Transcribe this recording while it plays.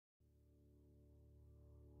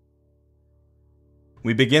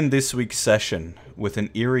We begin this week's session with an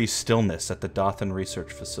eerie stillness at the Dothan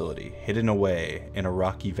Research Facility, hidden away in a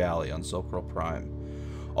rocky valley on Zolkral Prime.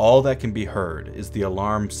 All that can be heard is the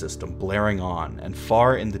alarm system blaring on, and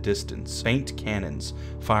far in the distance, faint cannons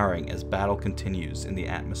firing as battle continues in the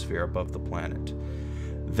atmosphere above the planet.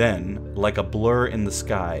 Then, like a blur in the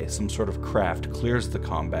sky, some sort of craft clears the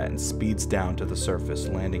combat and speeds down to the surface,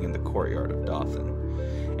 landing in the courtyard of Dothan.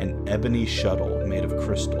 An ebony shuttle made of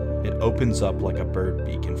crystal. It opens up like a bird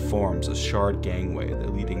beak and forms a shard gangway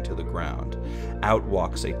leading to the ground. Out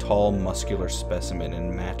walks a tall, muscular specimen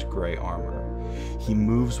in matte gray armor. He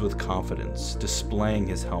moves with confidence, displaying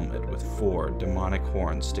his helmet with 4 demonic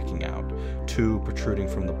horns sticking out, 2 protruding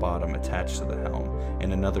from the bottom attached to the helm,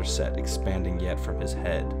 and another set expanding yet from his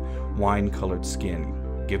head. Wine-colored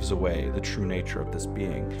skin gives away the true nature of this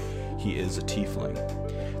being. He is a tiefling.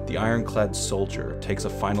 The ironclad soldier takes a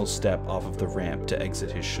final step off of the ramp to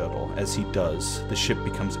exit his shuttle. As he does, the ship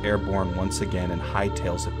becomes airborne once again and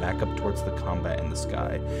hightails it back up towards the combat in the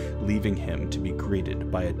sky, leaving him to be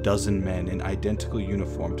greeted by a dozen men in identical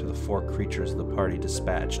uniform to the 4 creatures the party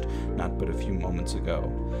dispatched not but a few moments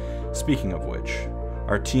ago. Speaking of which,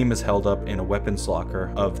 our team is held up in a weapons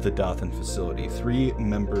locker of the Dothan facility. 3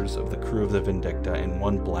 members of the crew of the Vindicta and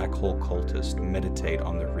 1 black hole cultist meditate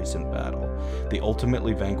on their recent battle. They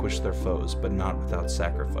ultimately vanquish their foes, but not without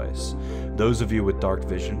sacrifice. Those of you with dark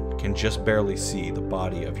vision can just barely see the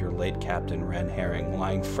body of your late captain Ren Herring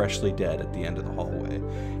lying freshly dead at the end of the hallway.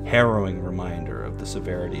 Harrowing reminder of the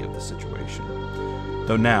severity of the situation.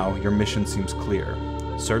 Though now, your mission seems clear.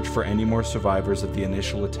 Search for any more survivors of the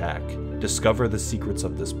initial attack, discover the secrets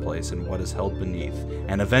of this place and what is held beneath,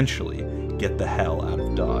 and eventually get the hell out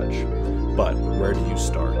of Dodge. But where do you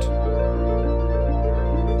start?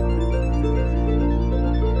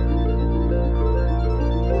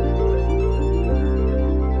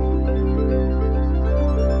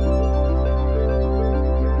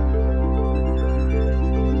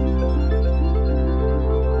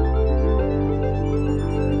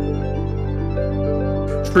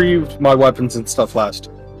 Retrieve my weapons and stuff last.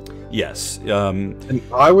 Yes. And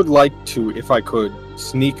I would like to, if I could,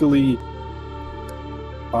 sneakily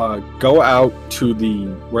go out to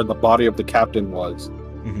where the body of the captain was.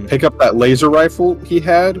 Pick up that laser rifle he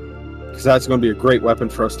had, because that's going to be a great weapon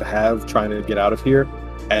for us to have trying to get out of here,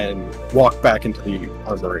 and walk back into the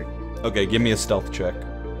armory. Okay, give me a stealth check.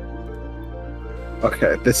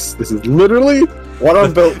 Okay, this is literally what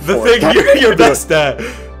I'm built for. The thing you're best at.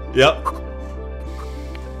 Yep.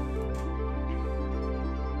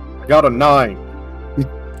 I got a 9.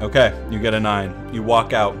 Okay, you get a 9. You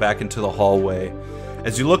walk out back into the hallway.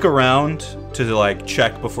 As you look around to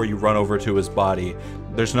check before you run over to his body,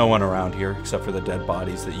 there's no one around here except for the dead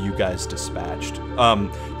bodies that you guys dispatched.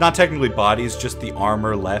 Not technically bodies, just the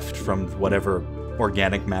armor left from whatever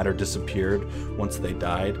organic matter disappeared once they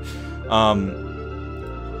died.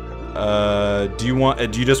 Do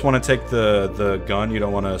you just want to take the gun? You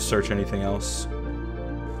don't want to search anything else?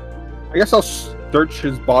 I guess I'll search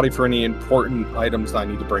his body for any important items I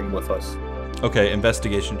need to bring with us. Okay,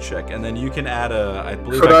 investigation check, and then you can add I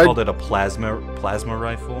believe I called it a plasma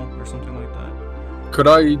rifle or something like that. Could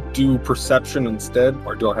I do perception instead,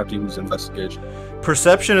 or do I have to use investigation?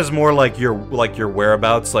 Perception is more like your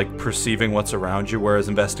whereabouts, like perceiving what's around you, whereas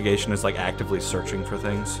investigation is like actively searching for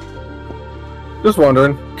things. Just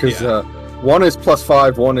wondering, because 1 is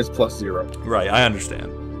 +5, 1 is +0. Right, I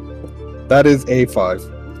understand. That is a 5.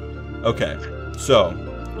 Okay, so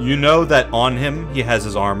you know that on him he has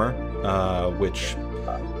his armor, which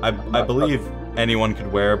I believe anyone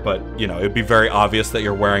could wear, but it'd be very obvious that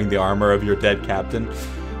you're wearing the armor of your dead captain.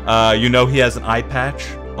 You know he has an eye patch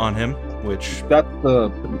on him, which that's the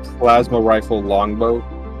plasma rifle longbow.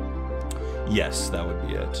 Yes, that would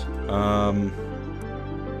be it.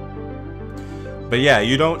 But yeah,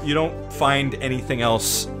 you don't find anything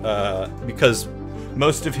else because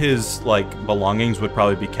most of his belongings would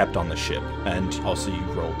probably be kept on the ship, and also you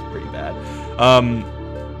rolled pretty bad.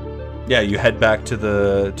 Yeah, you head back to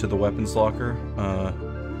the weapons locker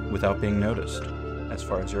without being noticed, as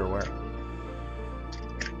far as you're aware.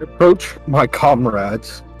 Approach my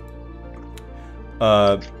comrades.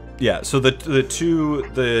 Yeah, so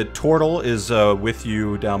the turtle is with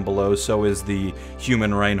you down below. So is the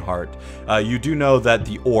human Reinhardt. You do know that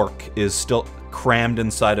the orc is still crammed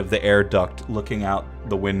inside of the air duct, looking out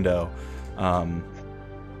the window.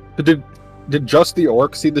 Did just the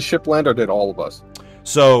orc see the ship land, or did all of us?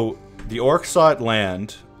 So the orc saw it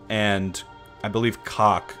land, and I believe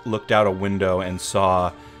Cock looked out a window and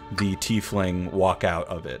saw the tiefling walk out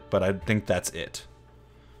of it. But I think that's it.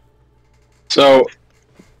 So,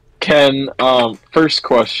 first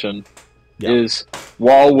question. is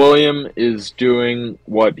while William is doing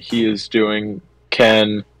what he is doing,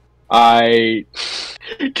 can I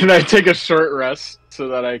take a short rest so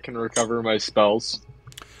that I can recover my spells?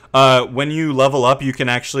 When you level up, you can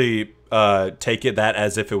actually take that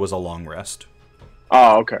as if it was a long rest.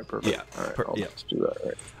 Oh, okay, perfect. Yeah, all right, I'll just do that.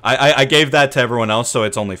 Right. I gave that to everyone else, so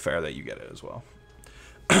it's only fair that you get it as well.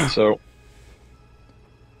 So,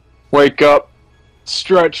 wake up,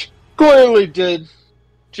 stretch. Clearly did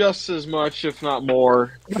just as much, if not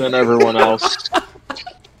more, than everyone else.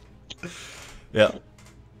 Yeah.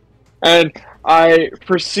 And I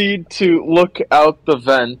proceed to look out the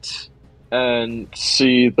vent and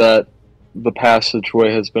see that the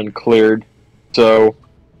passageway has been cleared. So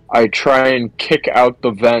I try and kick out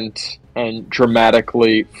the vent and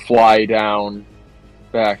dramatically fly down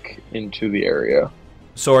back into the area.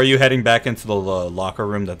 So are you heading back into the locker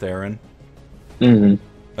room that they're in? Mm-hmm.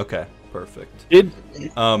 Okay, perfect. Did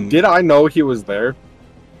I know he was there?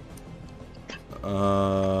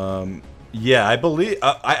 Yeah, I believe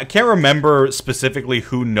I can't remember specifically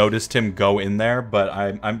who noticed him go in there, but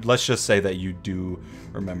I'm let's just say that you do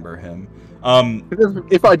remember him.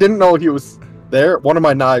 If I didn't know he was there, one of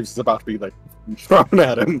my knives is about to be like thrown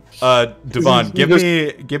at him. Devon, give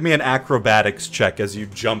me an acrobatics check as you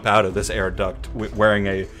jump out of this air duct wearing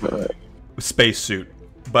a spacesuit.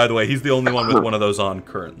 By the way, he's the only one with one of those on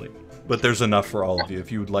currently, but there's enough for all of you if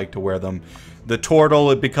you would like to wear them. The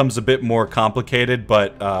turtle, it becomes a bit more complicated,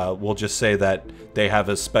 but we'll just say that they have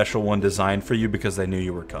a special one designed for you because they knew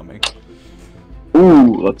you were coming.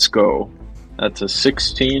 Ooh, let's go. That's a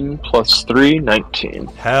 16 plus 3, 19.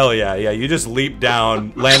 Hell yeah, yeah. You just leap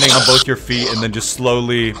down, landing on both your feet, and then just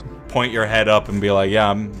slowly point your head up and be like, yeah,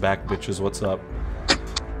 I'm back, bitches, what's up?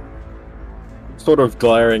 Sort of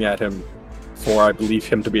glaring at him, for I believe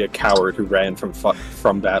him to be a coward who ran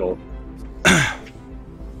from battle.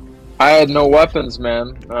 I had no weapons,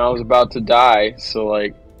 man. I was about to die, so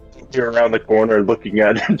like... You're around the corner looking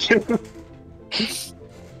at him.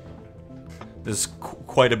 There's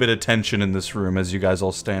quite a bit of tension in this room as you guys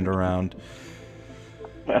all stand around.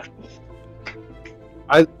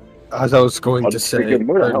 As I was going to say...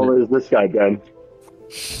 Where the hell is this guy been?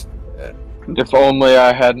 If only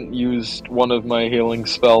I hadn't used one of my healing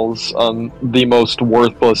spells on the most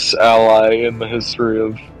worthless ally in the history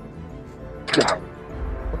of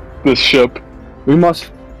this ship. We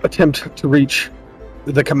must attempt to reach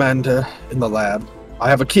the commander in the lab. I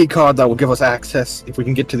have a key card that will give us access if we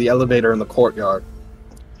can get to the elevator in the courtyard.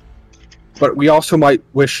 But we also might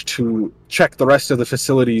wish to check the rest of the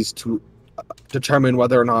facilities to determine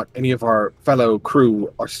whether or not any of our fellow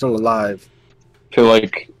crew are still alive. I feel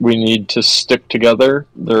like we need to stick together.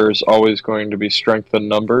 There's always going to be strength in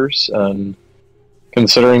numbers, and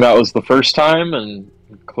considering that was the first time and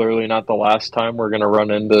clearly not the last time we're going to run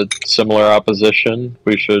into similar opposition,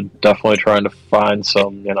 we should definitely try to find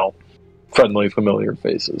some, friendly, familiar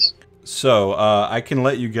faces. So, I can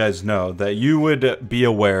let you guys know that you would be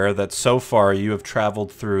aware that so far you have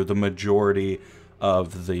traveled through the majority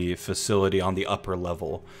of the facility on the upper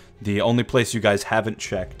level. The only place you guys haven't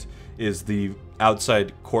checked is the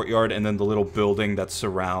outside courtyard and then the little building that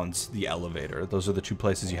surrounds the elevator. Those are the two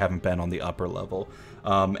places you haven't been on the upper level.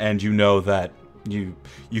 And you know that you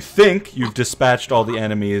think you've dispatched all the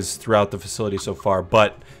enemies throughout the facility so far,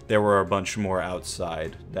 but there were a bunch more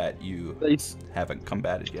outside that you haven't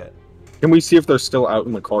combated yet. Can we see if they're still out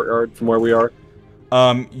in the courtyard from where we are?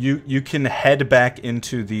 You can head back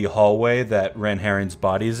into the hallway that Ran Herring's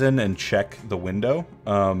body's in and check the window.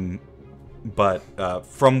 But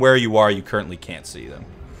from where you are, you currently can't see them.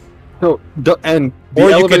 No, or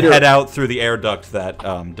you can head out through the air duct that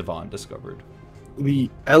Devon discovered. The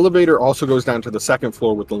elevator also goes down to the second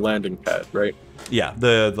floor with the landing pad, right? Yeah,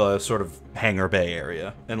 the sort of hangar bay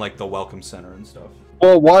area and like the welcome center and stuff.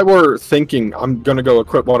 Well, while we're thinking, I'm gonna go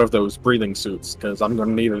equip one of those breathing suits because I'm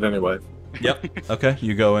gonna need it anyway. Yep. Okay,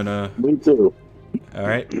 you go in a. Me too. All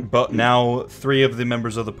right, but now 3 of the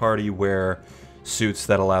members of the party wear suits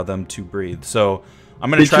that allow them to breathe. So I'm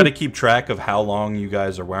gonna try to keep track of how long you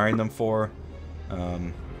guys are wearing them for.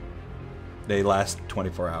 They last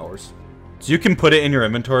 24 hours. So you can put it in your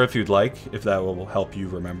inventory if you'd like, if that will help you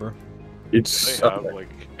remember. They have like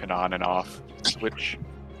an on and off switch,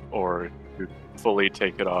 or you fully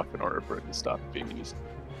take it off in order for it to stop being used.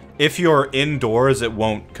 If you're indoors, it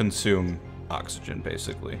won't consume oxygen,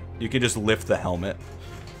 basically. You can just lift the helmet.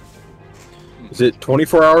 Is it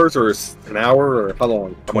 24 hours or an hour or how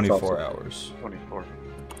long? 24 hours. 24.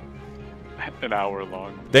 An hour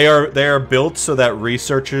long. They are built so that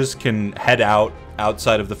researchers can head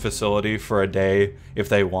outside of the facility for a day if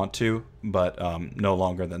they want to, but no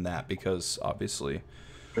longer than that because obviously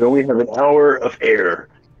We only have an hour of air,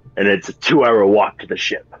 and it's a 2-hour walk to the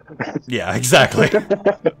ship. Yeah, exactly.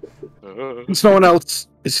 Since no one else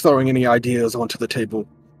is throwing any ideas onto the table,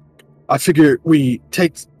 I figure we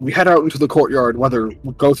head out into the courtyard, whether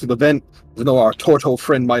we go through the vent, I know our turtle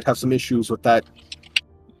friend might have some issues with that,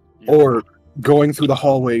 or going through the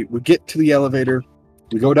hallway. We get to the elevator,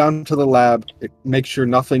 we go down to the lab, make sure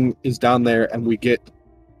nothing is down there, and we get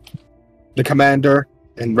the commander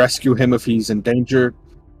and rescue him if he's in danger.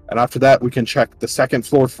 And after that, we can check the second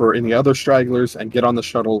floor for any other stragglers and get on the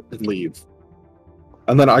shuttle and leave.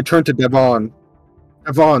 And then I turn to Devon.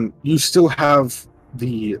 Devon, you still have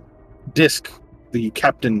the disc the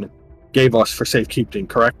captain gave us for safekeeping,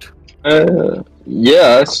 correct?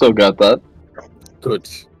 Yeah, I still got that. Good.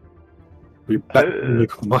 We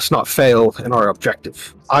must not fail in our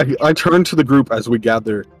objective. I turn to the group as we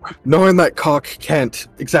gather. Knowing that Cock can't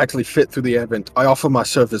exactly fit through the event, I offer my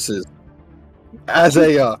services as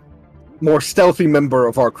a more stealthy member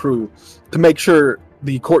of our crew to make sure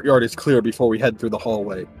the courtyard is clear before we head through the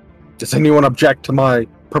hallway. Does anyone object to my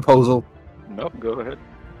proposal? Nope, go ahead.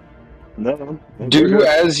 No. Do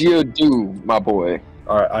as you do, my boy.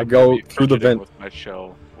 Alright, I go Maybe through the fidgeting vent. with my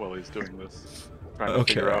shell while he's doing this. Trying to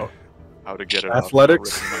figure out how to get it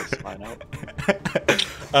Athletics? off without ripping my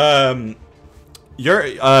spine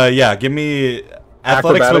out. Give me athletics but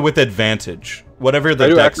Acrobatics? with advantage. Whatever the I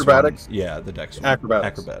do dex acrobatics? one. Yeah, the dex one.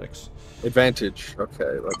 Acrobatics. Advantage.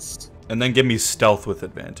 Okay, let's... And then give me stealth with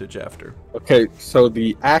advantage after. Okay, so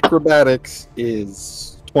the acrobatics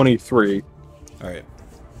is 23, Alright.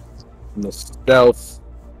 and the stealth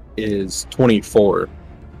is 24.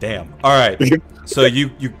 Damn. Alright. So you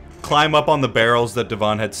climb up on the barrels that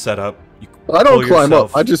Devon had set up. You I don't pull climb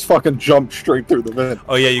yourself- up. I just fucking jump straight through the vent.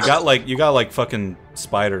 Oh yeah, you got like fucking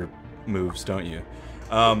spider moves, don't you?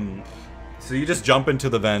 So you just jump into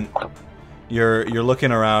the vent. You're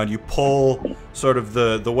looking around. You pull sort of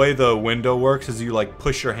the way the window works is you like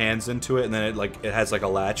push your hands into it, and then it has like a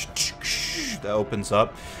latch that opens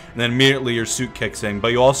up, and then immediately your suit kicks in. But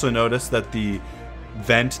you also notice that the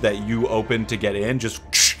vent that you opened to get in just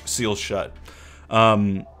seals shut.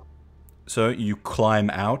 So you climb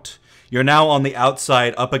out. You're now on the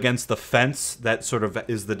outside up against the fence that sort of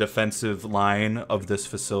is the defensive line of this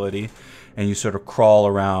facility, and you sort of crawl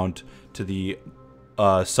around to the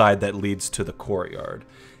side that leads to the courtyard.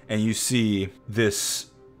 And you see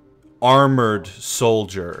this armored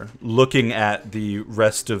soldier looking at the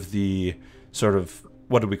rest of the sort of,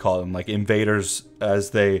 what do we call them, like invaders, as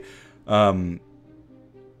they're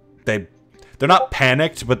not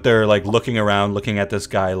panicked, but they're like looking around, looking at this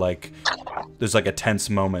guy like there's like a tense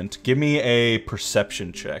moment. Give me a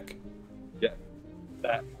perception check. Yeah,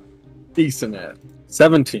 that decent at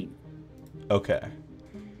 17. Okay.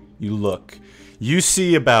 You look. You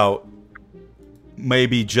see about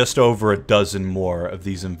maybe just over a dozen more of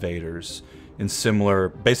these invaders in similar,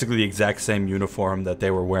 basically the exact same uniform that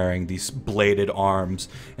they were wearing, these bladed arms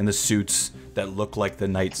and the suits that look like the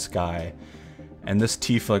night sky. And this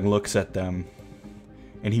tiefling looks at them,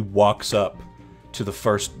 and he walks up to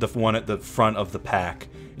the one at the front of the pack,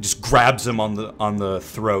 and just grabs him on the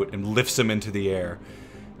throat and lifts him into the air.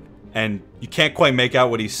 And you can't quite make out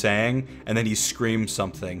what he's saying, and then he screams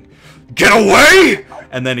something. Get away!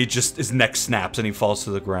 And then his neck snaps and he falls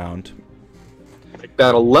to the ground. Like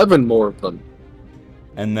that 11 more of them.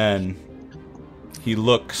 And then he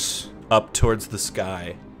looks up towards the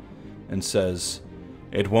sky and says,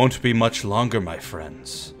 "It won't be much longer, my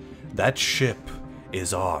friends. That ship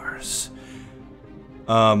is ours."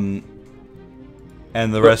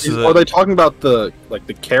 And the rest of the... Are they talking about the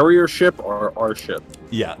carrier ship or our ship?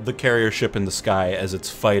 Yeah, the carrier ship in the sky as it's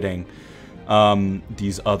fighting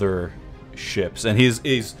these other ships. And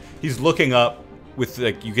he's looking up with,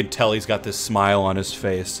 like, you can tell he's got this smile on his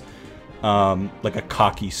face, like a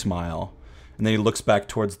cocky smile. And then he looks back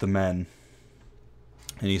towards the men,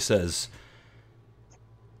 and he says,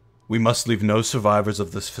 "We must leave no survivors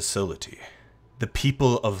of this facility. The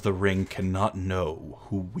people of the ring cannot know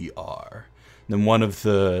who we are." And then one of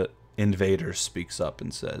the invaders speaks up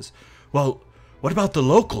and says, "Well, what about the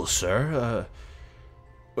locals, sir?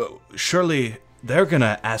 Well, surely they're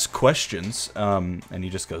gonna ask questions." And he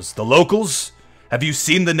just goes, "The locals? Have you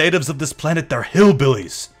seen the natives of this planet? They're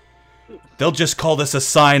hillbillies. They'll just call this a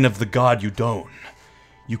sign of the god Udon.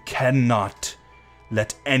 You cannot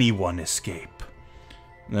let anyone escape."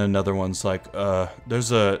 And another one's like,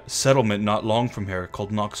 "There's a settlement not long from here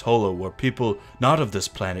called Nox Hollow where people not of this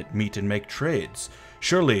planet meet and make trades.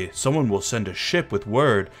 Surely someone will send a ship with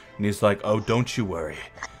word." And he's like, "Oh, don't you worry.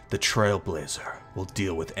 The Trailblazer will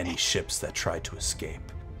deal with any ships that try to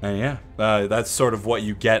escape." And yeah, that's sort of what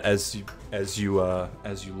you get as as you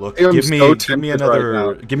look. I am Give so me tempted right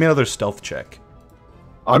now. another stealth check.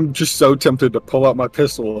 I'm just so tempted to pull out my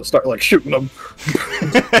pistol and start like shooting them.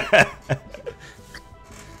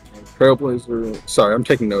 Trailblazer. Sorry, I'm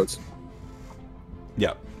taking notes.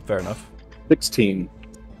 Yeah, fair enough. 16.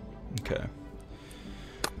 Okay.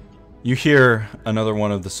 You hear another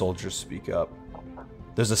one of the soldiers speak up.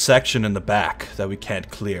 There's a section in the back that we can't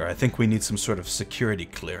clear. I think we need some sort of security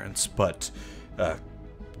clearance, but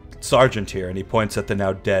Sergeant here, and he points at the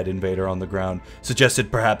now dead invader on the ground,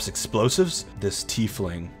 suggested perhaps explosives? This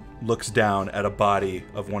tiefling looks down at a body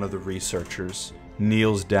of one of the researchers,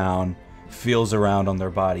 kneels down, feels around on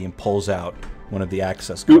their body, and pulls out one of the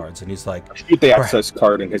access cards, and he's like... I shoot the access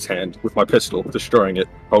card in his hand with my pistol, destroying it,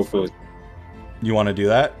 hopefully. You want to do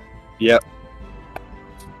that? Yep.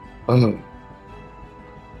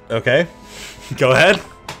 Okay. Go ahead.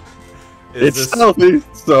 It's stealthy,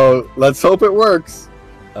 so let's hope it works.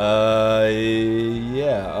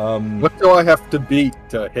 Yeah, What do I have to beat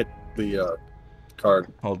to hit the,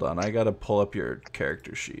 card? Hold on, I gotta pull up your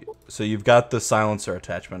character sheet. So you've got the silencer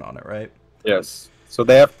attachment on it, right? Yes. So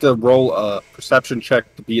they have to roll a perception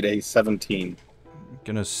check to beat a 17. I'm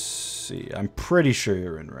gonna see. I'm pretty sure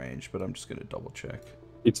you're in range, but I'm just gonna double check.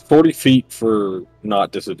 It's 40 feet for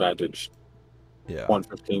not disadvantaged. Yeah.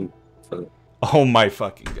 115 for... Oh my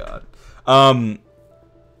fucking god.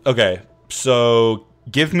 Okay, so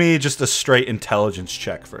give me just a straight intelligence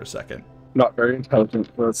check for a second. Not very intelligent.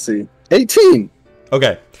 Let's see. 18!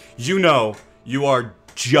 Okay, you know you are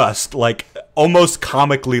just, like, almost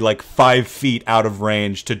comically, like, 5 feet out of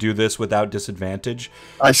range to do this without disadvantage.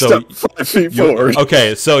 I stepped 5 feet forward.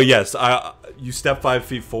 Okay, so yes, you step 5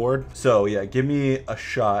 feet forward. So yeah, give me a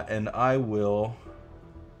shot, and I will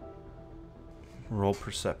roll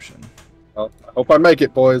perception. I hope I make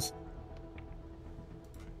it, boys.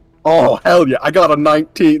 Oh, hell yeah. I got a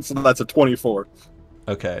 19, so that's a 24.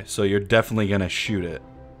 Okay, so you're definitely gonna shoot it.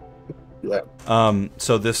 Yeah.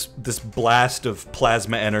 So this blast of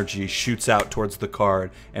plasma energy shoots out towards the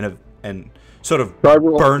card and sort of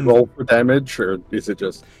roll for damage, or is it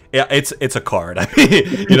just... Yeah, it's a card. I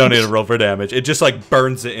mean, you don't need to roll for damage. It just, like,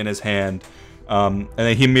 burns it in his hand. And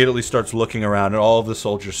then he immediately starts looking around, and all of the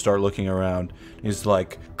soldiers start looking around. He's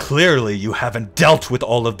like, clearly you haven't dealt with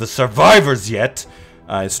all of the survivors yet.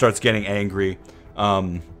 He starts getting angry.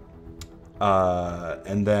 And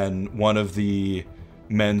then one of the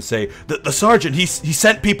men say, the sergeant, he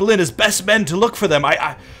sent people in as best men to look for them.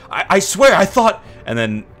 I swear, I thought... And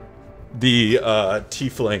then the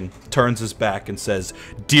tiefling turns his back and says,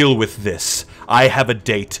 deal with this. I have a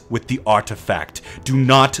date with the artifact. Do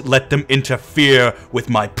not let them interfere with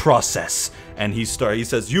my process. And he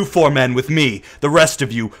says, you 4 men with me. The rest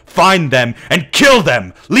of you, find them and kill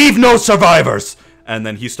them. Leave no survivors. And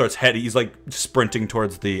then he starts he's like sprinting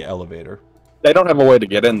towards the elevator. They don't have a way to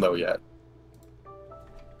get in, though, yet.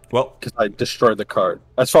 Well, because I destroyed the card,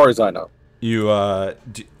 as far as I know. You, what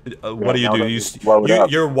do you do?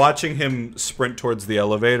 You're watching him sprint towards the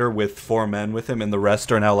elevator with 4 men with him, and the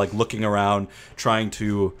rest are now, like, looking around, trying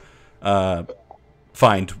to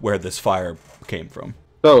find where this fire came from.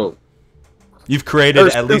 So, you've created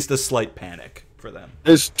at least a slight panic for them.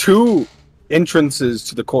 There's 2 entrances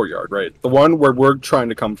to the courtyard, right? The one where we're trying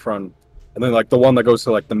to come from, and then, like, the one that goes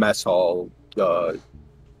to, like, the mess hall,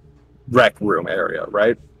 rec room area,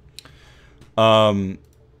 right?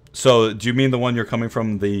 So, do you mean the one you're coming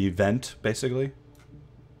from the vent, basically?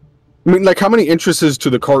 I mean, like, how many entrances to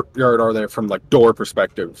the courtyard are there from, like, door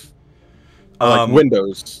perspective? Like,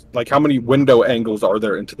 windows. Like, how many window angles are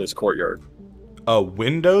there into this courtyard?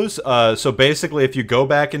 Windows? So, basically, if you go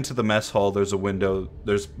back into the mess hall, there's a window.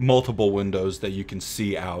 There's multiple windows that you can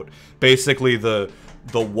see out. Basically, the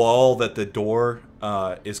wall that the door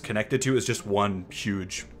is connected to is just one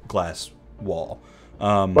huge glass wall.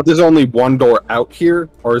 But there's only one door out here,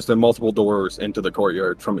 or is there multiple doors into the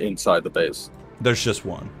courtyard from inside the base? There's just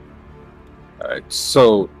one. Alright,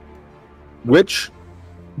 so which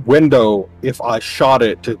window, if I shot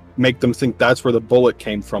it to make them think that's where the bullet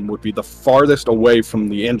came from, would be the farthest away from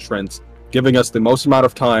the entrance, giving us the most amount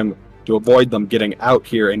of time to avoid them getting out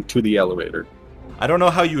here and to the elevator? I don't know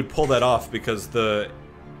how you would pull that off, because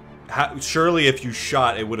surely if you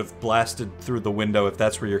shot, it would have blasted through the window if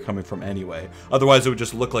that's where you're coming from anyway. Otherwise, it would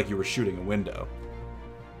just look like you were shooting a window.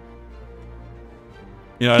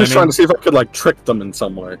 You know what I mean? Just trying to see if I could, like, trick them in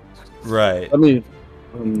some way. Right. I mean...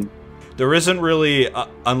 there isn't really...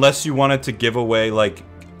 unless you wanted to give away, like,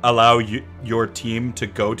 allow your team to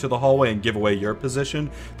go to the hallway and give away your position,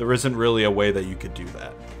 there isn't really a way that you could do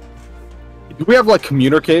that. Do we have, like,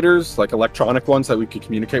 communicators, like electronic ones that we could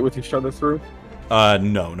communicate with each other through?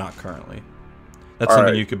 No, not currently. That's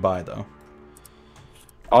something you could buy, though.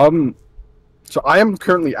 So I am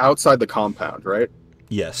currently outside the compound, right?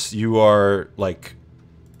 Yes, you are like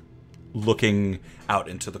looking out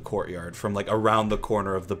into the courtyard from like around the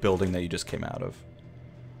corner of the building that you just came out of.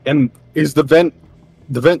 And is the vent?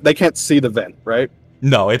 They can't see the vent, right?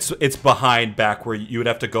 No, it's behind back where you would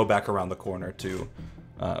have to go back around the corner to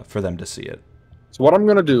for them to see it. So what I'm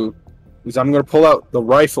gonna do is I'm gonna pull out the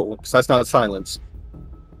rifle because that's not silence.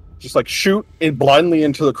 Just like shoot it blindly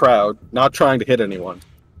into the crowd, not trying to hit anyone.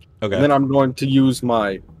 Okay. And then I'm going to use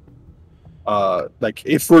my like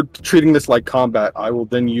if we're treating this like combat, I will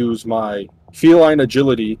then use my feline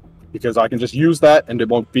agility because I can just use that and it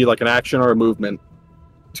won't be like an action or a movement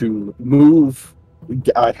to move.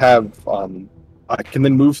 I can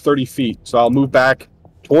then move 30 feet, so I'll move back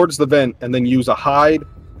towards the vent and then use a hide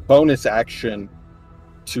bonus action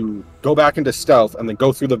to go back into stealth and then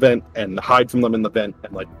go through the vent and hide from them in the vent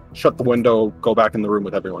and like shut the window, go back in the room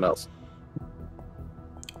with everyone else.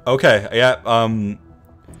 Okay, yeah,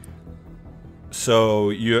 so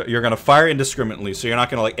you're gonna fire indiscriminately, so you're not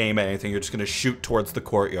gonna like aim at anything, you're just gonna shoot towards the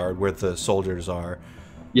courtyard where the soldiers are.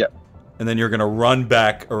 Yeah. And then you're gonna run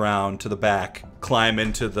back around to the back, climb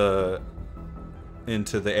into the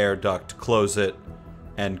air duct, close it,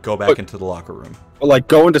 and go back into the locker room. Like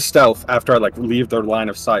go into stealth after I like leave their line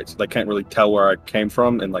of sight, so they can't really tell where I came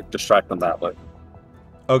from, and like distract them that way.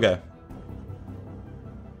 Okay.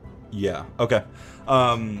 Yeah. Okay.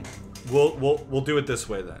 We'll do it this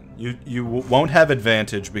way then. You won't have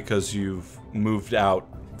advantage because you've moved out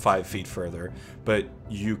 5 feet further, but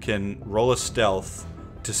you can roll a stealth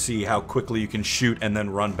to see how quickly you can shoot and then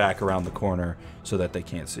run back around the corner so that they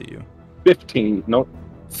can't see you. 15. No,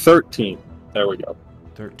 13. There we go.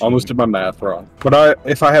 13. Almost did my math wrong. But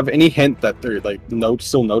if I have any hint that they're like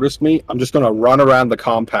still notice me, I'm just gonna run around the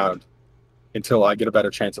compound until I get a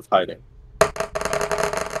better chance of hiding.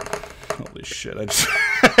 Holy shit! I just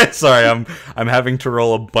sorry, I'm having to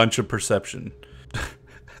roll a bunch of perception.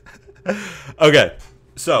 Okay,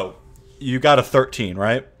 so you got a 13,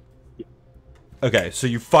 right? Okay, so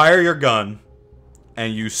you fire your gun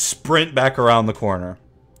and you sprint back around the corner,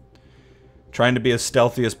 trying to be as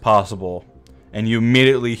stealthy as possible. And you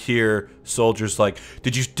immediately hear soldiers like,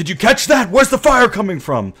 did you catch that? Where's the fire coming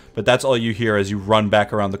from? But that's all you hear as you run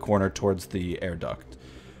back around the corner towards the air duct.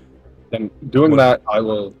 Then doing that,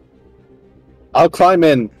 I'll climb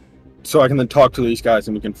in so I can then talk to these guys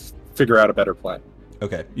and we can figure out a better plan.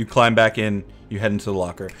 Okay, you climb back in, you head into the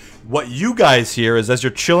locker. What you guys hear is as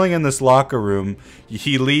you're chilling in this locker room,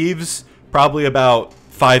 he leaves, probably about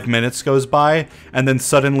 5 minutes goes by, and then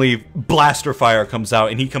suddenly blaster fire comes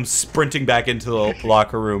out and he comes sprinting back into the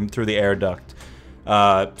locker room through the air duct.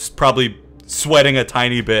 Probably sweating a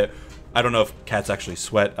tiny bit. I don't know if cats actually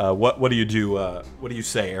sweat. What do you do? What do you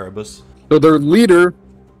say, Erebus? So their leader,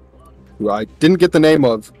 who I didn't get the name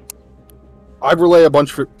of, I relay a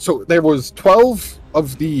bunch of... So there was 12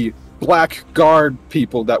 of the black guard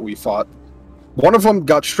people that we fought. One of them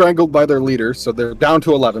got strangled by their leader, so they're down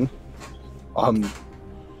to 11.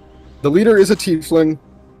 The leader is a tiefling.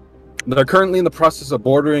 They're currently in the process of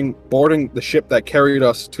boarding the ship that carried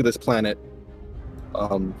us to this planet.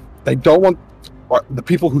 They don't want the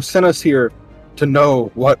people who sent us here to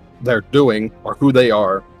know what they're doing or who they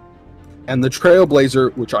are. And the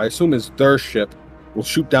Trailblazer, which I assume is their ship, will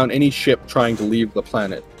shoot down any ship trying to leave the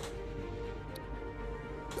planet.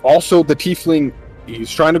 Also, the tiefling, he's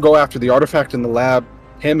trying to go after the artifact in the lab.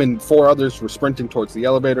 Him and 4 others were sprinting towards the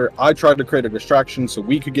elevator. I tried to create a distraction so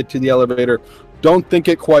we could get to the elevator. Don't think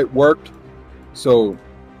it quite worked. So,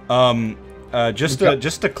 just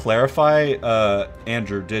to clarify,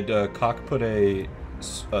 Andrew, did Cock put a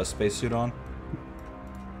spacesuit on?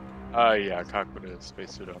 Yeah, Cock put a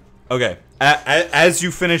spacesuit on. Okay. As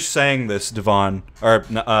you finish saying this, Devon or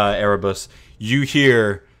Erebus, you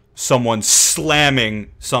hear someone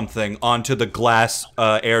slamming something onto the glass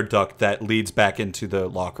air duct that leads back into the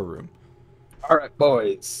locker room. All right,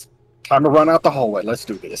 boys. Time to run out the hallway. Let's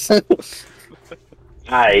do this.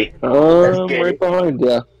 Hi. Right behind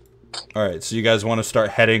you. All right, so you guys want to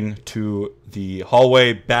start heading to the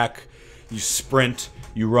hallway back. You sprint,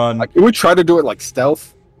 you run. Can we try to do it like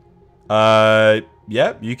stealth?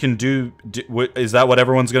 Yeah, you can do is that what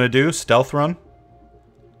everyone's going to do? Stealth run?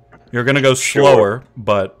 You're going to go slower,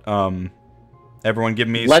 but everyone give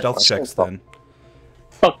me stealth checks then.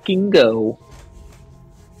 Fucking go.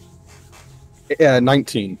 Yeah,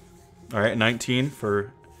 19. All right, 19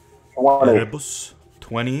 for 20. Erebus.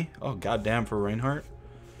 20. Oh, goddamn, for Reinhardt.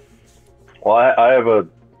 Well, I have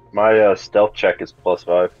my stealth check is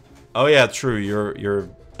 +5. Oh yeah, true. You're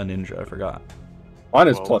a ninja. I forgot. Mine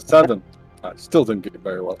is +7. I still didn't get it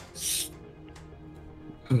very well.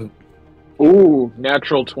 Ooh,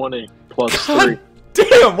 natural 20 plus 3.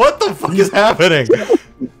 Damn, what the fuck is happening?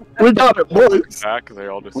 We got it, boys. Back, they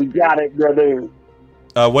all We disappeared. got it, brother.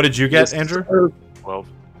 What did you get, Andrew? 12.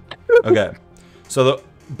 Okay. So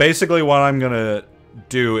basically what I'm going to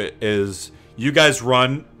do is you guys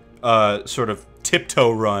run, sort of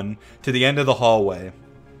tiptoe run to the end of the hallway.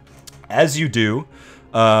 As you do,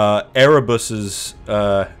 Erebus's...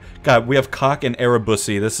 God, we have Cock and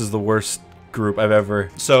Erebussy. This is the worst group I've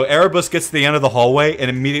ever... So Erebus gets to the end of the hallway, and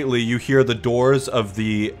immediately you hear the doors of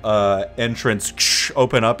the entrance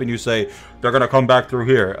open up, and you say, they're going to come back through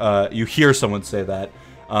here. You hear someone say that.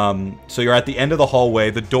 So you're at the end of the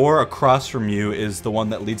hallway. The door across from you is the one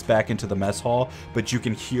that leads back into the mess hall, but you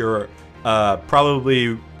can hear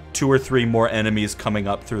probably 2 or 3 more enemies coming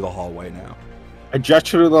up through the hallway now. I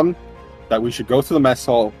gesture to them that we should go to the mess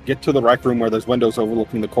hall, get to the rec room where there's windows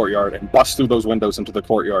overlooking the courtyard, and bust through those windows into the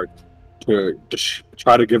courtyard to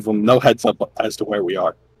try to give them no heads up as to where we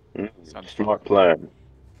are. Smart plan.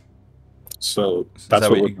 So that's that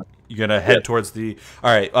what you're gonna head towards the...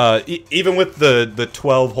 Alright, even with the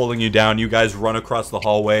 12 holding you down, you guys run across the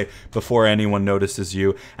hallway before anyone notices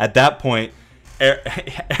you. At that point,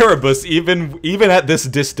 Erebus, even at this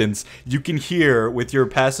distance, you can hear with your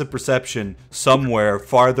passive perception somewhere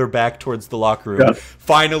farther back towards the locker room,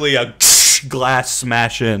 finally a glass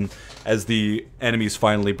smash in as the enemies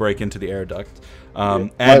finally break into the air duct. And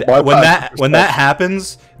when that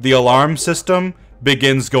happens, the alarm system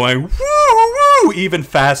begins going woo, even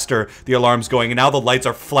faster. The alarm's going, and now the lights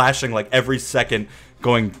are flashing like every second,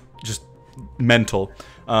 going just mental.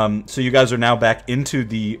 So you guys are now back into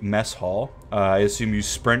the mess hall. I assume you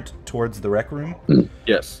sprint towards the rec room?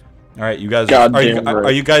 Yes. All right, you guys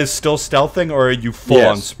are you guys still stealthing, or are you full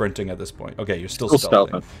on sprinting at this point? Okay, you're still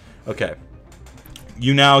stealthing. Okay.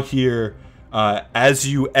 You now hear, as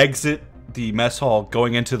you exit the mess hall,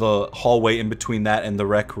 going into the hallway in between that and the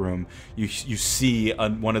rec room, you see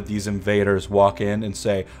one of these invaders walk in and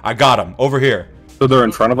say, I got him, over here. So they're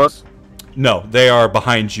in front of us? No, they are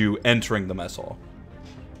behind you entering the mess hall.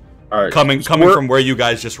 All right. Coming from where you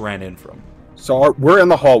guys just ran in from. So we're in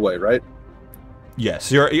the hallway, right?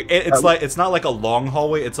 Yes, it's not like a long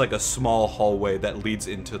hallway, it's like a small hallway that leads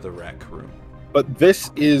into the rec room. But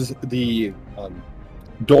this is the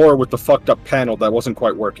door with the fucked up panel that wasn't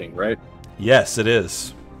quite working, right? Yes, it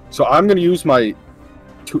is. So I'm going to use my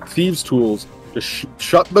thieves' tools to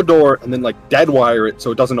shut the door and then like dead wire it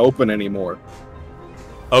so it doesn't open anymore.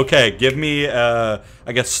 Okay, give me, I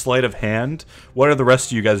guess, sleight of hand. What are the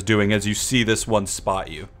rest of you guys doing as you see this one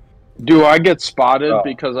spot you? Do I get spotted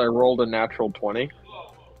because I rolled a natural 20?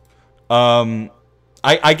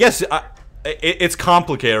 I guess it's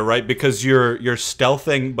complicated, right? Because you're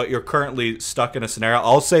stealthing, but you're currently stuck in a scenario.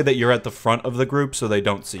 I'll say that you're at the front of the group, so they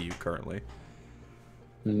don't see you currently.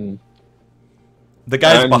 Mm. The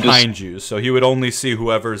guy's behind you, so he would only see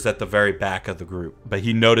whoever's at the very back of the group. But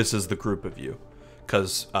he notices the group of you,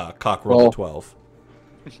 because Cock rolled a 12.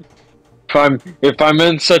 If I'm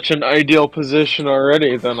in such an ideal position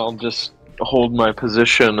already, then I'll just hold my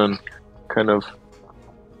position and kind of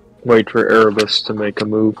wait for Erebus to make a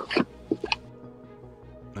move.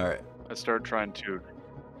 Alright. I start trying to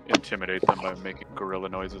intimidate them by making gorilla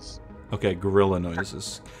noises. Okay, gorilla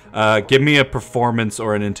noises. Give me a performance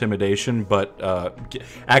or an intimidation, but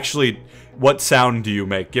actually, what sound do you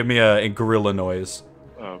make? Give me a gorilla noise.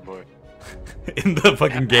 Oh boy. In the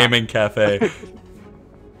fucking gaming cafe.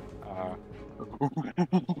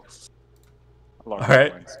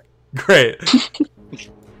 Alright. Great.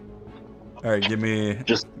 Alright, give me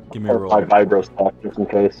a roll. My vibro stack just in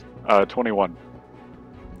case. 21.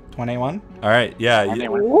 21? Alright, yeah.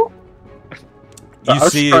 21. You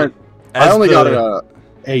see... I only got an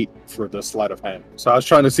 8 for the sleight of hand. So I was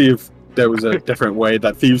trying to see if there was a different way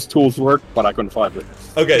that thieves' tools work, but I couldn't find it.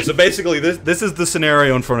 Okay, so basically this is the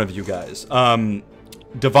scenario in front of you guys.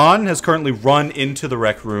 Devon has currently run into the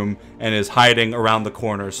rec room and is hiding around the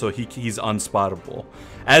corner, so he's unspottable.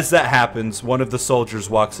 As that happens, one of the soldiers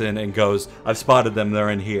walks in and goes, I've spotted them, they're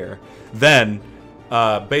in here. Then,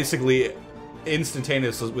 basically,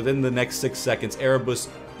 instantaneously, within the next 6 seconds, Erebus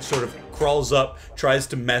sort of crawls up, tries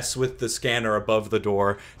to mess with the scanner above the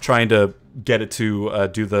door, trying to get it to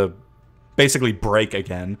do the... basically break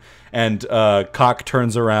again, and Cock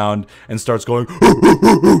turns around and starts going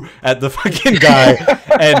at the fucking guy,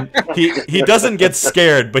 and he doesn't get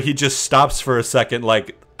scared, but he just stops for a second,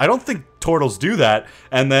 like, I don't think turtles do that,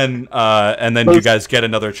 and then you guys get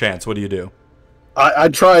another chance. What do you do?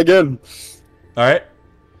 I'd try again. All right.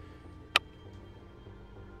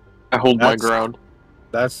 I hold my ground.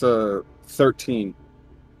 That's 13.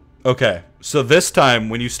 Okay, so this time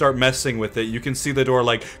when you start messing with it, you can see the door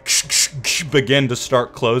like begin to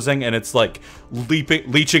start closing, and it's like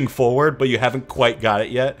leeching forward, but you haven't quite got it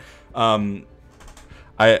yet.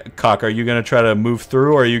 Cock, are you gonna try to move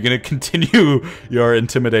through, or are you gonna continue your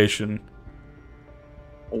intimidation?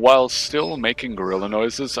 While still making gorilla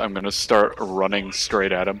noises, I'm gonna start running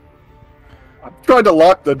straight at him. I'm trying to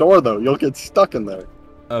lock the door, though. You'll get stuck in there.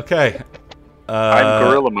 Okay. I'm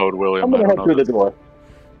gorilla mode, William. I'm gonna head through the door.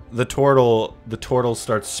 The turtle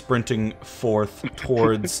starts sprinting forth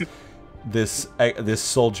towards this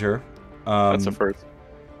soldier. That's a first.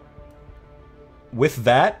 With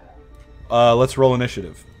that, let's roll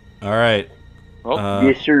initiative. All right. Oh,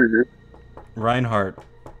 Yes, sir. Reinhardt,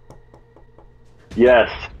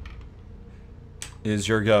 Yes. is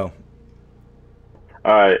your go.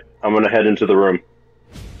 All right. I'm gonna head into the room.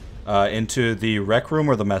 Into the rec room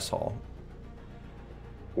or the mess hall?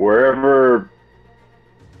 Wherever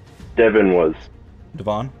Devin was.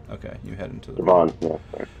 Devon? Okay, you head into the Devon. Yeah,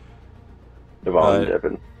 sorry. Devon, Uh,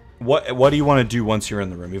 Devin. What do you want to do once you're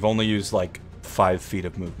in the room? You've only used like 5 feet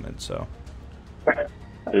of movement, so I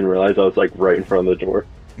didn't realize I was like right in front of the door.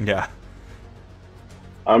 yeah.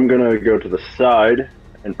 I'm gonna go to the side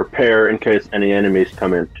and prepare in case any enemies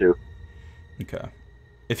come in too. Okay.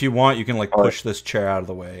 If you want, you can like push this chair out of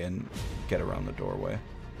the way and get around the doorway.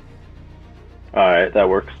 All right, that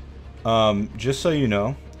works. Just so you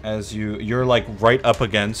know, as you're like right up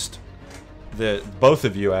against both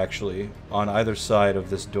of you actually on either side of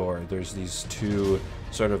this door. There's these two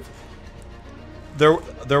sort of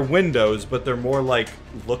they're windows, but they're more like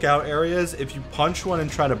lookout areas. If you punch one and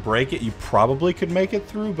try to break it, you probably could make it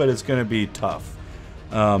through, but it's gonna be tough.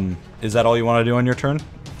 Is that all you want to do on your turn?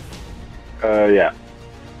 Yeah.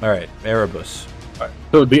 All right, Erebus. Right.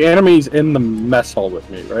 So the enemy's in the mess hall with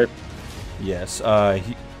me, right? Yes.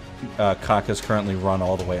 Kaka's currently run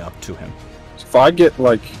all the way up to him. So if I get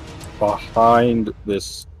like behind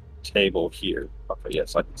this table here, okay,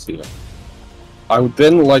 yes, I can see him. I would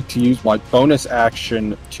then like to use my bonus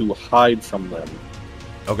action to hide from them.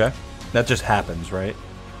 Okay. That just happens, right?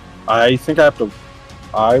 I think I have to.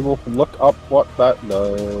 I will look up what that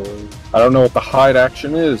does. I don't know what the hide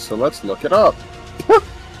action is, so let's look it up. I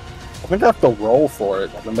think I have to roll for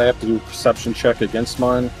it, and then they have to do a perception check against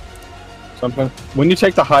mine. Something. When you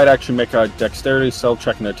take the hide action, make a dexterity stealth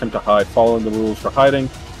check and attempt to hide, following the rules for hiding.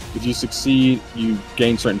 If you succeed, you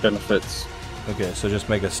gain certain benefits. Okay, so just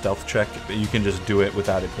make a stealth check. But you can just do it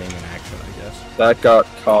without it being an action, I guess. That got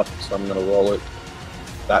caught, so I'm gonna roll it.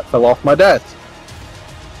 That fell off my desk.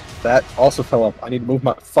 That also fell off. I need to move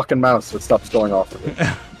my fucking mouse so it stops going off of it.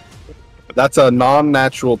 That's a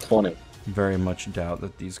non-natural 20. Very much doubt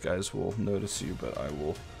that these guys will notice you, but I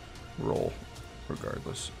will roll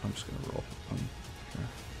regardless. I'm just gonna roll.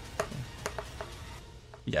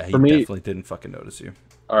 Yeah, he definitely didn't fucking notice you.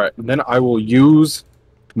 Alright, then I will use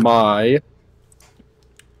my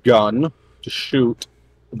gun to shoot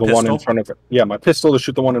the one in front of it. Yeah, my pistol to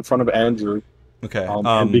shoot the one in front of Andrew. Okay.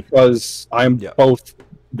 And because I'm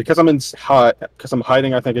because I'm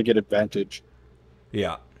hiding, I think I get advantage.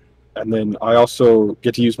 Yeah. And then I also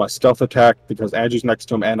get to use my stealth attack because Andrew's next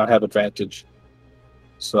to him and I have advantage.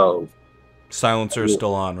 So silencer is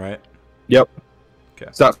still on, right? Yep. Okay.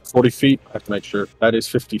 Is that 40 feet? I have to make sure. That is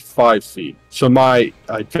 55 feet. So my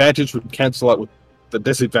advantage would cancel out with the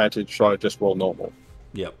disadvantage, so I just roll normal.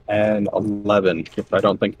 Yep. And 11, which I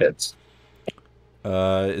don't think hits.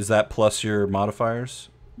 Is that plus your modifiers?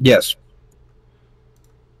 Yes.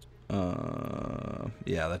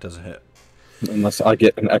 Yeah, that doesn't hit. Unless I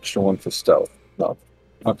get an extra one for stealth. No.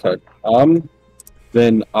 Okay.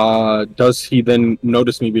 Then, does he then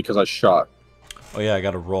notice me because I shot? Oh yeah, I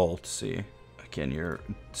got to roll to see. Again, your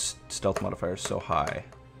stealth modifier is so high.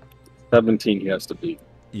 17 he has to beat.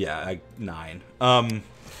 Yeah, 9.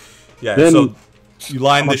 Yeah, then, so you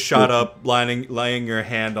line this shot up, laying your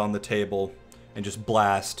hand on the table, and just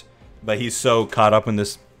blast. But he's so caught up in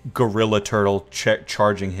this gorilla turtle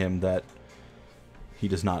charging him that he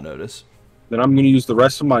does not notice. Then I'm going to use the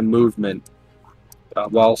rest of my movement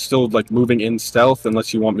while still like moving in stealth,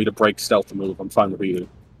 unless you want me to break stealth and move. I'm fine with either.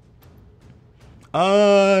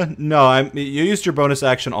 No, you used your bonus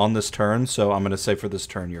action on this turn, so I'm going to say for this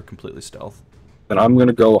turn you're completely stealth. Then I'm going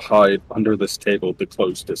to go hide under this table to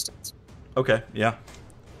close distance. Okay, yeah.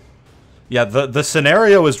 Yeah, the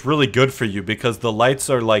scenario is really good for you because the lights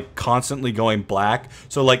are like constantly going black.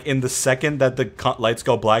 So like in the second that the lights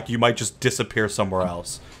go black, you might just disappear somewhere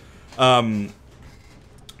else.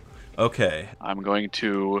 Okay. I'm going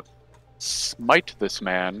to smite this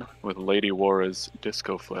man with Lady Wara's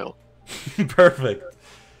disco flail. Perfect.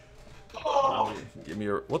 Give me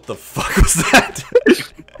your... What the fuck was that?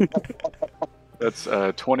 That's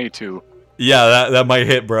 22. Yeah, that might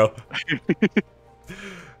hit, bro.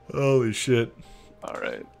 Holy shit.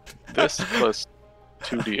 Alright. This plus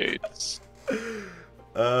 2d8s.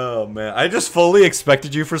 Oh man, I just fully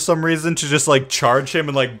expected you for some reason to just like charge him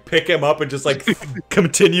and like pick him up and just like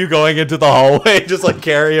continue going into the hallway, just like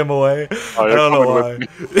carry him away. Oh, I don't know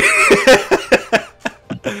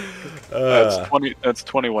why. That's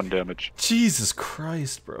 21 damage. Jesus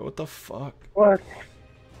Christ, bro, what the fuck? What?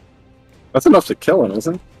 That's enough to kill him,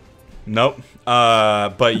 isn't it? Nope.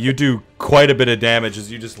 But you do quite a bit of damage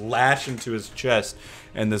as you just lash into his chest,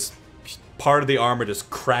 and this part of the armor just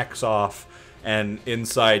cracks off, and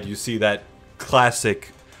inside you see that classic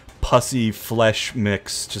pussy flesh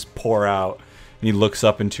mix just pour out. And he looks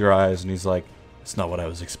up into your eyes and he's like, "It's not what I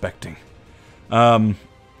was expecting." On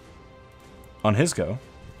his go,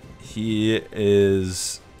 he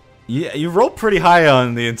is... Yeah, you rolled pretty high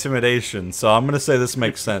on the intimidation, so I'm going to say this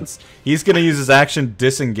makes sense. He's going to use his action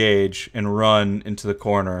disengage and run into the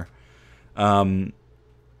corner. And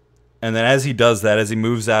then as he does that, as he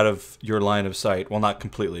moves out of your line of sight, well, not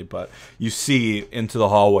completely, but you see into the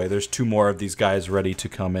hallway, there's 2 more of these guys ready to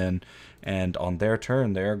come in, and on their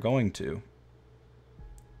turn, they're going to.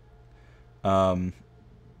 One's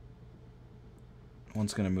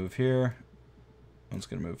going to move here. One's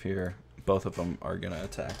going to move here. Both of them are going to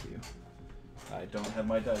attack you. I don't have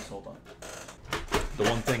my dice, hold on. The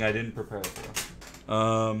one thing I didn't prepare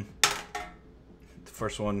for. The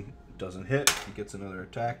first one doesn't hit. He gets another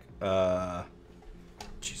attack.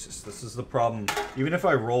 Jesus, this is the problem. Even if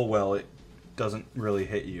I roll well, it doesn't really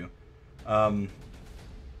hit you.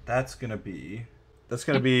 That's going to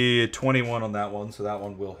be 21 on that one, so that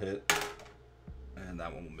one will hit. And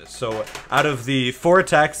that one will miss. So out of the 4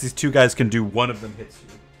 attacks these 2 guys can do, one of them hits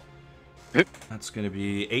you. That's going to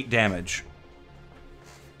be 8 damage.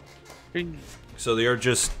 So they are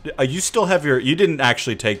just... you still have your... You didn't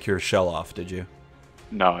actually take your shell off, did you?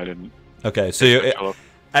 No, I didn't. Okay, so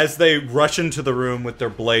as they rush into the room with their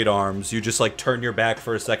blade arms, you just like turn your back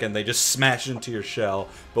for a second, they just smash into your shell,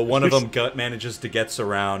 but one of them manages to get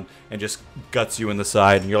around and just guts you in the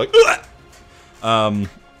side, and you're like... Ugh!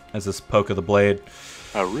 As this poke of the blade.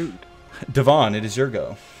 How rude. Devon, it is your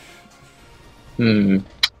go.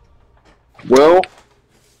 Well,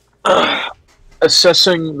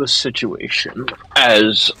 assessing the situation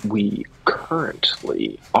as we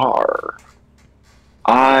currently are,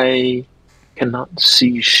 I cannot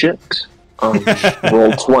see shit on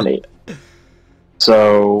roll 20.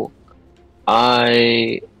 So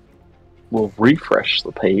I will refresh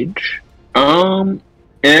the page.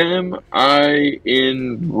 Am I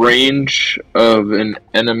in range of an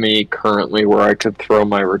enemy currently where I could throw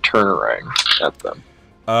my return ring at them?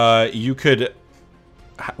 You could...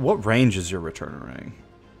 What range is your return ring?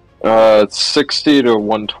 It's 60 to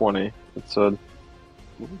 120. It said.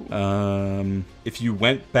 If you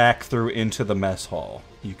went back through into the mess hall,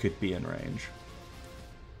 you could be in range.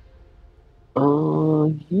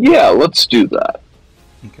 Yeah, let's do that.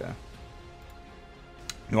 Okay.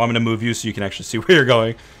 You want me to move you so you can actually see where you're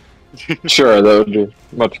going? Sure, that would be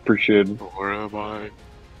much appreciated. Where am I?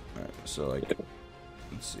 Alright, so like...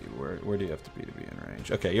 Let's see, where do you have to be in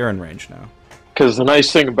range? Okay, you're in range now. Because the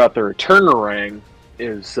nice thing about the return ring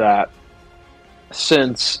is that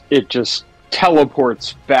since it just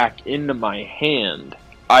teleports back into my hand,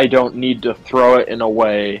 I don't need to throw it in a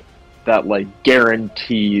way that like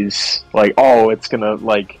guarantees like, oh, it's gonna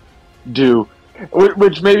like do,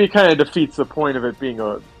 which maybe kind of defeats the point of it being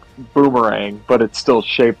a boomerang, but it's still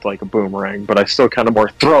shaped like a boomerang, but I still kind of more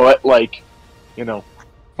throw it like, you know,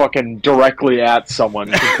 fucking directly at someone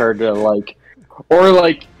compared to like, or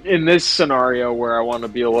like in this scenario where I want to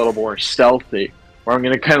be a little more stealthy, where I'm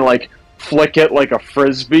gonna kind of like flick it like a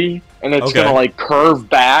frisbee, and it's gonna like curve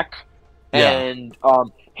back and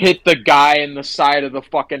hit the guy in the side of the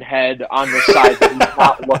fucking head on the side that he's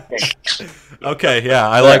not looking. Okay, yeah,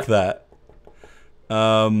 I like that.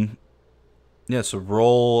 Yeah, so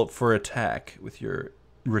roll for attack with your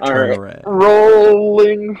return ring.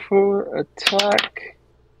 Rolling for attack.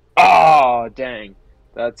 Oh, dang.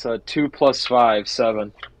 That's a 2 plus 5,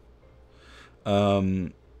 7.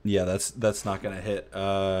 Yeah, that's not gonna hit.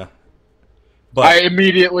 But I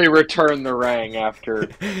immediately return the ring after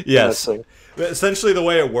yes. missing. Essentially, the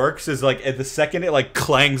way it works is like at the second it like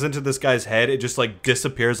clangs into this guy's head, it just like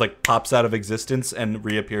disappears, like pops out of existence and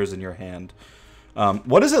reappears in your hand.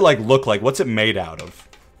 What does it like look like? What's it made out of?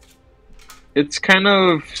 It's kind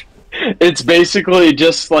of... It's basically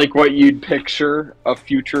just like what you'd picture a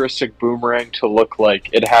futuristic boomerang to look like.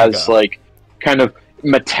 It has like kind of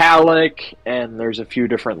metallic, and there's a few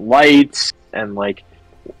different lights, and like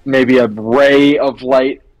maybe a ray of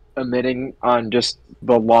light emitting on just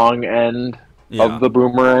the long end Yeah. of the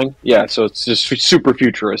boomerang. Yeah, so it's just super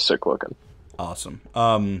futuristic looking. Awesome.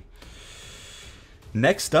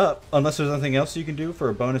 Next up, unless there's anything else you can do for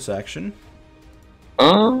a bonus action.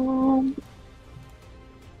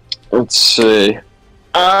 Let's see.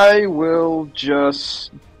 I will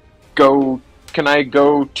just go. Can I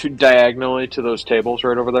go to diagonally to those tables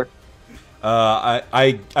right over there?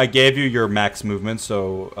 I gave you your max movement,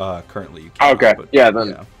 so currently you can't. Okay. But, Yeah,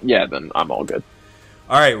 then I'm all good.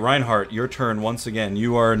 All right, Reinhardt, your turn once again.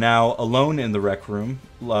 You are now alone in the rec room,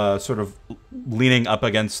 sort of leaning up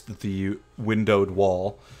against the windowed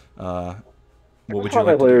wall. What would you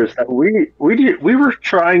like to do? Is that we were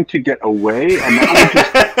trying to get away, and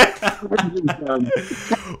now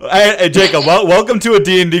Hey, Jacob, welcome to a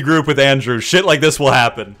D&D group with Andrew. Shit like this will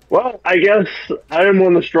happen. well, I guess I am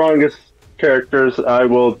one of the strongest characters. I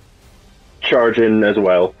will charge in as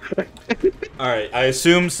well. All right, I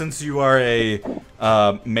assume since you are a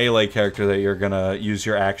melee character that you're gonna use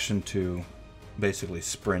your action to basically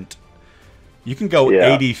sprint. You can go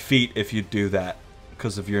 80 feet if you do that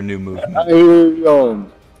because of your new movement.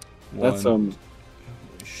 That's Holy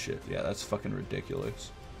shit! Yeah, that's fucking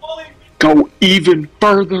ridiculous. Go even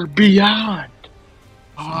further beyond.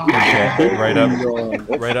 Okay,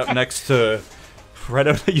 right up next to.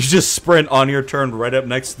 You just sprint on your turn right up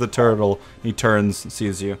next to the turtle. He turns and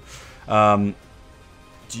sees you. Do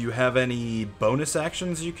you have any bonus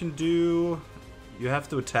actions you can do? You have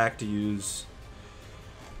to attack to use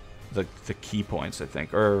the key points, I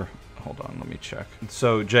think. Or, hold on, let me check.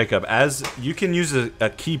 So, Jacob, as you can use a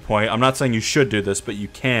key point, I'm not saying you should do this, but you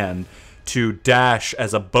can, to dash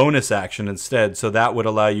as a bonus action instead, so that would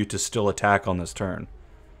allow you to still attack on this turn.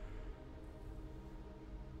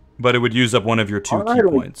 But it would use up one of your two key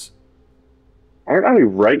points. Aren't I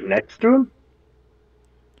right next to him?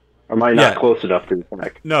 Or am I not close enough to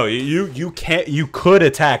attack? No, you can't. You could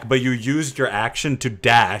attack, but you used your action to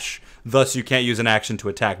dash. Thus, you can't use an action to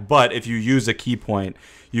attack. But if you use a key point,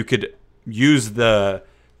 you could use the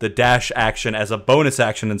dash action as a bonus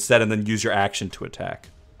action instead, and then use your action to attack.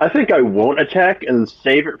 I think I won't attack and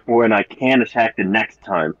save it for when I can attack the next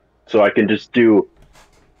time, so I can just do.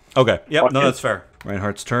 Okay. Yep. No, that's fair.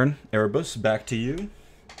 Reinhardt's turn. Erebus, back to you.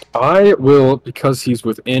 I will, because he's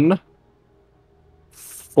within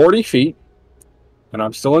 40 feet, and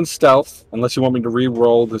I'm still in stealth, unless you want me to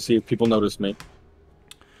re-roll to see if people notice me.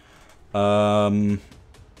 Well,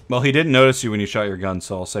 he didn't notice you when you shot your gun,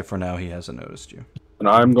 so I'll say for now he hasn't noticed you. And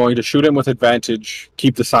I'm going to shoot him with advantage,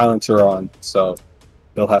 keep the silencer on, so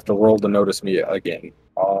they'll have to roll to notice me again.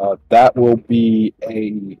 That will be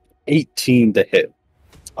a 18 to hit.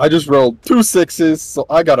 I just rolled 2 6s, so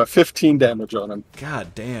I got a 15 damage on him.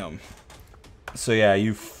 God damn. So yeah,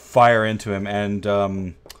 you fire into him, and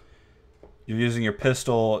you're using your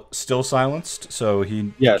pistol still silenced, so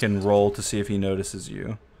he can roll to see if he notices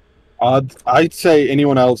you. I'd say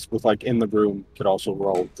anyone else with in the room could also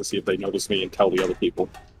roll to see if they notice me and tell the other people.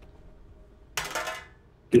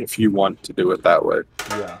 If you want to do it that way.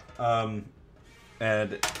 Yeah.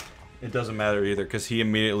 And it doesn't matter either, because he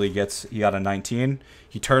immediately he got a 19.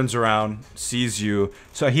 He turns around, sees you,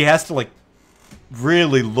 so he has to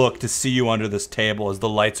really look to see you under this table as the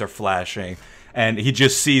lights are flashing, and he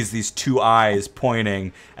just sees these two eyes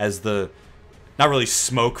pointing as the, not really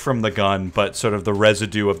smoke from the gun, but sort of the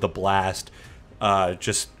residue of the blast.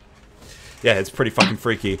 It's pretty fucking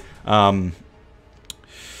freaky.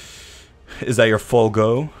 Is that your full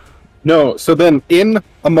go? No, so then in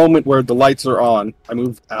a moment where the lights are on, I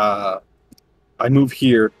move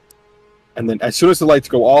here, and then as soon as the lights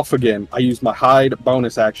go off again, I use my hide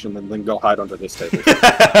bonus action and then go hide under this table.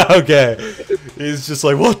 Okay. He's just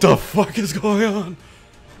like, what the fuck is going on?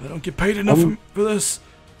 I don't get paid enough for this.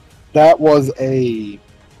 That was a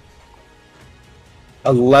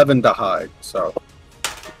 11 to hide, so.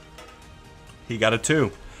 He got a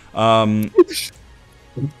 2. All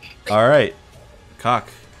right. Cock.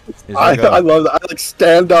 I love that. I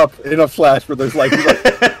stand up in a flash where there's he's like,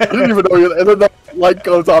 I didn't even know you, and then the light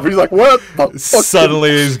goes off. He's like, what the fuck? Suddenly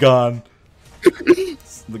he's gone.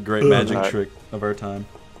 It's the great magic trick of our time.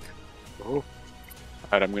 Oh.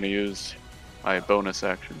 Alright, I'm gonna use my bonus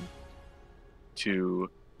action to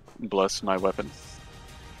bless my weapon.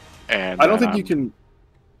 And I don't think you can.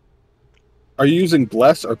 Are you using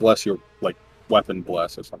bless or bless your weapon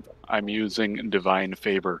bless or something? I'm using divine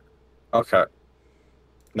favor. Okay.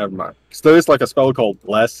 Never mind. Because there is a spell called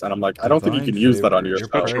Bless, and I'm I don't think you can use that on your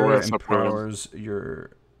spell.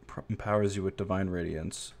 Empowers you with divine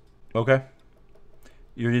radiance. Okay.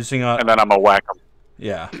 You're using on. And then I'm a whack him.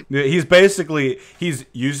 Yeah. He's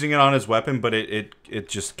using it on his weapon, but it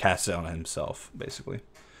just casts it on himself, basically.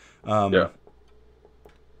 Yeah.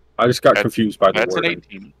 I just got confused by the That's an wording.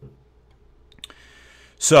 18.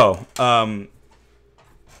 So,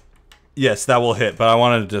 yes, that will hit, but I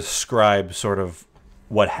wanted to describe sort of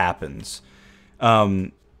what happens.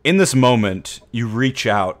 In this moment, you reach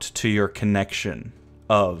out to your connection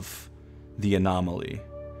of the anomaly.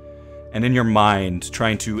 And in your mind,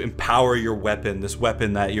 trying to empower your weapon, this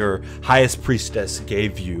weapon that your highest priestess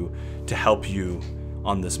gave you to help you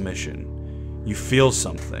on this mission, you feel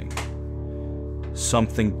something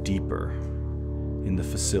deeper in the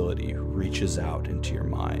facility reaches out into your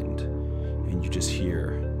mind, and you just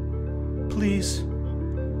hear, "Please,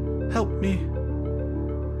 help me."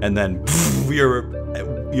 And then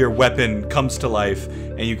your weapon comes to life,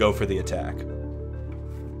 and you go for the attack.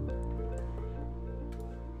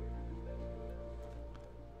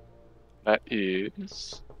 That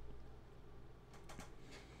is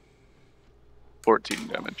 14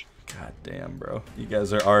 damage. God damn, bro. You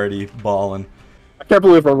guys are already balling. I can't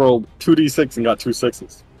believe I rolled 2d6 and got 2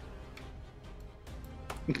 6s.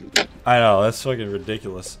 I know, that's fucking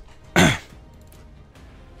ridiculous.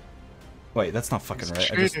 Wait, that's not fucking right.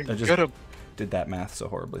 I just did that math so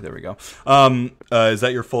horribly. There we go. Is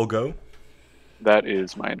that your full go? That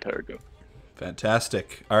is my entire go.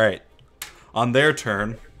 Fantastic. All right. On their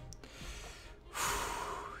turn,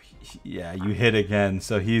 yeah, you hit again.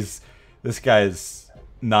 So this guy's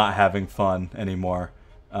not having fun anymore.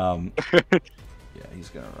 Yeah, he's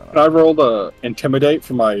gonna run. I rolled intimidate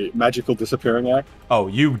for my magical disappearing act. Oh,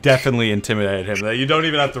 you definitely intimidated him. You don't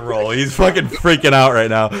even have to roll. He's fucking freaking out right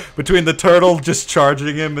now. Between the turtle just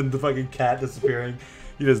charging him and the fucking cat disappearing,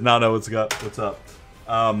 he does not know what's up.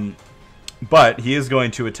 But he is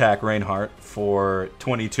going to attack Reinhardt for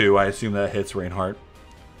 22. I assume that hits Reinhardt.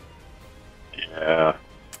 Yeah.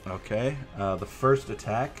 Okay. The first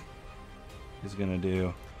attack is going to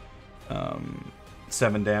do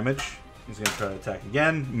 7 damage. He's going to try to attack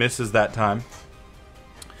again. Misses that time.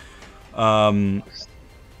 Damage.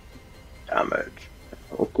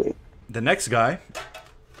 Okay. The next guy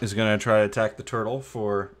is going to try to attack the turtle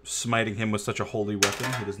for smiting him with such a holy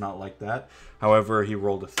weapon. He does not like that. However, he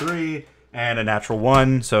rolled a 3 and a natural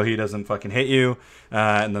 1, so he doesn't fucking hit you.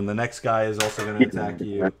 And then the next guy is also going to attack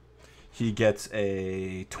you. He gets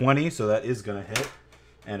a 20, so that is going to hit,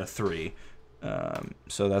 and a 3.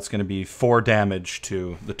 So that's going to be 4 damage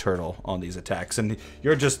to the turtle on these attacks. And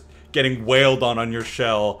you're just getting wailed on your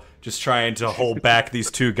shell, just trying to hold back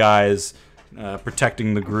these two guys,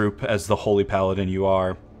 protecting the group as the holy paladin you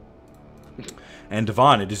are. And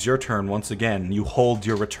Devon, it is your turn once again. You hold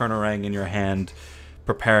your returnerang in your hand,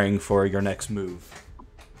 preparing for your next move.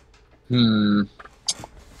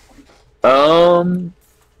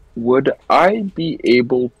 Would I be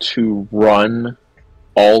able to run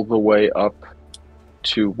all the way up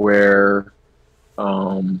to where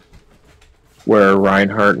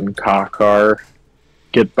Reinhardt and Cock are,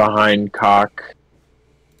 get behind Cock,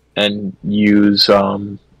 and use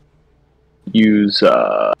Cure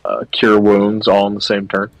Wounds all in the same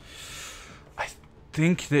turn? I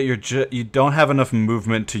think that you don't have enough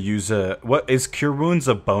movement to use what is Cure Wounds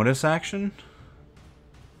a bonus action?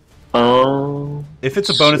 If it's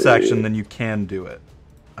a bonus action, then you can do it.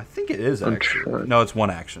 I think it is actually. No, it's 1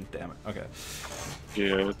 action. Damn it. Okay.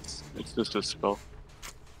 Yeah, it's just a spell.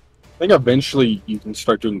 I think eventually you can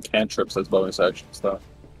start doing cantrips as bonus action stuff.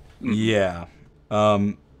 Yeah.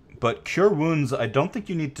 But Cure Wounds, I don't think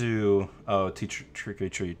you need to... Oh, teach Trick or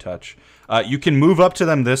Treat Touch. You can move up to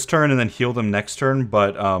them this turn and then heal them next turn,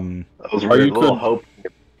 but... Those were a little hope.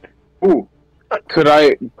 Ooh. Could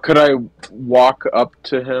I walk up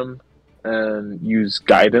to him and use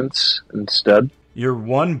guidance instead? Your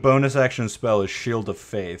 1 bonus action spell is Shield of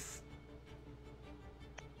Faith.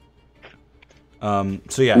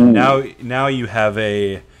 So yeah, now you have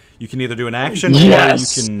a... You can either do an action or you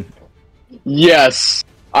can... Yes!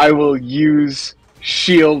 I will use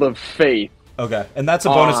Shield of Faith. Okay, and that's a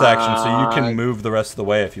bonus action, so you can move the rest of the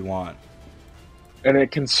way if you want. And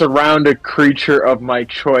it can surround a creature of my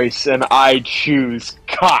choice, and I choose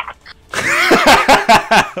Cock.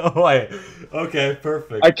 Wait. Okay,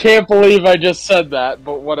 perfect. I can't believe I just said that,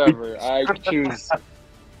 but whatever. I choose.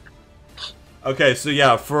 Okay, so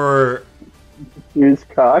yeah, for Use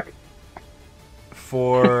Cock.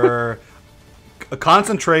 For a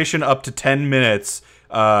concentration up to 10 minutes,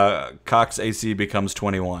 Cock's AC becomes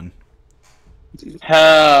 21.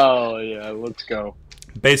 Hell yeah, let's go.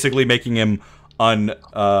 Basically making him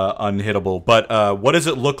unhittable. But what does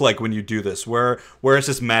it look like when you do this? Where is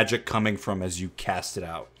this magic coming from as you cast it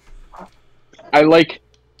out? I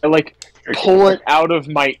pull it out of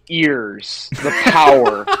my ears. The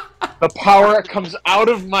power. The power comes out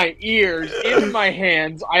of my ears, in my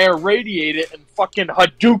hands. I irradiate it and fucking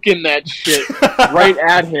Hadouken that shit right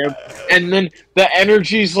at him. And then the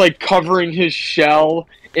energy's like covering his shell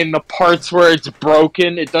in the parts where it's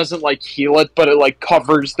broken. It doesn't like heal it, but it like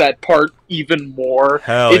covers that part even more.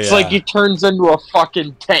 Hell It's yeah. like he turns into a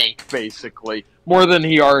fucking tank, basically. More than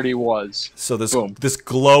he already was. So this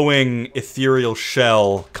glowing ethereal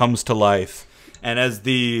shell comes to life. And as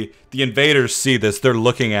the invaders see this, they're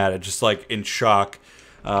looking at it just like in shock.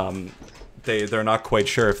 They're not quite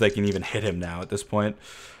sure if they can even hit him now at this point.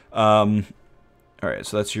 All right,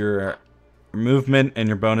 so that's your movement and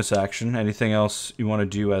your bonus action. Anything else you want to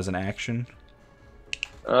do as an action?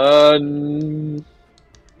 You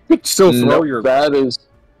could still throw your. That is.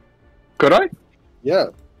 Could I? Yeah.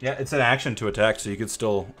 Yeah, it's an action to attack, so you could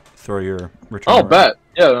still throw your return. Oh, bet.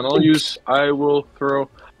 Yeah, then I'll use. I will throw.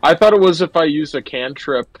 I thought it was if I use a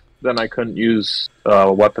cantrip, then I couldn't use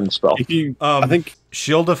a weapon spell. If you, I think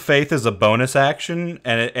Shield of Faith is a bonus action,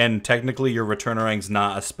 and technically your Returnerang's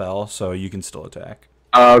not a spell, so you can still attack.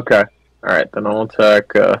 Okay. Alright, then I'll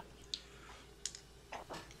attack. I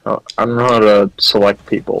don't know how to select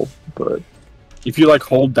people, but. if you like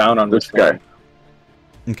hold down on This which guy. one,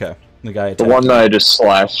 Okay, the guy The attacked one you. that I just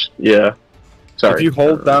slashed. Yeah. Sorry. if you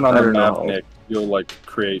hold down on I the don't map, know. Nick, you'll like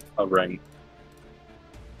create a ring.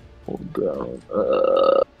 Hold down.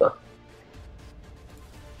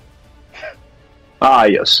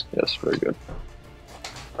 Yes. Yes, very good.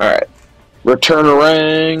 Alright.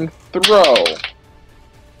 Returnerang, throw.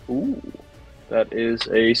 Ooh. That is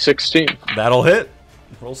a 16. That'll hit.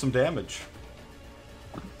 Roll some damage.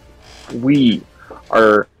 We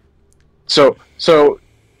are so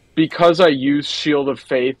because I used Shield of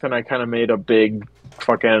Faith and I kind of made a big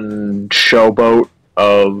fucking showboat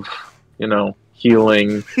of, you know,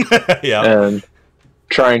 healing Yeah. and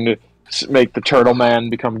trying to make the Turtle Man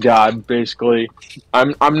become God, basically.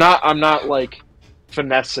 I'm not like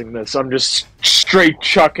finessing this. I'm just straight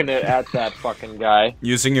chucking it at that fucking guy.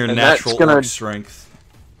 Using your And natural that's gonna- arc strength.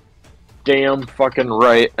 Damn fucking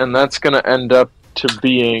right. And that's gonna end up to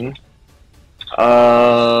being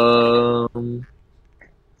 5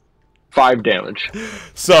 damage.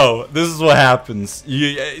 So this is what happens.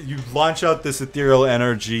 You launch out this ethereal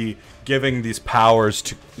energy, giving these powers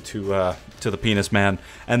to the penis man,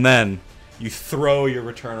 and then you throw your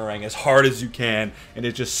Returnerang as hard as you can, and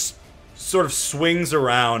it just sort of swings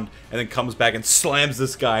around and then comes back and slams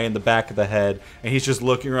this guy in the back of the head, and he's just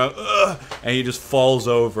looking around, and he just falls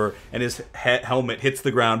over, and his helmet hits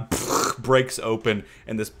the ground, breaks open,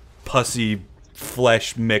 and this pussy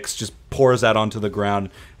flesh mix just pours out onto the ground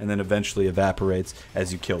and then eventually evaporates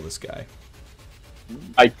as you kill this guy.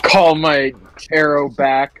 I call my arrow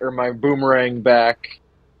back, or my boomerang back,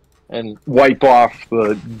 and wipe off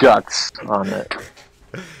the guts on it.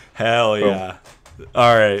 Hell yeah.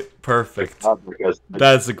 Alright, perfect.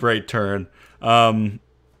 That's a great turn. Alright,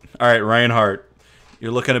 Reinhardt.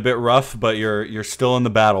 You're looking a bit rough, but you're still in the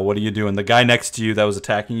battle. What are you doing? The guy next to you that was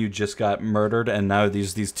attacking you just got murdered, and now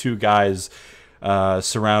these two guys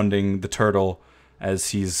surrounding the turtle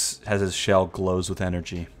as his shell glows with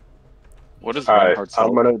energy. What is Alright, Reinhardt's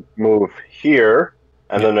I'm gonna move here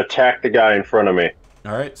and then attack the guy in front of me.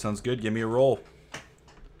 Alright, sounds good. Give me a roll.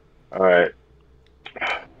 Alright.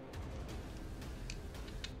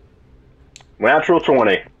 Natural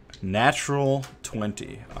 20. Natural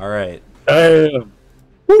 20. Alright. Damn.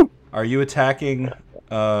 Are you attacking...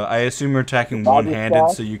 I assume you're attacking one-handed,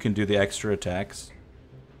 so you can do the extra attacks.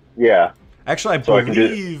 Yeah. Actually, I So I can do-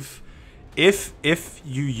 believe if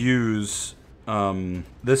you use...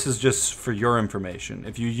 this is just for your information.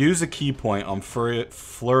 If you use a key point on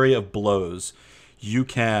Flurry of Blows, you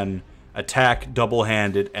can attack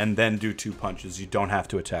double-handed and then do 2 punches. You don't have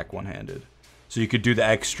to attack one-handed. So you could do the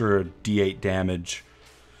extra D8 damage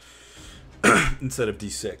instead of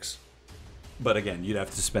D6. But again, you'd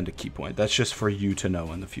have to spend a key point. That's just for you to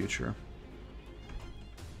know in the future.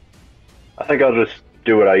 I think I'll just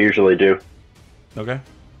do what I usually do. Okay.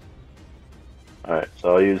 Alright,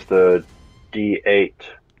 so I'll use the D8,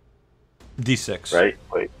 D6. right?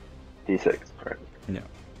 Wait, D6, right. Yeah.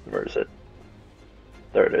 Where is it?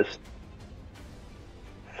 There it is.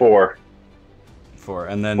 4. 4.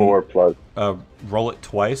 And then 4 plus. roll it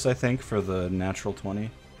twice, I think, for the natural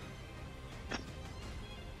 20.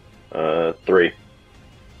 3.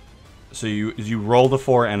 So you roll the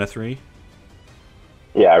 4 and a 3?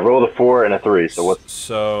 Yeah, I rolled a 4 and a 3, so what's...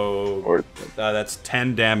 So Or, that's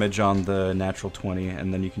 10 damage on the natural 20,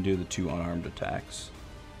 and then you can do the 2 unarmed attacks.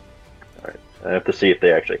 Alright, I have to see if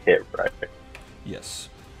they actually hit, right? Yes.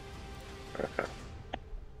 Okay.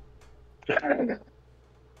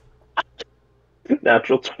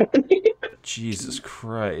 Natural 20. Jesus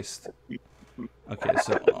Christ. Okay,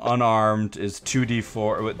 so unarmed is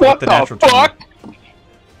 2d4 with What the the natural fuck? 20.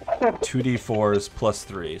 2d4s plus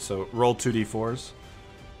 3. So roll 2d4s.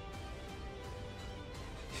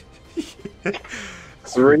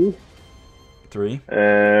 3 3.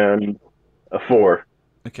 and a 4.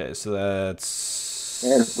 Okay, so that's...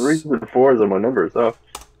 And 3s and 4s are my numbers, oh.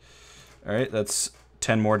 Alright, that's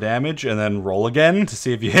 10 more damage, and then roll again to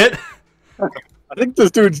see if you hit. I think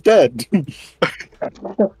this dude's dead.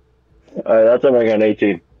 Alright, that's how I got an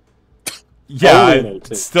 18. Yeah, Only an 18.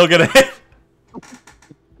 it's still gonna hit.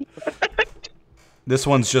 This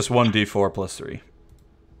one's just 1d4 plus 3.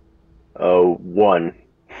 Oh, 1.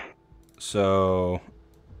 So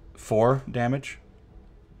 4 damage.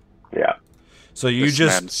 Yeah. So you This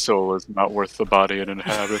just man's soul is not worth the body it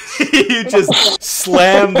inhabits. you just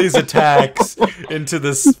slam these attacks into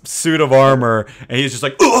this suit of armor, and he's just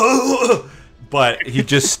like, "Ugh!" But he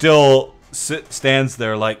just still stands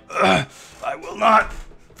there like, "Ugh, I will not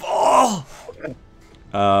fall.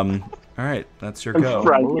 All right, that's your go.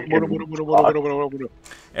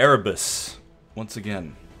 Erebus, once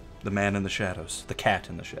again, the man in the shadows, the cat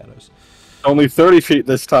in the shadows. Only 30 feet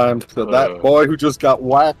this time. So that boy who just got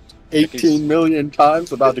whacked 18 million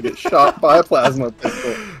times about to get shot by a plasma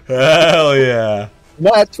pistol. Hell yeah!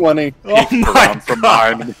 Nat 20. Oh my Around from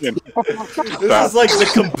god! behind. This is like the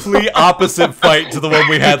complete opposite fight to the one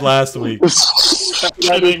we had last week.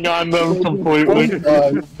 Getting on them completely.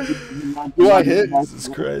 Do I hit? Jesus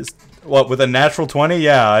Christ! What, with a natural 20?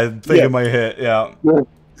 Yeah, I think Yeah. it might hit. Yeah.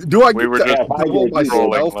 Do I We were get just double my rolling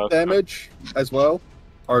stealth last damage as well?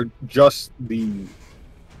 Or just the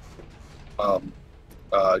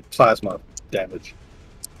plasma damage?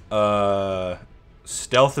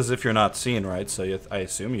 Stealth is if you're not seen, right? So I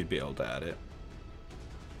assume you'd be able to add it.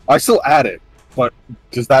 I still add it, but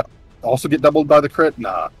does that also get doubled by the crit?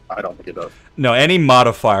 Nah, I don't think it does. No, any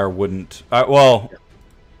modifier wouldn't. Well,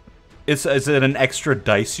 is it an extra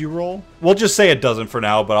dice you roll? We'll just say it doesn't for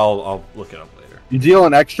now, but I'll look it up later. You deal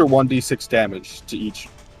an extra 1d6 damage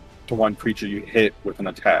to one creature you hit with an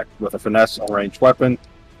attack with a finesse or ranged weapon.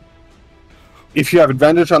 If you have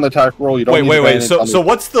advantage on the attack roll, you don't. Wait. So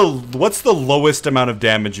what's the lowest amount of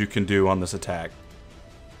damage you can do on this attack?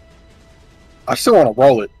 I still want to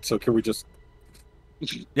roll it. So can we just?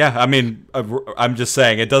 Yeah, I mean, I'm just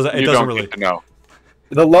saying it doesn't. It You doesn't don't really. get to know.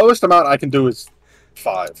 The lowest amount I can do is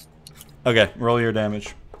 5. Okay, roll your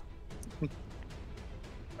damage.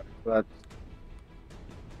 That's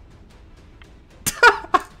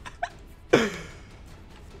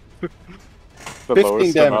The 15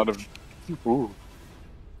 lowest damage. amount of. Ooh.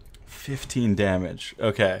 15 damage.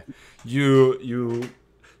 Okay. You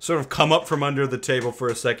sort of come up from under the table for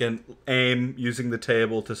a second, aim using the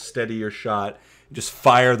table to steady your shot, just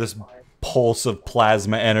fire this pulse of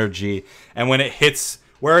plasma energy, and when it hits,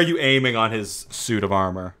 where are you aiming on his suit of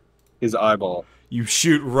armor? his eyeball. You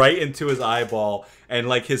shoot right into his eyeball, and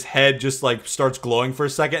like his head just like starts glowing for a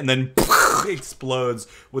second, and then explodes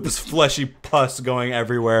with this fleshy pus going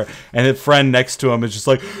everywhere. And his friend next to him is just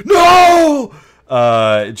like, "No!"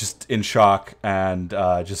 Just in shock and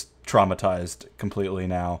just traumatized completely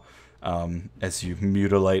now. As you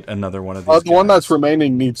mutilate another one of these. The one guys. that's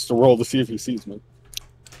remaining needs to roll to see if he sees me.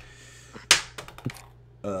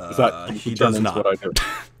 He does not. What I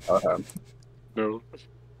do. No.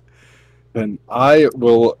 Then I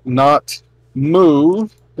will not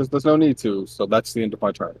move because there's no need to. So that's the end of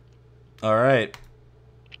my turn. All right,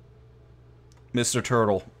 Mr.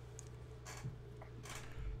 Turtle.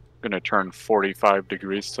 Gonna turn 45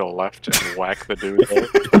 degrees to the left and whack the dude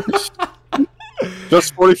there.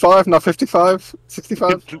 Just 45, not 55,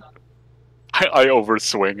 65. I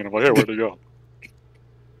overswing and I'm like, hey, where'd he go?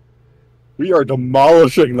 We are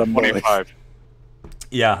demolishing them. boys. 25.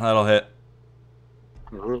 Yeah, that'll hit.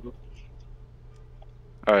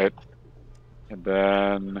 Alright. And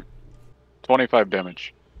then 25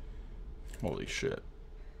 damage. Holy shit.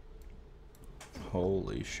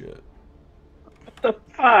 Holy shit.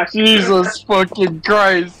 Fuck. Jesus fucking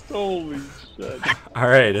Christ! Holy shit! All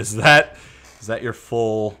right, is that your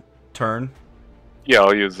full turn? Yeah,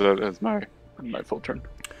 I'll use that as my full turn.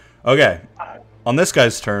 Okay. On this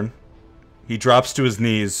guy's turn, he drops to his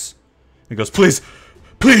knees and goes, "Please,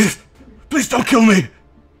 please, please don't kill me."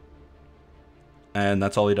 And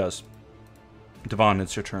that's all he does. Devon,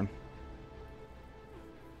 it's your turn.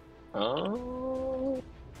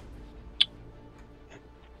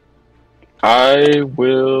 I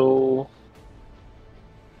will.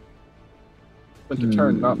 But the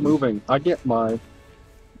turn, not moving. I get my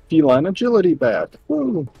feline agility back.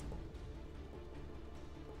 Woo.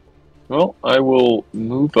 Well, I will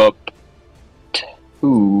move up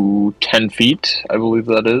ooh, 10 feet, I believe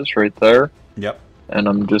that is, right there. Yep. And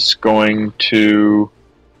I'm just going to...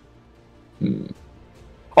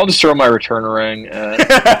 I'll just throw my return ring at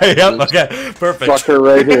yep, okay, perfect. fucker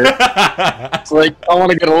right here. It's like, I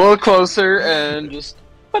want to get a little closer and just...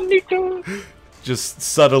 Just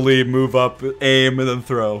subtly move up, aim, and then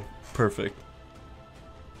throw. Perfect.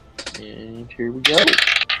 And here we go.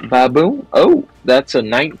 Baboom. Oh, that's a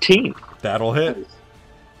 19. That'll hit.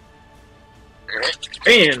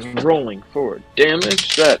 And rolling for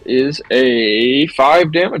damage, that is a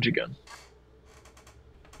 5 damage again.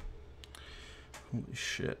 Holy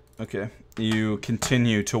shit. Okay. You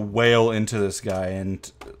continue to wail into this guy,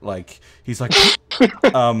 and, like, he's like...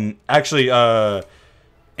 actually,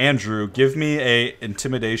 Andrew, give me a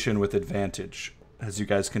intimidation with advantage as you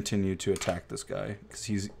guys continue to attack this guy. Because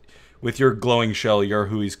he's... With your glowing shell, you're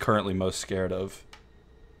who he's currently most scared of.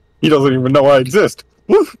 He doesn't even know I exist.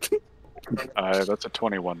 That's a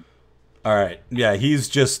 21. Alright. Yeah, he's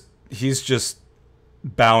just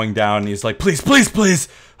bowing down, and he's like, please, please, please!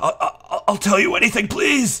 I'll tell you anything,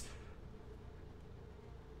 please!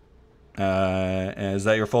 Is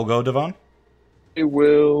that your full go, Devon? I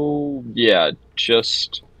will... Yeah,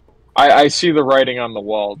 just... I see the writing on the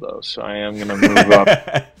wall, though, so I am going to move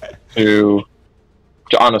up to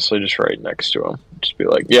honestly just right next to him. Just be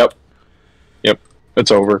like, yep,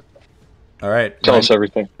 it's over. Alright. Tell us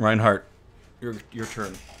everything. Reinhardt, your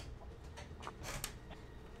turn.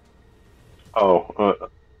 Oh,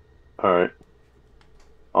 alright.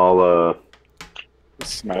 I'll,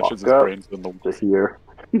 Smashes his walk up brains in the... to here.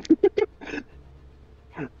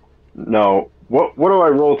 No. What do I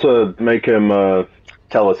roll to make him,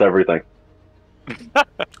 tell us everything?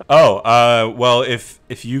 Well,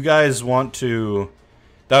 if you guys want to...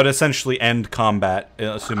 That would essentially end combat,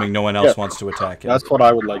 assuming no one else wants to attack him. That's what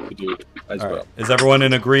I would like to do as All well. right. Is everyone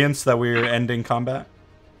in agreement that we're ending combat?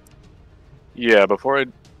 Yeah, before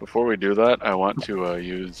we do that, I want to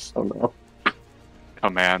use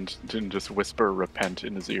command to just whisper repent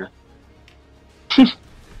in his ear. You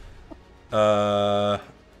can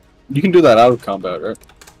do that out of combat, right?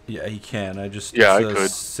 Yeah, he can. I could.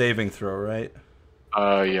 Saving throw, right?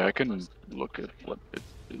 Yeah, I can look at what it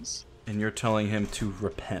is. And you're telling him to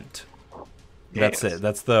repent. Yes. That's it.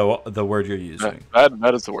 That's the word you're using.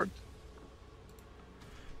 That is the word.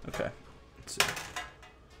 Okay. Let's see.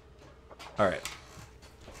 All right.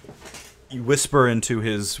 You whisper into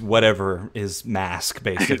his mask,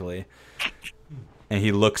 basically. And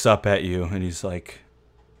he looks up at you, and he's like,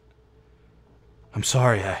 I'm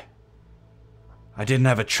sorry, I didn't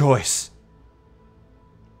have a choice.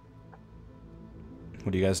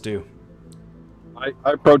 What do you guys do? I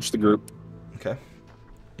approach the group. Okay.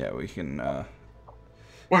 Yeah, we can,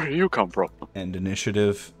 Where do you come from? end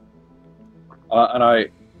initiative. And I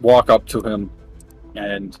walk up to him,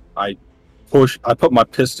 and I put my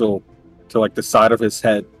pistol to, like, the side of his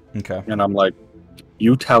head, Okay. and I'm like,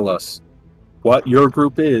 you tell us what your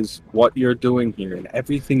group is, what you're doing here, and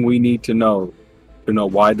everything we need to know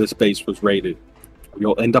why this base was raided.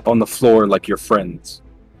 You'll end up on the floor like your friends.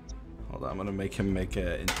 Hold on, I'm gonna make him make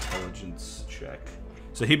an intelligence check.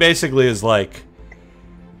 So he basically is like,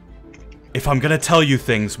 if I'm gonna tell you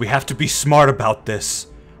things, we have to be smart about this.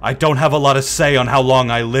 I don't have a lot of say on how long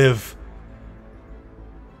I live.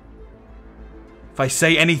 If I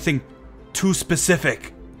say anything too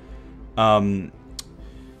specific.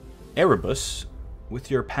 Erebus, with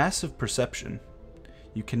your passive perception,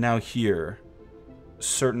 you can now hear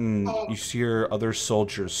you hear other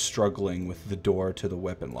soldiers struggling with the door to the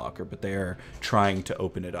weapon locker, but they are trying to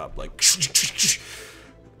open it up, like,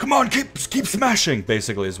 come on, keep smashing,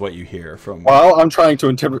 basically is what you hear from... While I'm trying to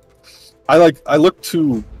intimidate, I look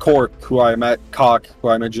to Cork, who I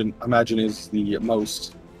imagine is the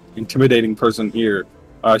most intimidating person here.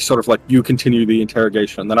 I sort of like, you continue the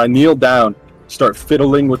interrogation. Then I kneel down, start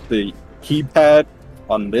fiddling with the keypad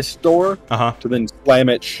on this door to then slam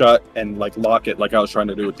it shut and like lock it like I was trying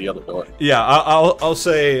to do with the other door. Yeah, I'll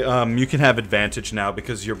say you can have advantage now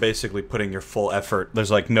because you're basically putting your full effort.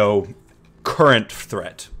 There's like no current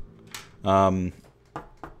threat. 21.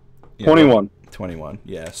 21,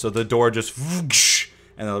 yeah. So the door just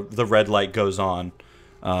and the red light goes on.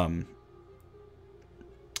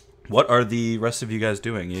 What are the rest of you guys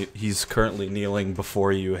doing? He's currently kneeling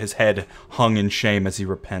before you, his head hung in shame as he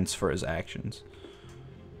repents for his actions.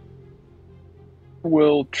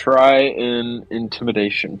 We'll try an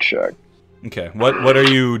intimidation check. Okay, what are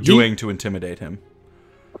you doing to intimidate him?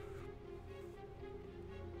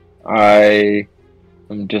 I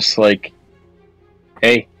am just like,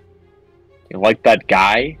 hey, you like that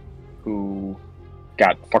guy who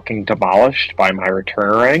got fucking demolished by my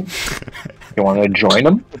return ring? You want to join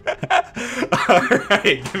him?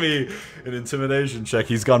 Alright, give me an intimidation check.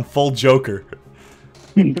 He's gone full Joker.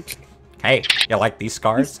 Hey, you like these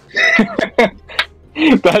scars?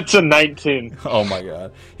 That's a 19. Oh my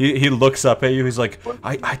god. He looks up at you, he's like,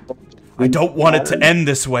 I don't want it to end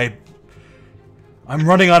this way. I'm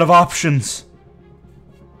running out of options.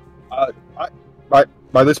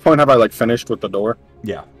 By this point, have I like finished with the door?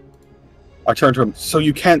 Yeah. I turn to him. So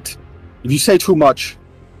you can't. If you say too much,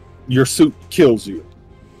 your suit kills you.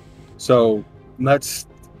 So that's.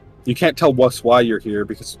 You can't tell us why you're here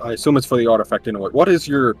because I assume it's for the artifact anyway. What is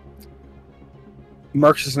your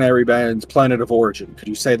mercenary band's planet of origin? Could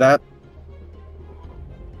you say that?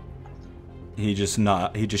 He just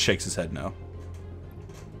shakes his head no.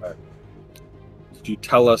 Could you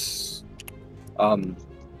tell us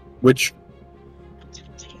which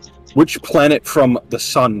planet from the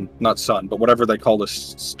sun, not sun, but whatever they call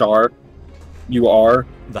this star you are?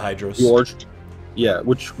 The Hydros. Yours? Yeah,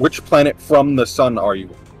 which planet from the sun are you?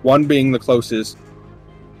 1 being the closest,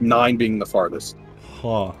 9 being the farthest.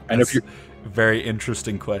 Huh. And if you very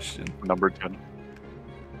interesting question. Number 10.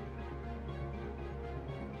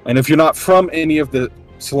 And if you're not from any of the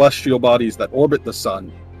celestial bodies that orbit the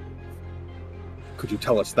sun, could you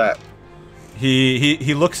tell us that?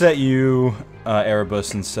 He looks at you,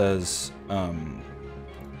 Erebus, and says,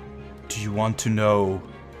 do you want to know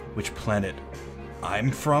which planet I'm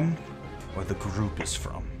from, or the group is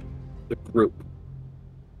from? The group.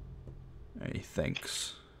 He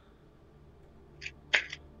thinks.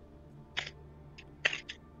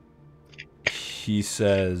 He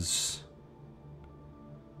says,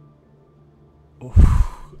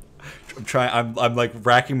 I'm like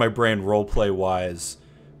racking my brain roleplay wise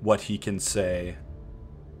what he can say.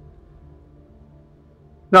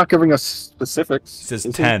 Not giving us specifics. He says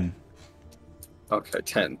 10. Okay,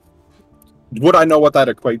 10. Would I know what that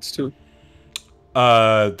equates to?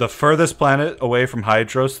 The furthest planet away from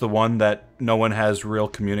Hydros, the one that no one has real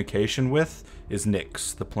communication with, is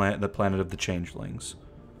Nyx, the planet of the changelings.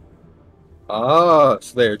 Ah,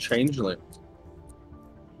 so they're changelings.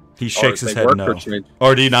 He shakes his head no.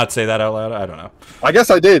 Or do you not say that out loud? I don't know. I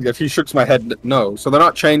guess I did. If he shooks my head no. So they're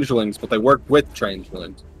not changelings, but they work with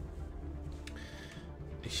changelings.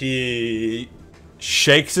 He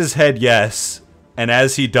shakes his head yes, and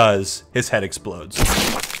as he does, his head explodes.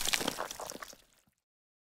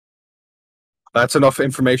 That's enough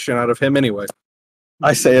information out of him anyway.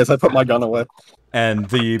 I say as I put my gun away. And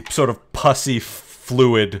the sort of pussy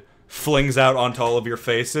fluid flings out onto all of your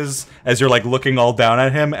faces as you're like looking all down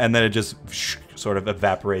at him, and then it just sort of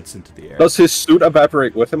evaporates into the air. Does his suit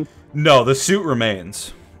evaporate with him? No, the suit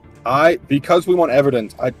remains. Because we want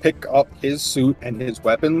evidence, I pick up his suit and his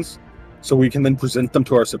weapons so we can then present them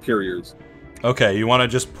to our superiors. Okay, you want to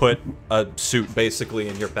just put a suit basically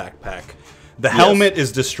in your backpack. The helmet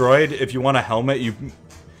is destroyed. If you want a helmet,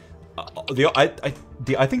 I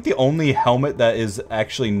think the only helmet that is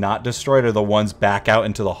actually not destroyed are the ones back out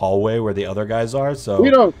into the hallway where the other guys are. So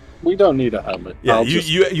we don't need a helmet. Yeah,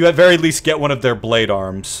 you at very least get one of their blade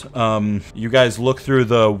arms. You guys look through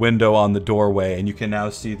the window on the doorway, and you can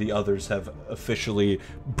now see the others have officially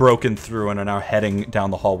broken through and are now heading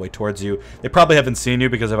down the hallway towards you. They probably haven't seen you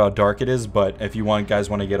because of how dark it is, but if you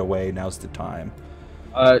guys want to get away, now's the time.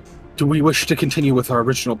 Do we wish to continue with our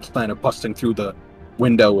original plan of busting through the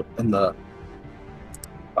window in the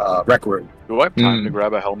rec room? Do I have time to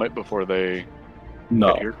grab a helmet before they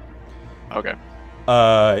get here? Okay.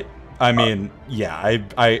 I mean, yeah,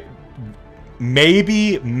 I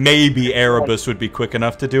maybe Erebus would be quick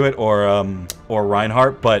enough to do it, or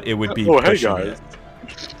Reinhardt, but it would be pushing it.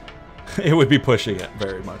 It would be pushing it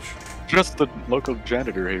very much. Just the local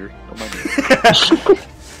janitor here. Don't mind me.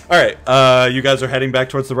 All right, you guys are heading back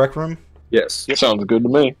towards the rec room? Yes. Yep. Sounds good to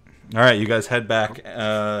me. All right, you guys head back.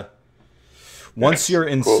 Once you're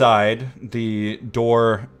inside, the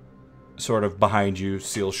door sort of behind you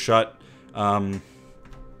seals shut. And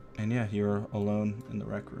yeah, you're alone in the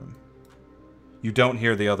rec room. You don't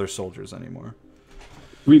hear the other soldiers anymore.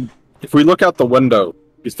 If we look out the window,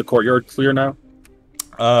 is the courtyard clear now?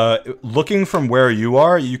 Looking from where you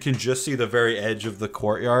are, you can just see the very edge of the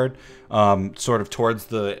courtyard, sort of towards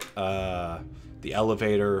the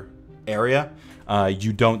elevator area.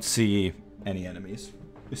 You don't see any enemies.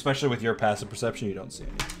 Especially with your passive perception, you don't see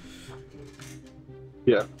any.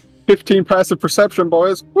 Yeah. 15 passive perception,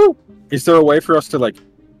 boys. Woo! Is there a way for us to, like,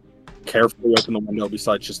 carefully open the window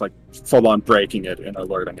besides just, like, full-on breaking it and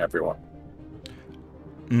alerting everyone?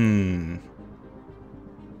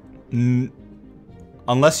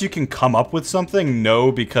 Unless you can come up with something,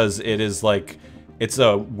 no, because it is, like, it's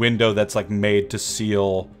a window that's, like, made to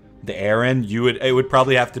seal the air in, it would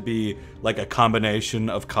probably have to be like a combination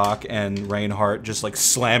of Cock and Reinhardt just like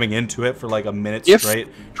slamming into it for like a minute straight,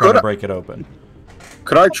 trying to break it open.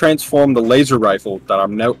 Could I transform the laser rifle that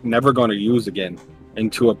I'm never going to use again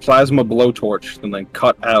into a plasma blowtorch and then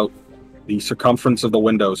cut out the circumference of the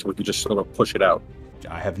window so we could just sort of push it out?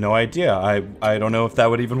 I have no idea. I don't know if that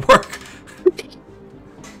would even work.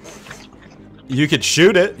 You could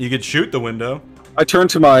shoot it. You could shoot the window. I turn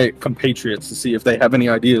to my compatriots to see if they have any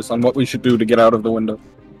ideas on what we should do to get out of the window.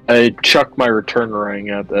 I chuck my return ring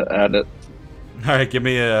at it. All right, give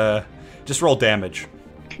me a... Just roll damage.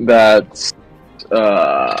 That's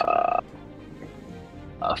 4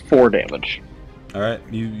 damage. All right,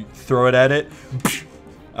 you throw it at it.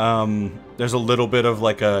 There's a little bit of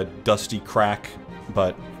like a dusty crack,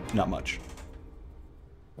 but not much.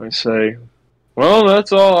 I say, well,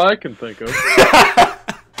 that's all I can think of.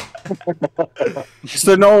 Is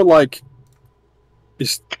there no, like...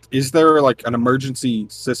 Is there, like, an emergency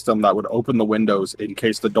system that would open the windows in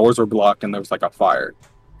case the doors were blocked and there was, like, a fire?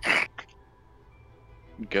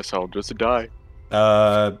 Guess I'll just die.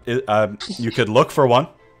 You could look for one.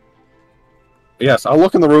 Yes, I'll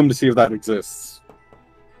look in the room to see if that exists.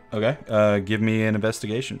 Okay, give me an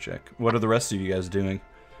investigation check. What are the rest of you guys doing?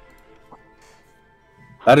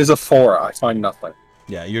 That is a 4. I find nothing.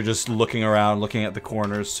 Yeah, you're just looking around, looking at the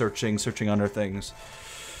corners, searching under things.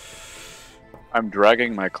 I'm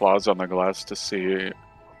dragging my claws on the glass to see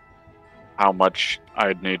how much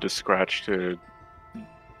I'd need to scratch to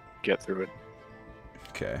get through it.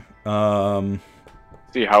 Okay.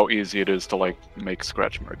 See how easy it is to, like, make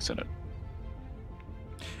scratch marks in it.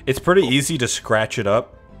 It's pretty easy to scratch it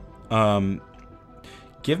up.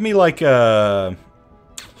 Give me like a...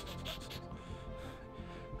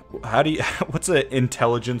 How do you... What's an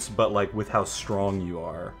intelligence, but like with how strong you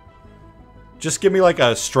are? Just give me like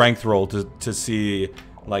a strength roll to see,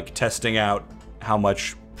 like, testing out how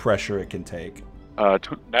much pressure it can take.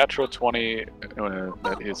 Natural 20,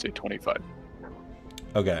 that is a 25.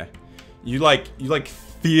 Okay. You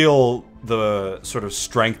feel the sort of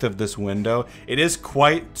strength of this window. It is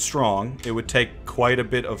quite strong. It would take quite a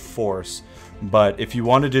bit of force. But if you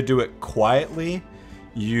wanted to do it quietly,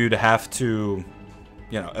 you'd have to...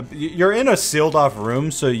 You know, you're in a sealed-off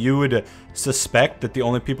room, so you would suspect that the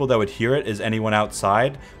only people that would hear it is anyone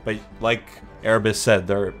outside. But like Erebus said,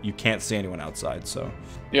 you can't see anyone outside, so...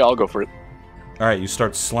 Yeah, I'll go for it. Alright, you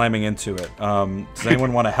start slamming into it. Does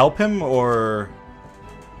anyone want to help him, or...?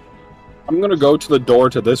 I'm going to go to the door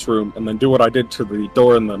to this room and then do what I did to the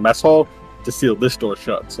door in the mess hall to seal this door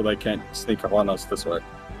shut so they can't sneak up on us this way.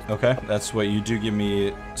 Okay, that's what you do. Give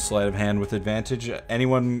me sleight of hand with advantage.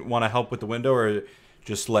 Anyone want to help with the window, or...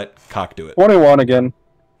 Just let Cock do it. 21 again.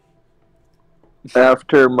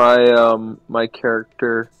 After my my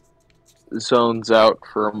character zones out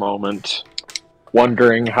for a moment,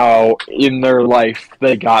 wondering how in their life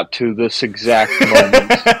they got to this exact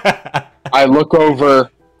moment, I look over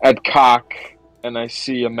at Cock and I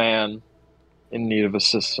see a man in need of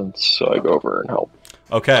assistance, so I go over and help.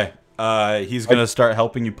 Okay, he's gonna start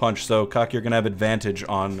helping you punch. So Cock, you're gonna have advantage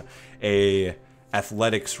on a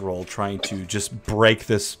athletics roll trying to just break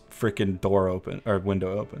this freaking door open or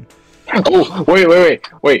window open. Oh,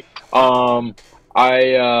 wait.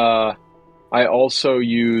 I also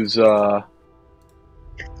use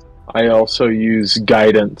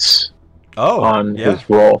guidance on his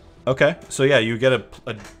roll. Okay, so yeah, you get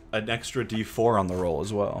an extra D4 on the roll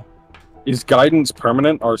as well. Is guidance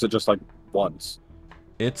permanent, or is it just like once?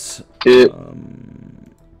 I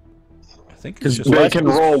think it's just they can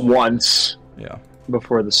roll once. Yeah.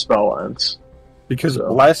 Before the spell ends. Because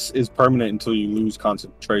Bless is permanent until you lose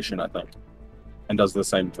concentration, I think. And does the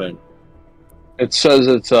same thing. It says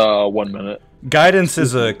it's 1 minute. Guidance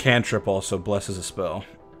is a cantrip also. Bless is a spell.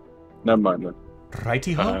 Never mind then.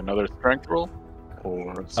 Righty-ho? Another strength roll?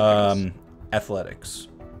 Or athletics.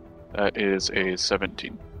 That is a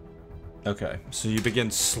 17. Okay, so you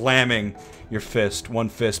begin slamming your fist. One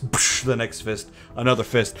fist, the next fist, another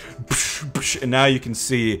fist, and now you can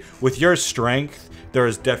see, with your strength, there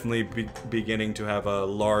is definitely beginning to have a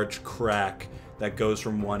large crack that goes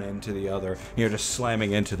from one end to the other. You're just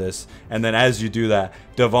slamming into this, and then as you do that,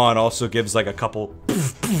 Devon also gives like a couple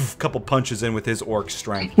punches in with his orc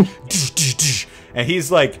strength. And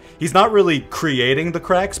he's not really creating the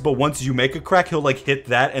cracks, but once you make a crack, he'll like hit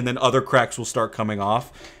that, and then other cracks will start coming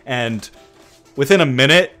off. And within a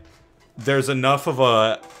minute, there's enough of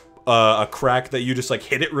a crack that you just like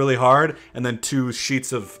hit it really hard, and then 2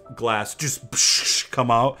 sheets of glass just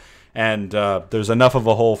come out, and there's enough of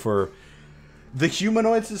a hole for the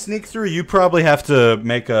humanoids to sneak through. You probably have to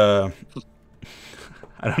make a...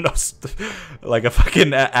 I don't know, like a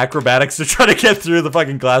fucking acrobatics to try to get through the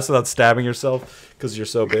fucking glass without stabbing yourself because you're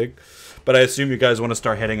so big. But I assume you guys want to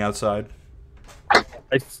start heading outside.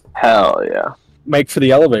 Hell yeah. Make for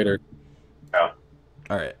the elevator. Yeah.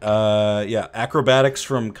 All right. Yeah, acrobatics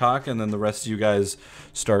from Cock, and then the rest of you guys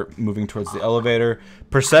start moving towards the elevator.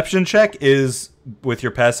 Perception check is, with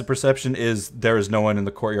your passive perception, is there is no one in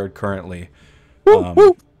the courtyard currently.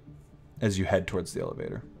 As you head towards the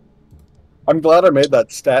elevator. I'm glad I made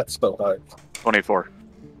that stat spell high. 24.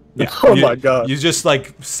 Yeah. Oh my god. You just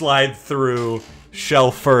like slide through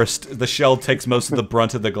shell first. The shell takes most of the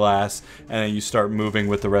brunt of the glass, and then you start moving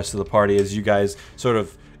with the rest of the party as you guys sort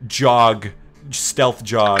of stealth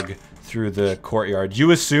jog through the courtyard.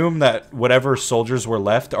 You assume that whatever soldiers were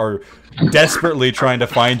left are desperately trying to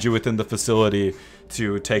find you within the facility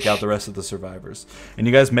to take out the rest of the survivors. And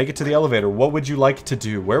you guys make it to the elevator. What would you like to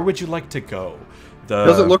do? Where would you like to go?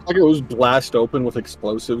 Does it look like it was blast open with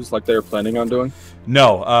explosives like they were planning on doing?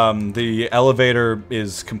 No, the elevator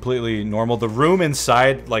is completely normal. The room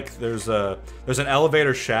inside, like there's an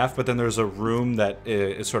elevator shaft, but then there's a room that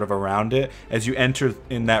is sort of around it. As you enter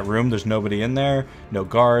in that room, there's nobody in there, no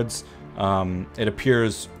guards. It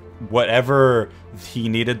appears whatever he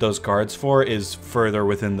needed those guards for is further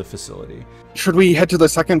within the facility. Should we head to the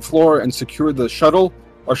second floor and secure the shuttle,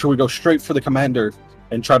 or should we go straight for the commander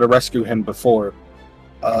and try to rescue him before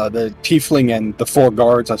the tiefling and the 4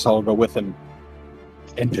 guards I saw go with him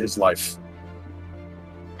end his life?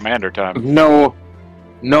 Commander time. No,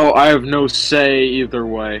 I have no say either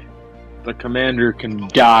way. The commander can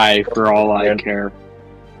die for all I care.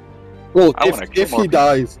 Well, I wanna kill if more he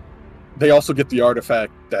dies, they also get the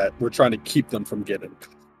artifact that we're trying to keep them from getting.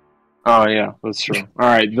 Oh yeah, that's true.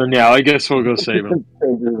 Alright, then yeah, I guess we'll go save him.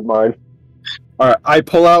 Changes his mind. Alright, I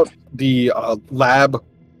pull out the lab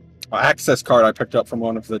access card I picked up from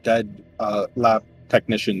one of the dead lab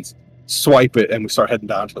technicians, swipe it, and we start heading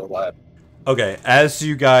down to the lab. Okay, as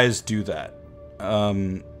you guys do that,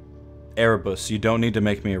 Erebus, you don't need to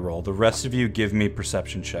make me a roll. The rest of you give me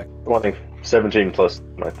perception check. 20. 17 plus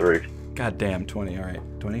my 3. God damn, 20, alright.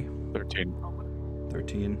 20? 13.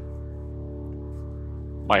 13.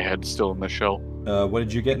 My head's still in the shell. What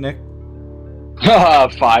did you get, Nick?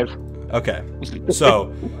 5. Okay, so,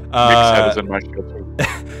 Nick's head is in my shell too.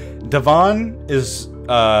 Devon is,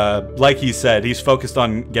 like he said, he's focused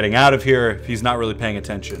on getting out of here. He's not really paying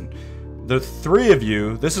attention. The 3 of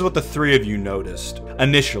you, this is what the 3 of you noticed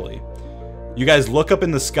initially. You guys look up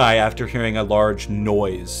in the sky after hearing a large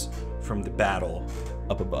noise from the battle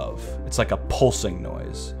up above. It's like a pulsing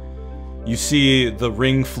noise. You see the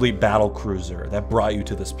Ring Fleet battle cruiser that brought you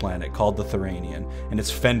to this planet called the Thuranian, and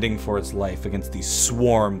it's fending for its life against these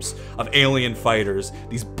swarms of alien fighters,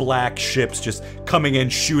 these black ships just coming in,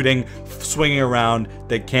 shooting, swinging around.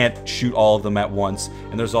 They can't shoot all of them at once.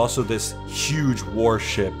 And there's also this huge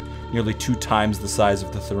warship, nearly 2 times the size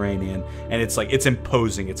of the Thuranian, and it's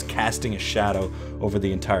imposing. It's casting a shadow over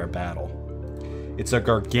the entire battle. It's a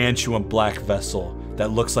gargantuan black vessel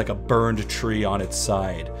that looks like a burned tree on its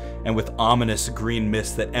side, and with ominous green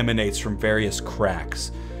mist that emanates from various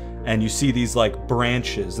cracks. And you see these like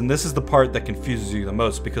branches, and this is the part that confuses you the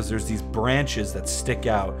most, because there's these branches that stick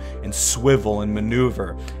out and swivel and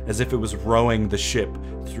maneuver as if it was rowing the ship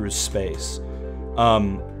through space.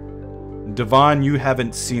 Devon, you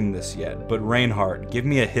haven't seen this yet, but Reinhardt, give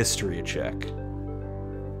me a history check.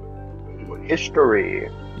 History.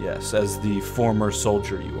 Yes, as the former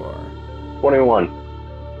soldier you are. 21.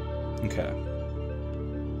 Okay.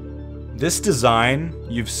 This design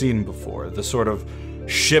you've seen before, the sort of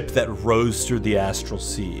ship that rose through the astral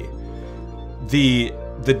sea. The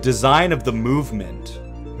design of the movement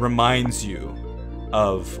reminds you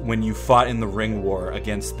of when you fought in the Ring War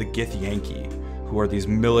against the Githyanki, who are these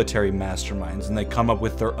military masterminds, and they come up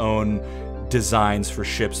with their own designs for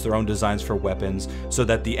ships, their own designs for weapons, so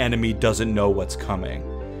that the enemy doesn't know what's coming.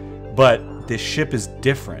 But this ship is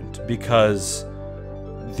different because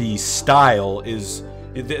the style is...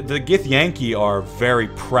 The Githyanki are very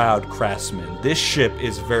proud craftsmen. This ship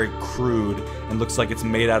is very crude and looks like it's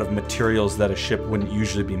made out of materials that a ship wouldn't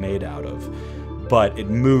usually be made out of. But it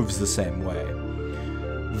moves the same way.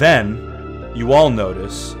 Then, you all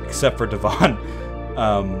notice, except for Devon,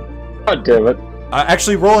 God damn it.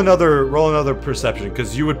 actually roll another perception,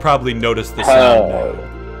 because you would probably notice the sound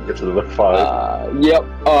now. Get to the 5. Yep.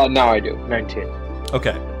 Now I do. 19.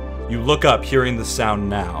 Okay. You look up, hearing the sound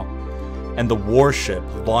now, and the warship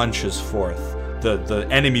launches forth. The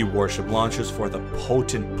enemy warship launches forth a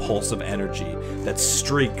potent pulse of energy that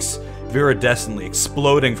streaks viridescently,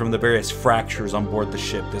 exploding from the various fractures on board the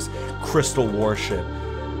ship, this crystal warship.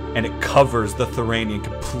 and it covers the Thuranian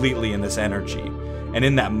completely in this energy. And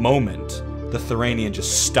in that moment, the Thuranian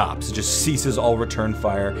just stops. It just ceases all return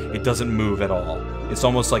fire. It doesn't move at all. It's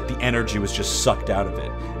almost like the energy was just sucked out of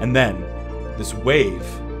it. And then, this wave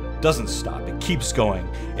doesn't stop. It keeps going.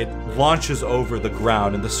 It launches over the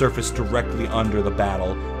ground and the surface directly under the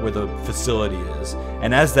battle where the facility is.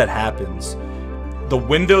 And as that happens, the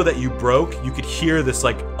window that you broke, you could hear this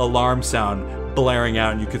like alarm sound blaring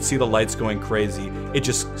out, and you could see the lights going crazy. It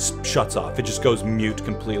just shuts off. It just goes mute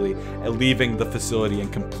completely, leaving the facility in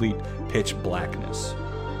complete pitch blackness.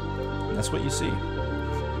 And that's what you see.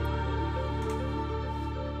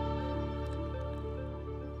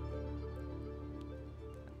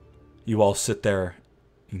 You all sit there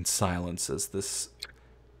in silence as this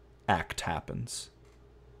act happens.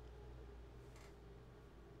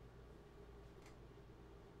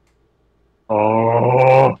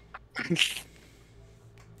 Oh.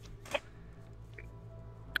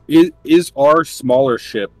 Is our smaller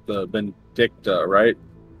ship the Vindicta, right?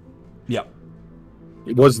 Yep.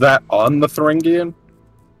 Was that on the Thuringian?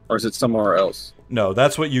 Or is it somewhere else? No,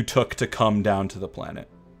 that's what you took to come down to the planet.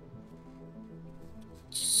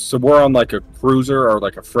 So we're on like a cruiser or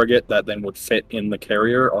like a frigate that then would fit in the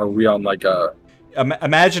carrier? Or are we on like a...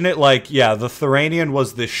 Imagine it like, yeah, the Thuranian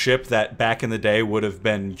was this ship that back in the day would have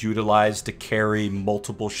been utilized to carry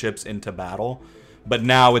multiple ships into battle. But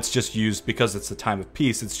now it's just used, because it's the time of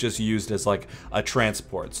peace, it's just used as like a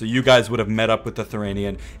transport. So you guys would have met up with the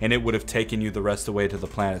Thuranian, and it would have taken you the rest of the way to the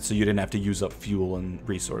planet, so you didn't have to use up fuel and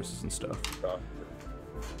resources and stuff.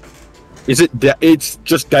 Is it it's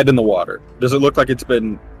just dead in the water? Does it look like it's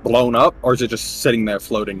been blown up, or is it just sitting there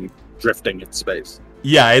floating, drifting in space?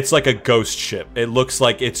 Yeah, it's like a ghost ship. It looks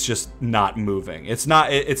like it's just not moving. It's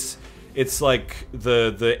not. It's like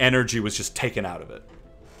the energy was just taken out of it.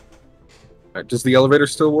 Right, does the elevator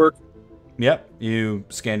still work? Yep. You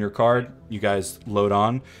scan your card. You guys load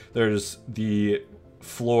on. There's the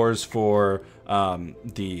floors for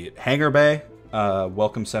the hangar bay,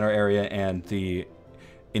 welcome center area, and the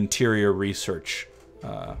interior research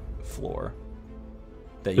floor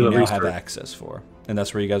that you now have access for. And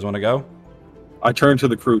that's where you guys want to go? I turn to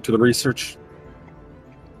the crew, to the research,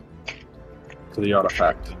 to the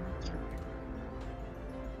artifact.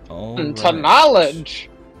 All To right. knowledge.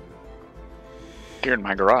 Here in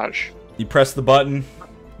my garage. You press the button,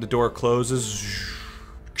 the door closes,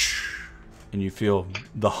 and you feel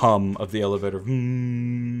the hum of the elevator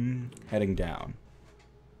heading down.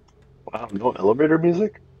 Wow, no elevator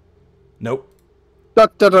music? Nope. Da,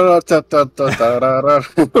 da, da, da, da, da, da, da, da.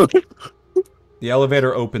 The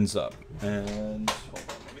elevator opens up, and hold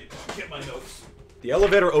on, let me get my notes. The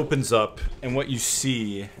elevator opens up, and what you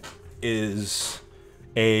see is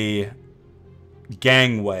a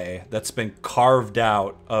gangway that's been carved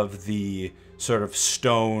out of the sort of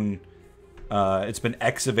stone. It's been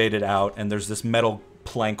excavated out, and there's this metal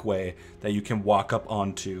plankway that you can walk up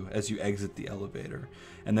onto as you exit the elevator.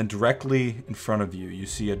 And then directly in front of you, you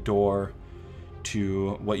see a door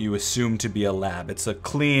to what you assume to be a lab. It's a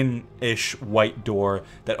clean-ish white door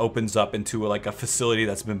that opens up into like a facility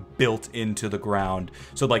that's been built into the ground.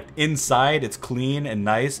 So like inside it's clean and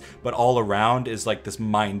nice, but all around is like this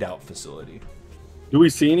mined out facility. Do we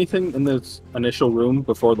see anything in this initial room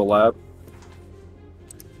before the lab?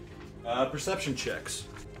 Perception checks.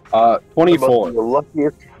 24. The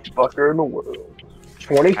luckiest fucker in the world.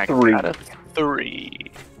 I 23. got a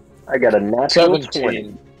 3. I got a natural 17.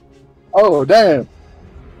 20. Oh, damn.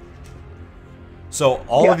 So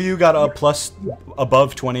all of you got a plus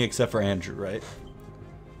above 20 except for Andrew, right?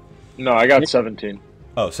 No, I got 17.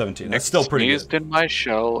 Oh, 17. That's still pretty Sneezed good. in my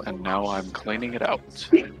shell, and now I'm cleaning it out.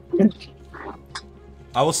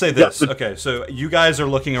 I will say this. Okay, so you guys are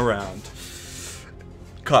looking around.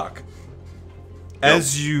 Cock.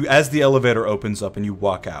 As the elevator opens up and you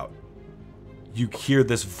walk out, you hear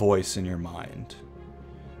this voice in your mind.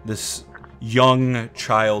 This young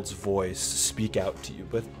child's voice speak out to you,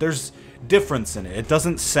 but there's difference in it. It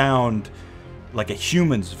doesn't sound like a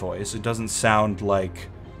human's voice. It doesn't sound like...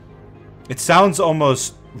 It sounds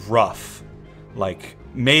almost rough. Like,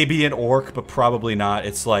 maybe an orc, but probably not.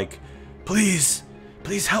 It's like, please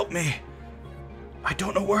help me. I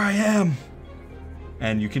don't know where I am.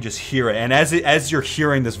 And you can just hear it. And as you're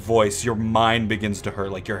hearing this voice, your mind begins to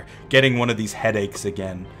hurt. Like you're getting one of these headaches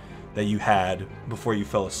again that you had before you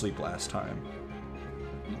fell asleep last time.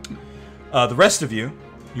 The rest of you,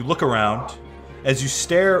 you look around. As you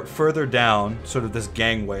stare further down, sort of this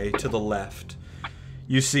gangway to the left,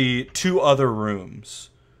 you see two other rooms.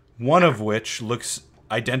 One of which looks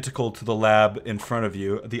identical to the lab in front of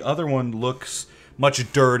you. The other one looks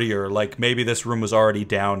much dirtier, like maybe this room was already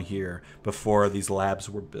down here before these labs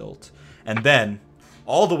were built. And then,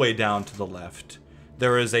 all the way down to the left,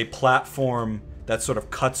 there is a platform that sort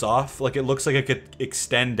of cuts off, like it looks like it could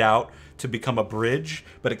extend out to become a bridge,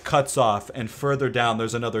 but it cuts off, and further down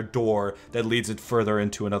there's another door that leads it further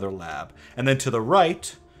into another lab. And then to the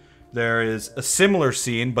right, there is a similar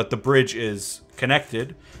scene, but the bridge is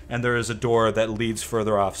connected, and there is a door that leads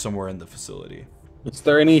further off somewhere in the facility. Is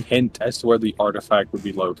there any hint as to where the artifact would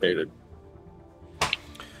be located?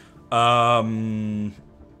 I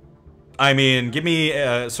mean, give me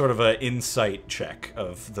a sort of an insight check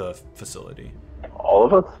of the facility. All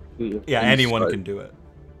of us? Yeah, anyone can do it.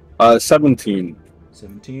 17.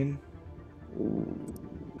 17?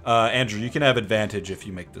 Andrew, you can have advantage if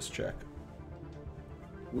you make this check.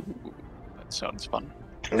 That sounds fun.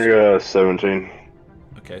 Yeah, 17.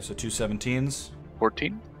 Okay, so 2 17s.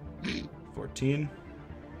 14? 14.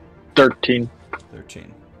 13.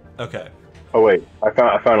 13. Okay. Oh wait,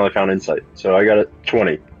 I finally found insight, so I got it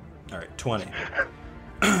 20. All right, 20.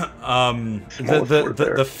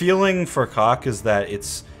 The feeling for Cock is that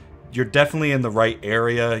you're definitely in the right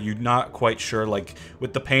area. You're not quite sure, like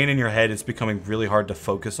with the pain in your head, it's becoming really hard to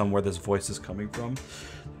focus on where this voice is coming from.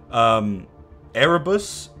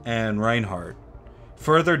 Erebus and Reinhardt,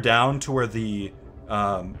 further down to where the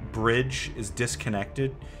bridge is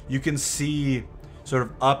disconnected, you can see sort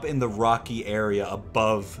of up in the rocky area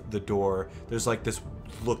above the door, there's like this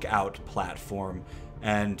lookout platform,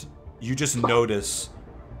 and you just notice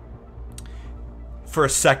for a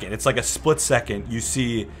second, it's like a split second, you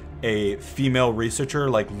see a female researcher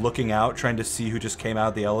like looking out, trying to see who just came out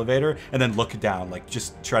of the elevator, and then look down, like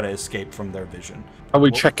just try to escape from their vision. Can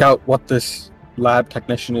we check out what this lab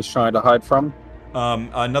technician is trying to hide from?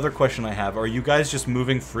 Another question I have, are you guys just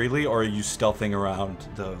moving freely, or are you stealthing around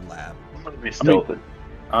the lab? I'm gonna be stealthy.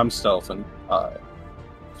 I'm stealthing.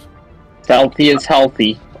 Stealthy is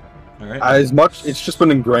healthy. All right. It's just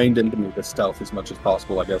been ingrained into me to stealth as much as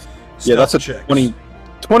possible, I guess. Yeah, Stealth that's a checks.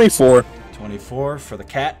 24. 24 for the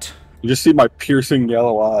cat. You just see my piercing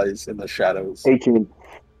yellow eyes in the shadows. 18.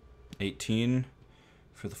 18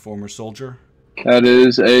 for the former soldier. That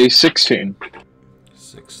is a 16.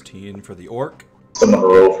 16 for the orc. Someone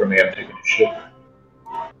roll for me, I'm taking a shit.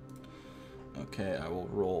 Okay, I will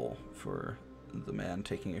roll for the man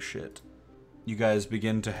taking a shit. You guys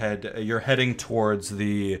begin to head. You're heading towards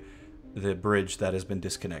the bridge that has been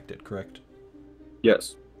disconnected, correct?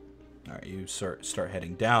 Yes. All right, you start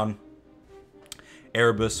heading down.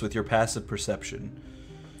 Erebus, with your passive perception,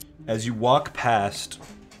 as you walk past,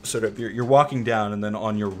 sort of you're walking down, and then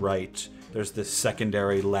on your right, there's this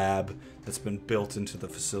secondary lab that's been built into the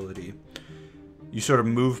facility. You sort of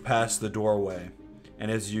move past the doorway,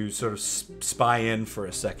 and as you sort of spy in for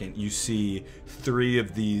a second, you see 3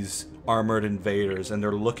 of these armored invaders, and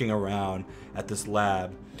they're looking around at this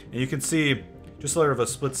lab. And you can see, just sort of a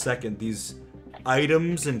split second, these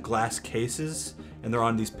items in glass cases, and they're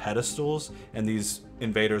on these pedestals, and these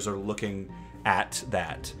invaders are looking at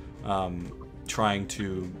that, trying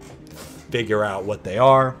to figure out what they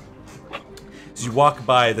are. As you walk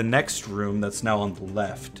by the next room that's now on the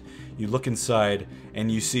left, you look inside, and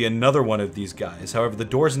you see another one of these guys. However, the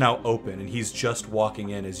door's now open, and he's just walking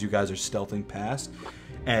in as you guys are stealthing past.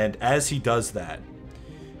 And as he does that,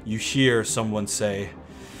 you hear someone say,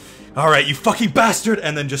 "All right, you fucking bastard!"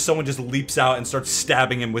 And then someone just leaps out and starts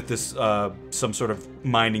stabbing him with this, some sort of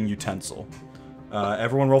mining utensil.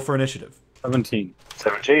 Everyone roll for initiative. 17.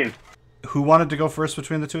 17. Who wanted to go first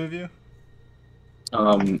between the two of you?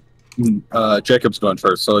 Jacob's going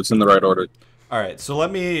first, so it's in the right order. All right, so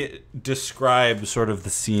let me describe sort of the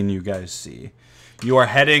scene you guys see. You are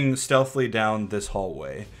heading stealthily down this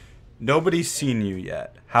hallway. Nobody's seen you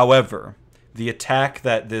yet. However, the attack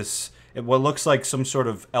that what looks like some sort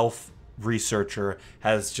of elf researcher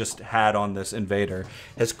has just had on this invader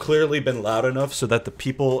has clearly been loud enough so that the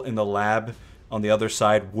people in the lab on the other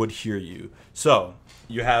side would hear you. So,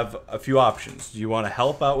 you have a few options. Do you want to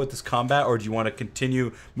help out with this combat, or do you want to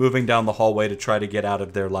continue moving down the hallway to try to get out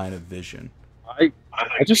of their line of vision?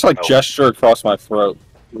 I just gesture across my throat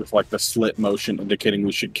with like the slit motion indicating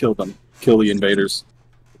we should kill them. Kill the invaders.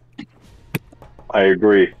 I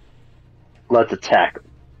agree. Let's attack.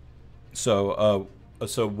 So,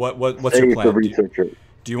 what's your Save plan? the researcher.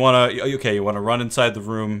 Do you want to? Okay, you want to run inside the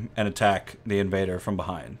room and attack the invader from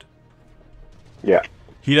behind. Yeah.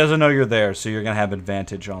 He doesn't know you're there, so you're gonna have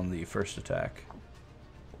advantage on the first attack.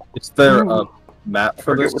 Is there a map for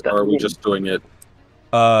Forget this, what that or are we means. just doing it?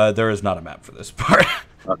 There is not a map for this part.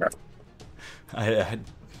 Okay.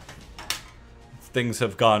 Things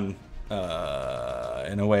have gone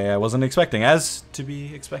in a way I wasn't expecting, as to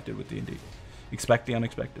be expected with D&D. Expect the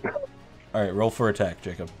unexpected. All right, roll for attack,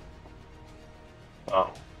 Jacob.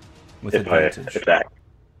 Oh. With If I advantage. attack.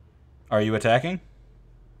 Are you attacking?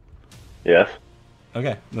 Yes.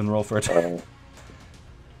 Okay, then roll for attack.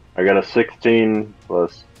 I got a 16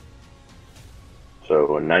 plus,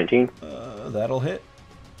 so a 19. That'll hit.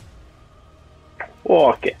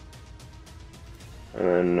 Okay. And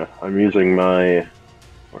then I'm using my,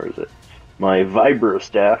 where is it? My vibro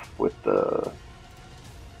staff with the,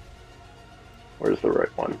 where's the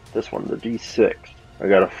right one? This one, the D6. I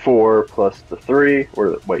got a 4 plus the 3,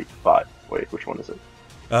 or wait, 5. Wait, which one is it?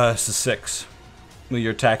 It's a 6. Well,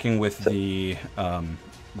 you're attacking with the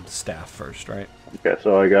staff first, right? Okay,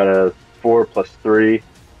 so I got a 4 plus 3.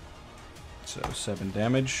 So 7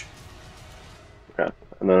 damage. Okay,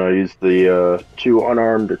 and then I use the 2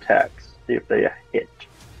 unarmed attacks. See if they hit.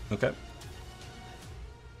 Okay.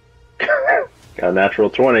 Got a natural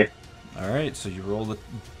 20. Alright, so you roll the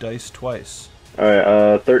dice twice.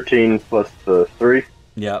 Alright, 13 plus the 3.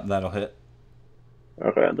 Yeah, that'll hit.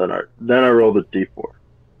 Okay, then I roll the D4.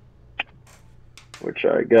 Which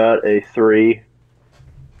I got a 3.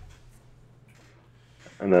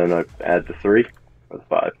 And then I add the 3. Or the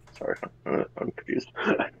 5. Sorry, I'm confused.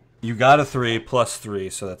 You got a 3 plus 3,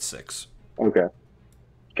 so that's 6. Okay.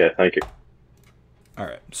 Okay, thank you.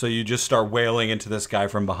 Alright, so you just start wailing into this guy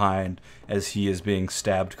from behind as he is being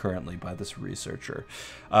stabbed currently by this researcher.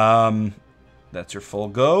 That's your full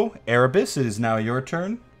go. Erebus, it is now your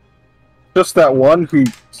turn. Just that one who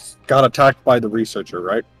got attacked by the researcher,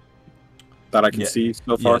 right? That I can see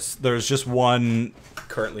so far? Yes, there's just one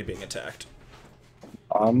currently being attacked.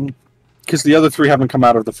 Because the other 3 haven't come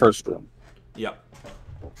out of the first room. Yep.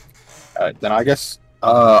 Alright, then I guess,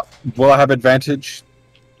 will I have advantage?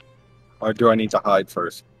 Or do I need to hide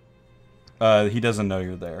first? He doesn't know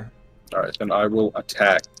you're there. Alright, then I will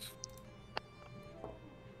attack.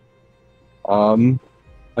 A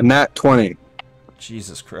nat 20.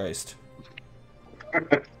 Jesus Christ.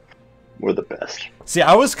 We're the best. See,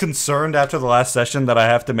 I was concerned after the last session that I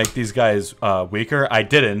have to make these guys weaker. I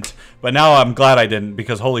didn't, but now I'm glad I didn't,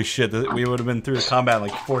 because holy shit, we would have been through the combat in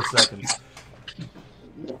like 4 seconds.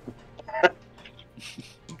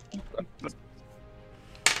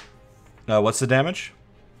 What's the damage?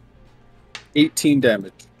 18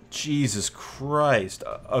 damage. Jesus Christ.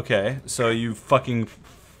 Okay, so you fucking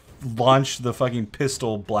launched the fucking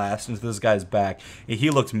pistol blast into this guy's back. He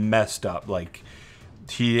looked messed up. Like,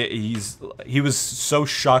 he was so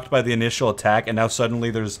shocked by the initial attack, and now suddenly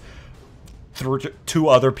there's 2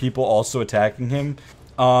 other people also attacking him.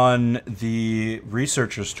 On the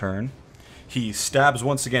researcher's turn, he stabs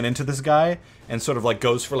once again into this guy and sort of like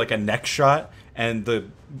goes for like a neck shot, and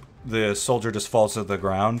the soldier just falls to the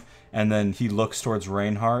ground, and then he looks towards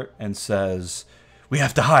Reinhardt and says, "We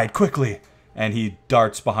have to hide quickly," and he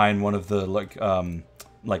darts behind one of the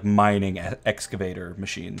like mining excavator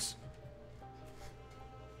machines.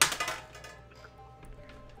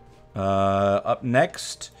 Up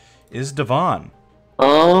next is Devon.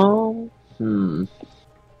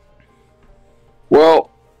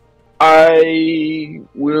 Well, I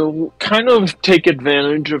will kind of take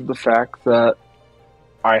advantage of the fact that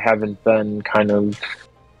I haven't been kind of...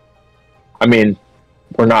 I mean,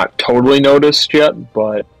 we're not totally noticed yet,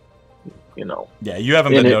 but, you know... Yeah, you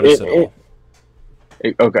haven't been noticed at all.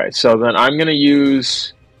 Okay, so then I'm gonna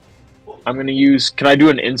use... Can I do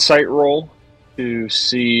an insight roll to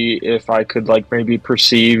see if I could, like, maybe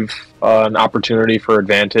perceive an opportunity for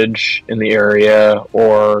advantage in the area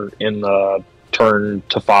or in the turn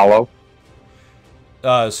to follow?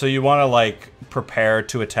 So you want to, like, prepare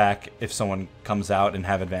to attack if someone comes out and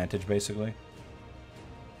have advantage, basically?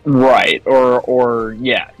 Right, or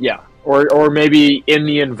maybe in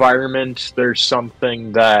the environment there's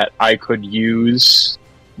something that I could use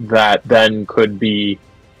that then could be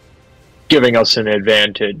giving us an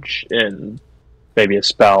advantage in maybe a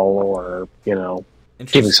spell or, you know,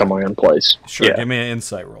 keeping someone in place. Sure, yeah. Give me an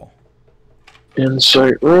insight roll.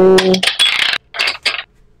 Insight roll.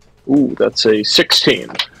 Ooh, that's a 16.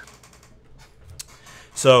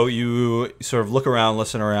 So you sort of look around,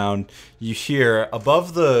 listen around. You hear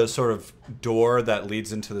above the sort of door that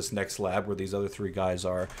leads into this next lab where these other 3 guys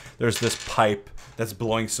are, there's this pipe that's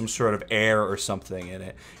blowing some sort of air or something in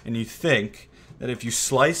it. And you think that if you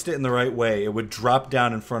sliced it in the right way, it would drop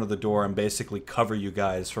down in front of the door and basically cover you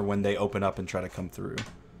guys for when they open up and try to come through.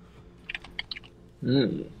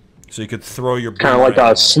 So you could throw your... Kind of like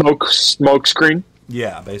a smoke screen?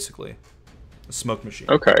 Yeah, basically. A smoke machine.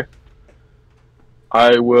 Okay.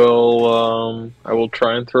 I will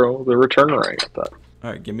try and throw the return ray at that.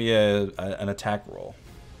 Alright, give me an attack roll.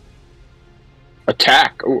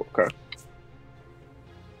 Attack? Oh, okay.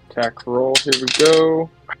 Attack roll. Here we go.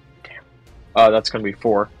 Damn. That's gonna be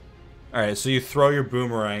 4. Alright, so you throw your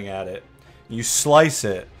boomerang at it. You slice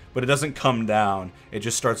it, but it doesn't come down. It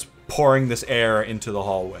just starts pouring this air into the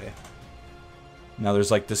hallway. Now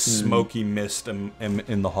there's like this smoky mist in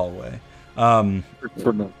the hallway.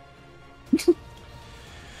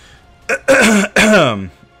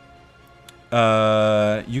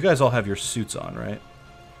 You guys all have your suits on, right?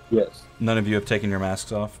 Yes. None of you have taken your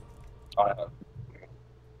masks off? I have.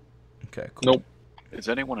 Okay, cool. Nope. Is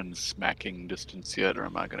anyone in smacking distance yet, or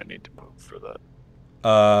am I going to need to move for that?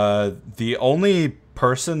 The only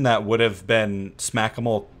person that would have been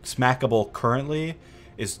smackable currently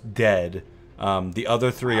is dead. The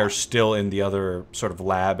other 3 are still in the other sort of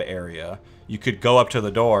lab area. You could go up to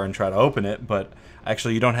the door and try to open it, but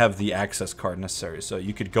actually you don't have the access card necessary, so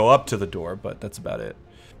you could go up to the door, but that's about it.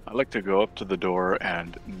 I'd like to go up to the door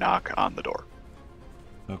and knock on the door.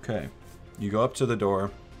 Okay. You go up to the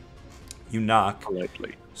door, you knock,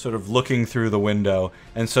 Politely. sort of looking through the window,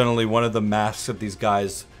 and suddenly one of the masks of these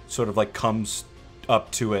guys sort of like comes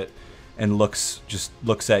up to it and looks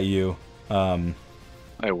at you. I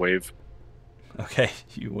wave. Okay,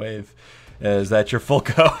 you wave. Is that your full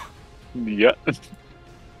go? Yeah.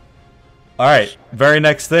 Alright, very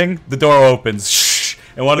next thing, the door opens. Shh,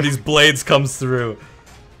 and one of these blades comes through.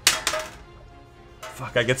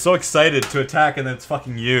 Fuck, I get so excited to attack and then it's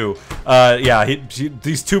fucking you. Yeah,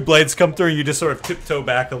 these 2 blades come through and you just sort of tiptoe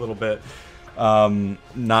back a little bit.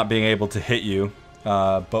 Not being able to hit you.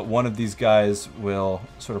 But one of these guys will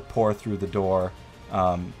sort of pour through the door,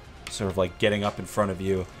 sort of like getting up in front of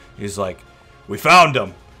you. He's like, "We found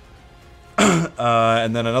him!"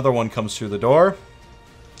 And then another one comes through the door.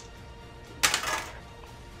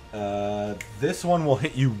 This one will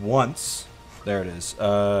hit you once. There it is.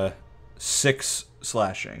 6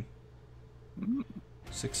 slashing.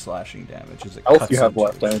 6 slashing damage as it Health cuts you have into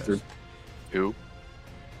left, your Andrew. chest. 2.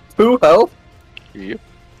 2 health? Yep.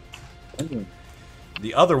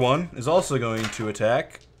 The other one is also going to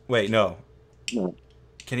attack. Wait, no. No.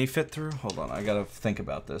 Can he fit through? Hold on, I gotta think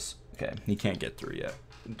about this. Okay, he can't get through yet.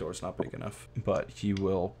 The door's not big enough. But he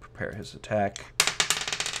will prepare his attack.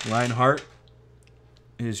 Reinhardt,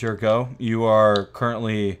 is your go. You are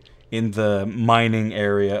currently in the mining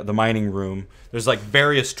area, the mining room. There's like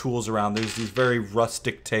various tools around. There's these very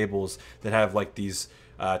rustic tables that have like these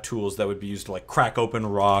tools that would be used to like crack open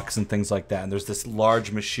rocks and things like that. And there's this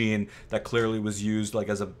large machine that clearly was used like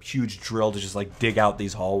as a huge drill to just like dig out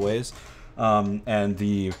these hallways. And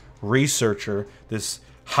the researcher, this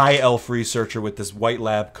high elf researcher with this white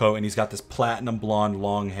lab coat, and he's got this platinum blonde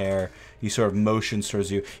long hair. He sort of motions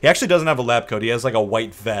towards you. He actually doesn't have a lab coat. He has like a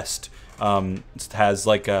white vest. Has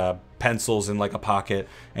like pencils in like a pocket,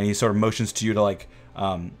 and he sort of motions to you to like.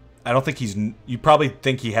 I don't think he's. You probably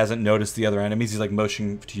think he hasn't noticed the other enemies. He's like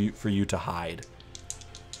motioning to you for you to hide.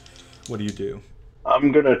 What do you do?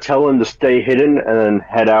 I'm gonna tell him to stay hidden and then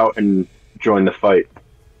head out and join the fight.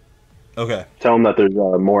 Okay. Tell him that there's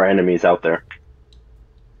more enemies out there.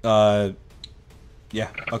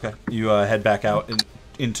 Yeah. Okay. You head back out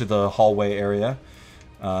into the hallway area.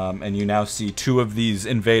 And you now see 2 of these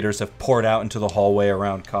invaders have poured out into the hallway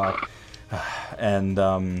around Cock. And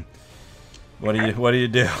what do you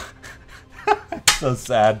do? So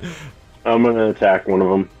sad. I'm gonna attack one of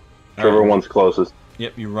them. Whichever one's closest.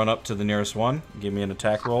 Yep, you run up to the nearest one. Give me an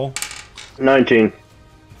attack roll. 19.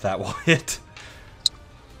 That will hit.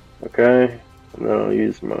 Okay. And then I'll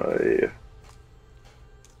use my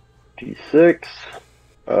D6.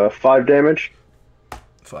 5 damage.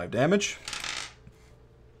 5 damage.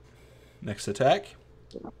 Next attack.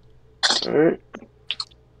 Alright.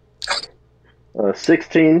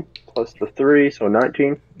 16 plus the 3, so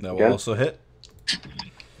 19. That will also hit.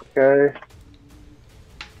 Okay.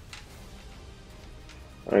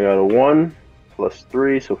 I got a 1 plus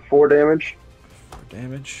 3, so 4 damage. 4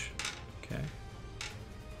 damage. Okay.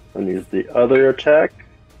 And use the other attack.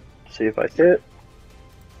 See if I hit.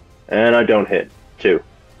 And I don't hit. 2.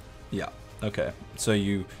 Yeah. Okay. So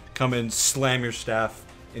you come in, slam your staff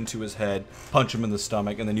into his head, punch him in the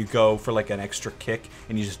stomach, and then you go for like an extra kick,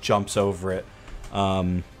 and he just jumps over it.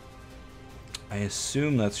 I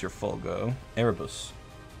assume that's your full go. Erebus.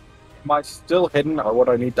 Am I still hidden, or would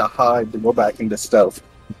I need to hide to go back into stealth?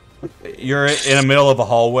 You're in the middle of a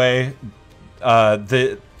hallway.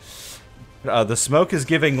 The smoke is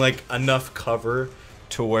giving like enough cover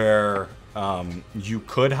to where you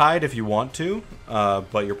could hide if you want to,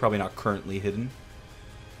 but you're probably not currently hidden.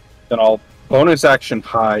 Then I'll bonus action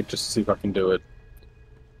hide just to see if I can do it.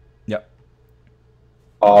 Yep.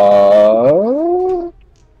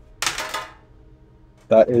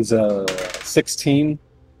 That is a 16.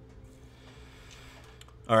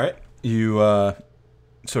 All right. You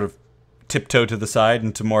sort of tiptoe to the side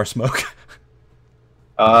into more smoke.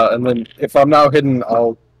 And then if I'm now hidden,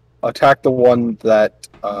 I'll attack the one that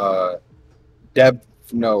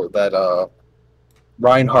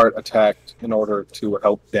Reinhardt attacked in order to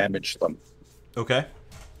help damage them. Okay.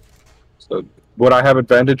 So would I have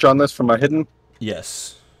advantage on this from my hidden?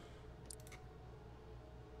 Yes.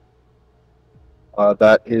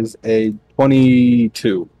 That is a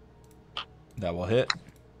 22. That will hit.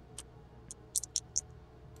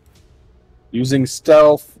 Using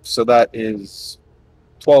stealth, so that is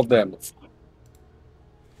 12 damage.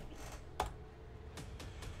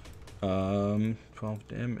 12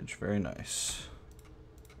 damage. Very nice.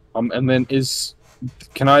 And then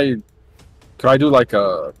can I do like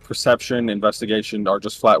a perception, investigation, or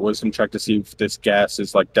just flat wisdom check to see if this gas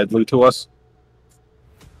is like deadly to us?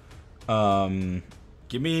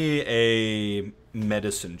 Give me a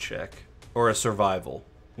medicine check or a survival,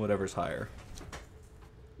 whatever's higher.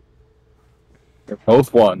 They're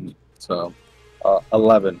both 1, so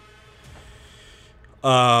 11.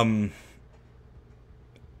 You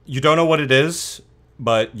don't know what it is,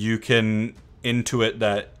 but you can intuit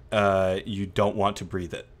that you don't want to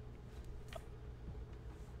breathe it.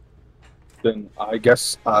 Then I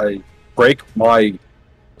guess I break my,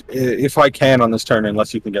 if I can on this turn,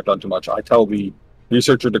 unless you think I've done too much, I tell the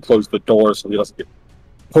researcher to close the door so he doesn't get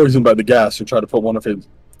poisoned by the gas and try to put one of his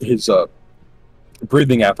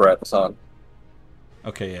breathing apparatus on.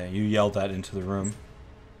 Okay, yeah, you yell that into the room.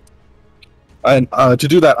 And to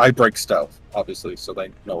do that, I break stealth, obviously, so they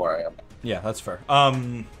know where I am. Yeah, that's fair.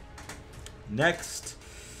 Next,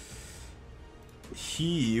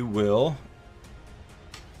 he will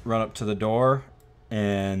run up to the door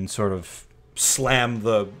and sort of slam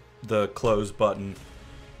the close button.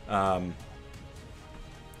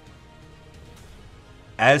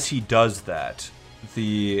 As he does that,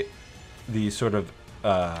 the sort of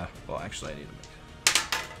well, actually, I need to make.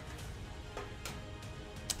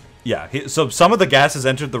 Yeah, so some of the gas has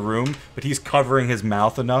entered the room, but he's covering his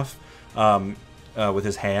mouth enough with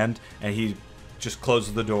his hand, and he just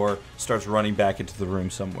closes the door, starts running back into the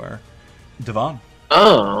room somewhere. Devon.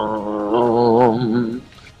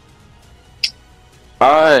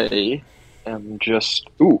 I am just.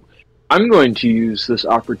 Ooh, I'm going to use this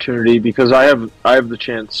opportunity because I have the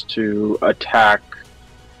chance to attack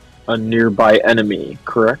a nearby enemy.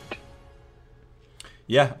 Correct?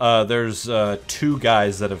 Yeah, there's 2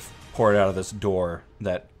 guys that have poured out of this door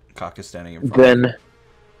that Cock is standing in front of. Then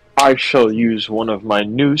I shall use one of my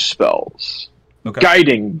new spells. Okay.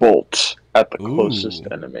 Guiding Bolt at the closest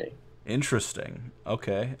enemy. Interesting.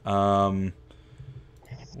 Okay. What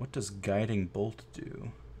does Guiding Bolt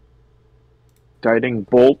do? Guiding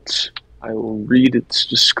Bolt, I will read its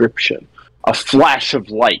description. A flash of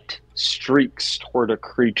light streaks toward a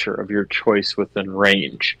creature of your choice within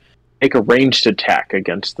range. Make a ranged attack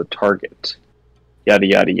against the target. Yada,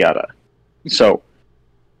 yada, yada. So,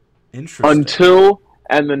 interesting.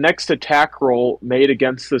 And the next attack roll made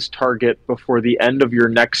against this target before the end of your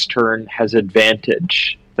next turn has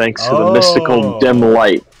advantage, thanks to the mystical dim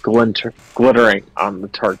light glittering on the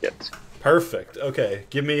target. Perfect. Okay,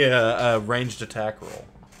 give me a ranged attack roll.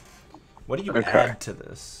 What do you add to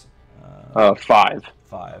this? 5. 5.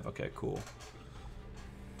 Okay, cool.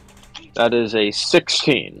 That is a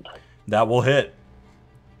 16. That will hit.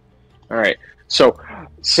 All right. So,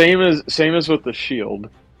 same as with the shield,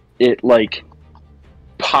 it like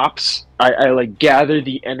pops. I like gather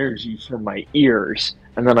the energy from my ears,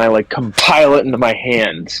 and then I like compile it into my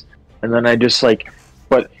hands, and then I just like.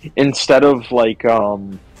 But instead of like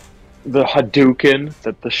the Hadouken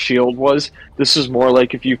that the shield was, this is more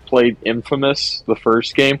like if you played Infamous, the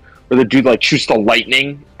first game, where the dude like shoots the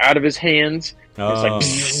lightning out of his hands. And it's like.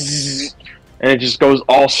 Bzzz, and it just goes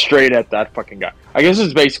all straight at that fucking guy. I guess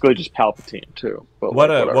it's basically just Palpatine too. But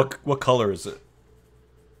what color is it?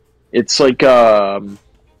 It's like a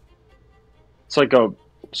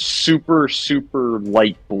super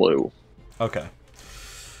light blue. Okay.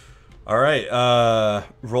 All right.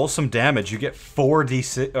 Roll some damage. You get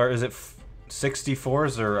 4d6, or is it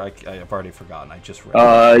 64s? Or I've already forgotten. I just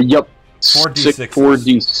read. Yep. 4d6s.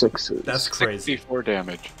 4d6s. That's crazy. 64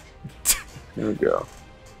 damage. There we go.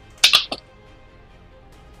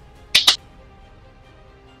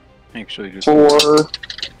 Actually, just 4,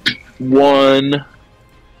 1,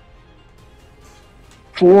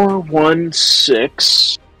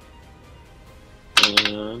 6,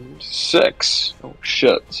 and 6. Oh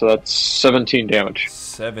shit! So that's 17 damage.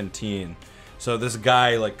 17. So this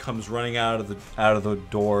guy like comes running out of the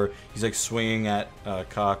door. He's like swinging at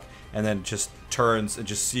Cock, and then just turns and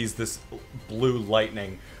just sees this blue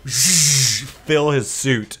lightning fill his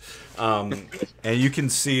suit, and you can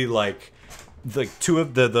see like the two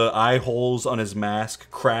of the eye holes on his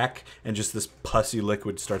mask crack, and just this pussy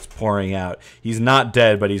liquid starts pouring out. He's not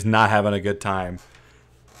dead, but he's not having a good time.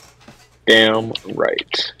 Damn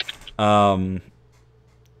right.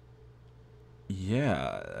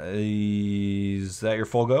 Yeah. Is that your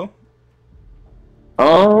full go?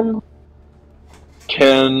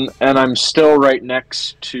 And I'm still right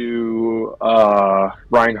next to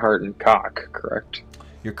Reinhardt and Cock, correct?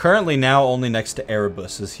 You're currently now only next to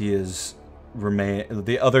Erebus, as he is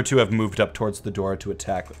the other two have moved up towards the door to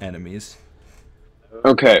attack enemies.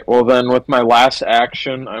 Okay, well then with my last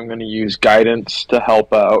action, I'm going to use guidance to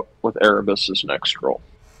help out with Erebus's next roll.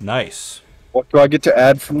 Nice. What do I get to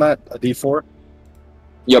add from that? A D4?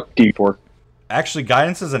 Yep, D4. Actually,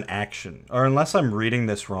 guidance is an action. Or unless I'm reading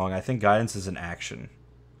this wrong, I think guidance is an action.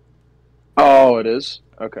 Oh, it is?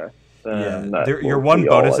 Okay. Then Yeah, your one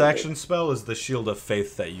bonus action spell is the Shield of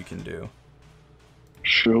Faith that you can do.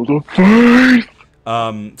 Shield of Faith!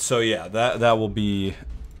 So yeah, that will be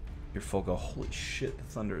your full go. Holy shit, the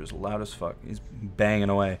thunder is loud as fuck. He's banging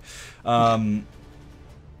away.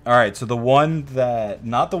 Alright, so the one that,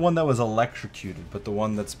 not the one that was electrocuted, but the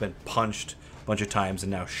one that's been punched a bunch of times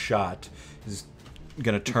and now shot, is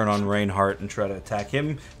gonna turn on Reinhardt and try to attack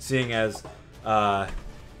him, seeing as,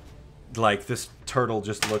 like, this turtle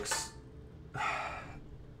just looks...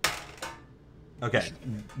 Okay,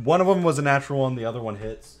 one of them was a natural one, the other one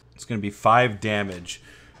hits. It's gonna be 5 damage.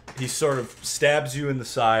 He sort of stabs you in the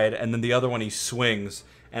side, and then the other one he swings.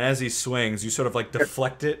 And as he swings, you sort of like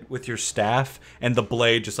deflect it with your staff, and the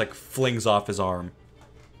blade just like flings off his arm.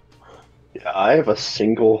 Yeah, I have a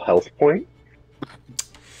single health point.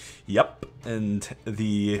 Yep, and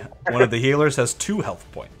one of the healers has 2 health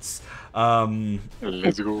points.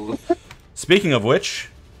 Let's go. Speaking of which,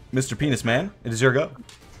 Mr. Penis Man, it is your go.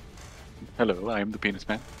 Hello, I am the Penis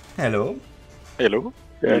Man. Hello. Hello.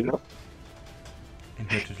 Yeah. I'm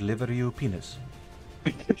here to deliver you penis.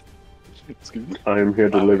 Excuse me. I am here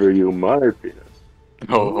to deliver you my penis.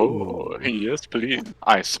 Oh, yes, please.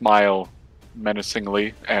 I smile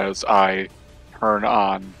menacingly as I turn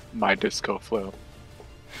on my disco flow.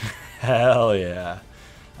 Hell yeah.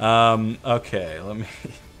 Okay, let me...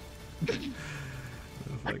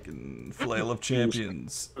 Fucking flail of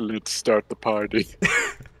champions. Let's start the party.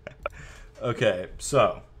 Okay,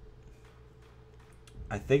 so...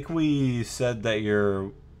 I think we said that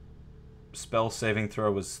your spell saving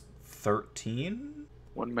throw was 13?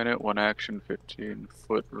 1 minute, 1 action,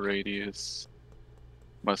 15-foot radius.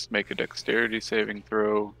 Must make a dexterity saving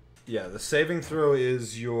throw. Yeah, the saving throw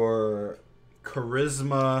is your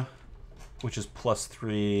charisma, which is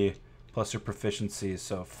 +3, plus your proficiency,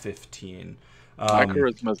 so 15. My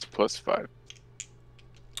charisma is +5.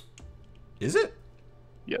 Is it?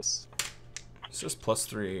 Yes. It says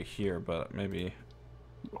 +3 here, but maybe...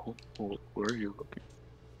 Where are you looking?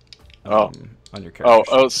 On your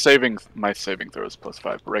character my saving throw is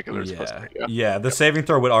 +5. Regular is +3. Yeah, the saving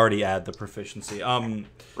throw would already add the proficiency.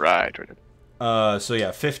 Right. So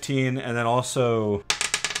yeah, 15, and then also,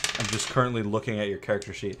 I'm just currently looking at your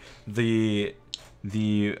character sheet. The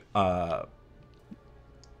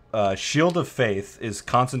Shield of Faith is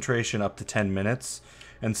concentration up to 10 minutes,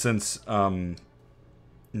 and since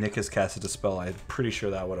Nick has casted a spell, I'm pretty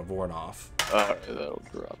sure that would have worn off. That'll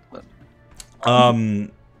drop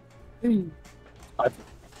then.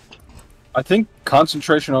 I think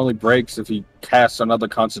concentration only breaks if he casts another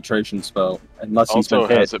concentration spell, unless he's Also, been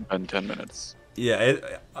hit. has it been 10 minutes? Yeah,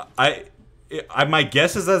 my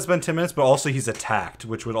guess is that it's been 10 minutes, but also he's attacked,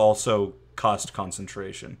 which would also cost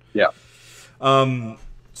concentration. Yeah.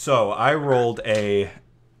 So I rolled a...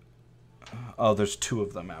 Oh, there's 2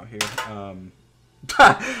 of them out here.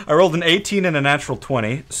 I rolled an 18 and a natural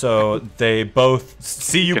 20, so they both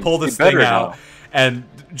see you pull this thing out, and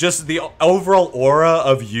just the overall aura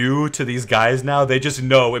of you to these guys now, they just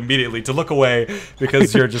know immediately to look away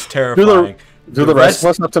because you're just terrifying. Do the rest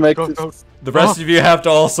of us have to make this? The rest of you have to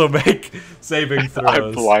also make saving throws.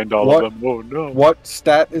 I blind all of them. Oh no. What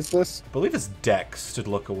stat is this? I believe it's Dex to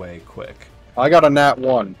look away quick. I got a nat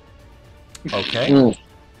 1. Okay.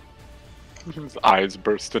 His eyes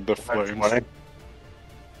burst into flames.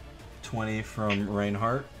 20 from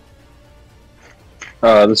Reinhardt.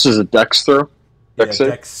 This is a dex throw? Dex save?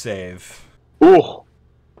 Dex save. Ooh.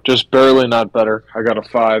 Just barely not better. I got a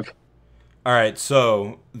 5. Alright,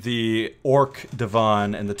 so the Orc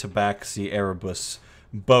Devon and the Tabaxi Erebus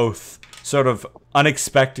both sort of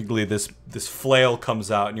unexpectedly this flail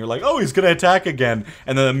comes out and you're like, oh, he's gonna attack again,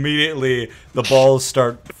 and then immediately the balls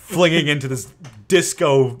start flinging into this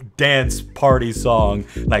disco dance party song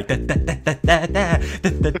like da, da, da, da, da, da, da,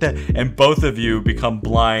 da, da, and both of you become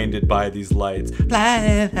blinded by these lights.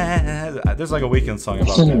 There's like a Weekend song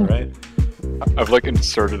about that, right? I've like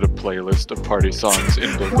inserted a playlist of party songs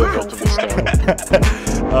into the hilt of the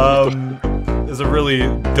stone. There's a really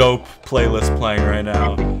dope playlist playing right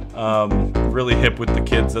now. Really hip with the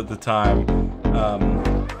kids at the time.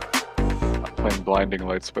 I'm playing Blinding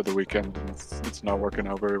Lights by The Weekend, and it's not working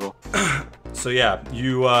out very well. So yeah,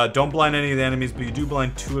 you don't blind any of the enemies, but you do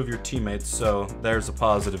blind 2 of your teammates, so there's a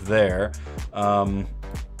positive there. I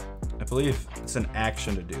believe it's an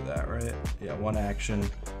action to do that, right? Yeah, 1 action.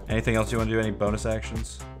 Anything else you want to do? Any bonus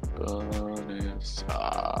actions? Bonus...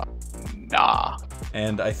 nah.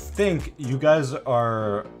 And I think you guys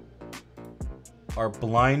are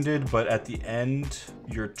blinded, but at the end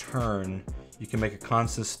your turn, you can make a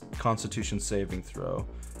Constitution saving throw,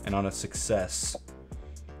 and on a success,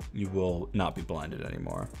 you will not be blinded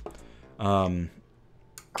anymore.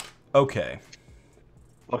 Okay.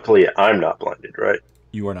 Luckily, I'm not blinded, right?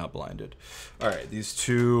 You are not blinded. All right, these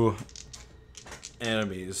 2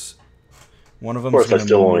 enemies. One of them is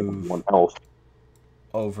going to move 1 health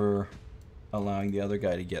over, allowing the other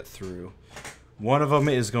guy to get through. One of them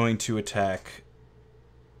is going to attack.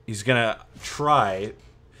 He's going to try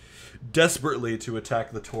desperately to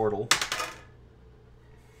attack the turtle.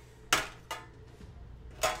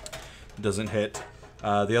 Doesn't hit.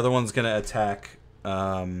 The other one's going to attack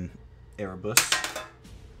Erebus.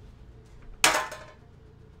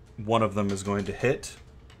 One of them is going to hit.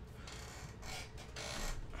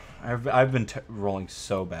 I've been rolling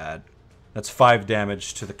so bad. That's 5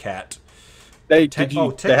 damage to the cat.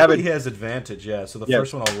 Technically he has advantage, yeah. So the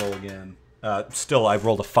first one I'll roll again. Still, I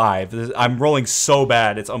rolled a 5. I'm rolling so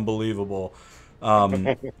bad, it's unbelievable. Well,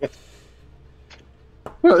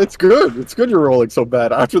 it's good. It's good you're rolling so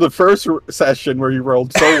bad. After the first session where you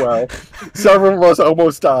rolled so well, several of us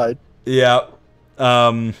almost died. Yeah.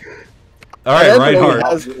 All right,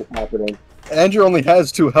 Reinhardt. Andrew only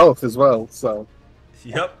has 2 health as well, so.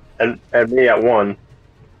 Yep. And me at 1.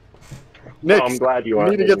 Nick, I'm glad you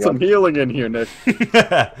need to get some healing in here, Nick.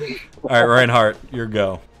 All right, Reinhardt, your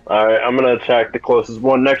go. All right, I'm gonna attack the closest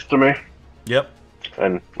one next to me. Yep.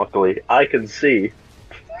 And luckily, I can see.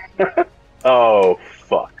 Oh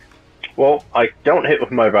fuck. Well, I don't hit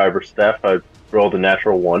with my Vibra Staff. I rolled a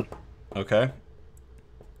natural 1. Okay.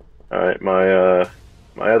 All right, my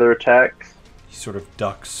other attacks. He sort of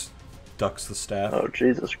ducks the staff. Oh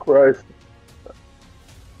Jesus Christ!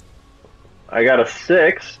 I got a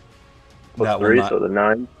 6 plus 3, so the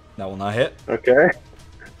 9. That will not hit. Okay.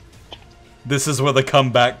 This is where the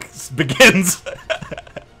comeback begins.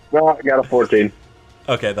 No, I got a 14.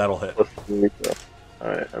 Okay, that'll hit. Plus 3, so.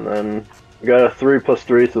 Alright, and then I got a 3 plus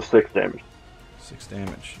 3, so 6 damage. 6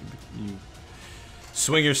 damage. You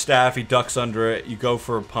swing your staff, he ducks under it, you go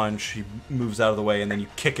for a punch, he moves out of the way, and then you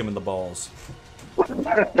kick him in the balls.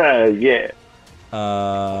 Yeah.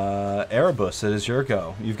 Erebus, it is your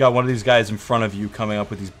go. You've got one of these guys in front of you coming up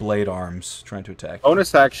with these blade arms, trying to attack you.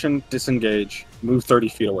 Bonus action, disengage, move 30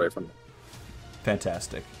 feet away from him.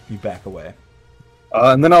 Fantastic. You back away.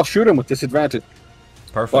 And then I'll shoot him with disadvantage.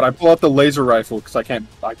 Perfect. But I pull out the laser rifle because I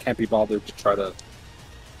can't be bothered to try to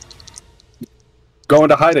go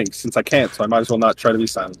into hiding since I can't, so I might as well not try to be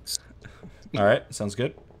silenced. All right, sounds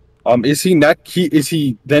good. Is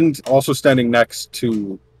he then also standing next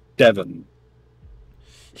to Devon?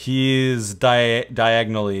 He's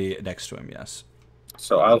diagonally next to him, yes.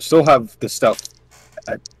 So I'll still have the stealth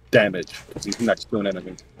damage because he's next to an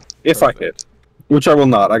enemy. If Perfect. I hit. Which I will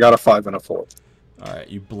not. I got a 5 and a 4. Alright,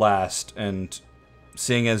 you blast, and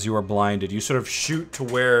seeing as you are blinded, you sort of shoot to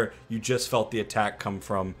where you just felt the attack come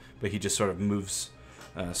from, but he just sort of moves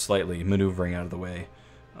slightly, maneuvering out of the way.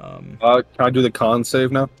 Can I do the con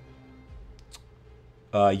save now?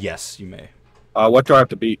 Yes, you may. What do I have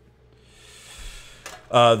to beat?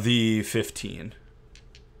 The 15.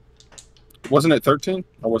 Wasn't it 13?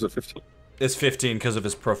 Or was it 15? It's 15 because of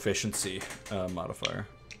his proficiency modifier.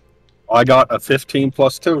 I got a 15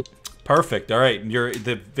 plus 2. Perfect. All right.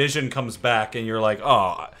 The vision comes back, and you're like,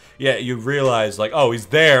 oh, yeah. You realize, like, oh, he's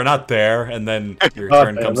there, not there, and then your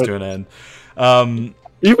turn comes to an end.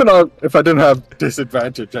 Even though if I didn't have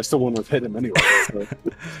disadvantage, I still wouldn't have hit him anyway. So.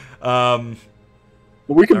 But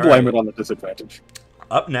we can blame it on the disadvantage.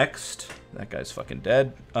 Up next, that guy's fucking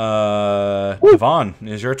dead. Devon,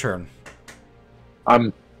 is your turn.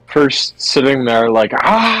 I'm first sitting there like,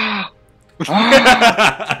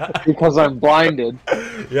 because I'm blinded.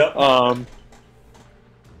 Yep.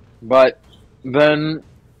 But then,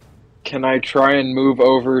 can I try and move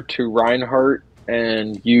over to Reinhardt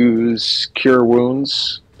and use Cure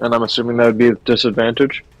Wounds? And I'm assuming that would be a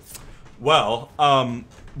disadvantage. Well,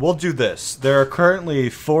 we'll do this. There are currently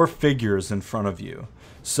 4 figures in front of you.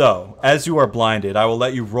 So, as you are blinded, I will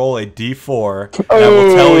let you roll a d4,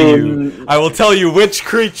 and I will tell you which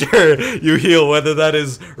creature you heal, whether that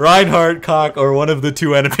is Reinhardt, Cock, or one of the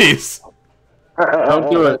 2 enemies.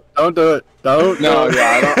 Don't do it. Don't do it. Don't. No,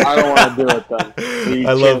 yeah, I don't want to do it then. The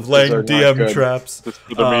I love chances laying are not DM good. traps. Just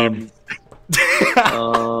for the meme.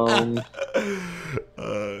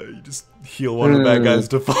 You just heal one of the bad guys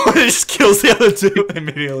to fall. It just kills the other 2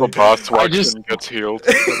 immediately. The boss walks and gets healed.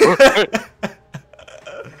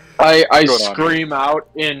 I scream out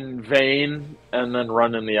in vain and then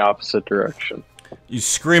run in the opposite direction. You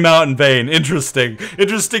scream out in vain. Interesting.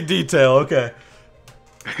 Interesting detail. Okay.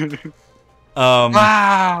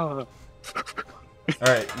 Wow!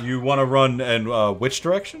 Alright, you want to run in which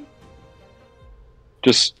direction?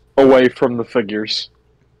 Just away from the figures.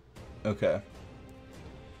 Okay.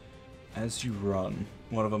 As you run,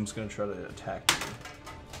 one of them's going to try to attack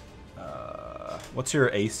you. What's your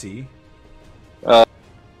AC?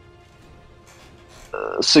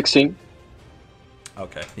 16.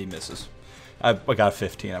 Okay, he misses. I got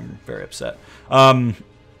 15. I'm very upset.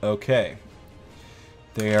 Okay.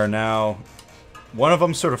 They are now... One of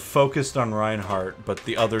them sort of focused on Reinhardt, but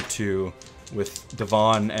the other 2, with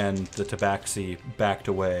Devon and the Tabaxi backed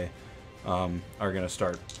away, are going to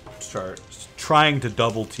start trying to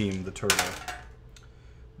double team the turtle.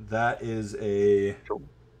 That is a...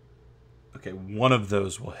 Okay, one of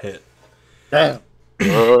those will hit. Damn.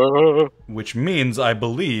 Which means, I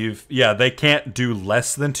believe, yeah, they can't do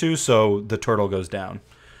less than 2, so the turtle goes down.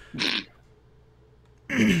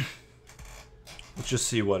 Let's just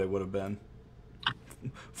see what it would have been.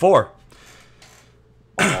 4.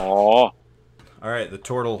 Aww. Alright, the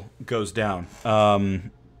turtle goes down.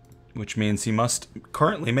 Which means he must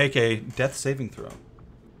currently make a death saving throw.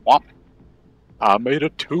 Whop. I made a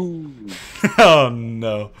 2. Oh,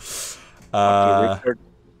 no. Richard.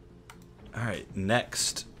 Alright,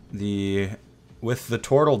 next. With the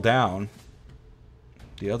turtle down,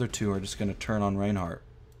 the other 2 are just going to turn on Reinhardt.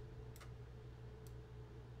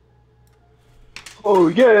 Oh,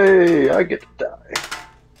 yay! I get to die.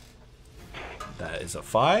 That is a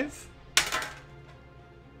 5.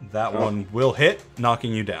 That one will hit,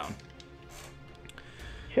 knocking you down.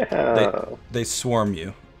 Yeah. They swarm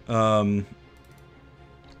you.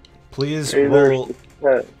 Please Hey, roll.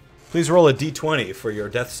 there's- Please roll a d20 for your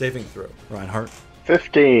death saving throw, Reinhardt.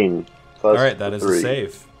 15. All right, that is 3. a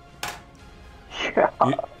save. Yeah.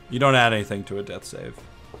 You don't add anything to a death save.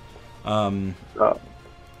 Oh.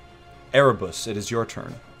 Erebus, it is your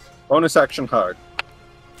turn. Bonus action hard.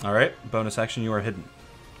 All right, bonus action. You are hidden.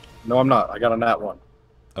 No, I'm not. I got a nat 1.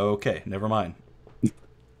 Okay, never mind.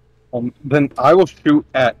 Then I will shoot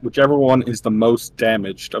at whichever one is the most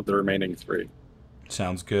damaged of the remaining 3.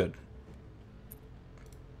 Sounds good.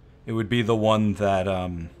 It would be the one that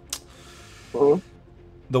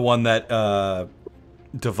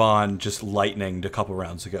Devon just lightninged a couple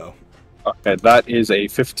rounds ago. Okay, that is a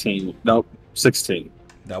 15. Nope, 16.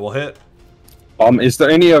 That will hit. Is there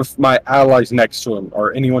any of my allies next to him,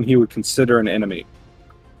 or anyone he would consider an enemy?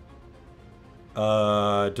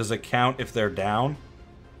 Does it count if they're down?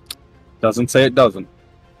 Doesn't say it doesn't.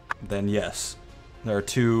 Then yes. There are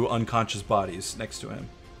 2 unconscious bodies next to him.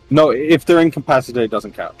 No, if they're incapacitated, it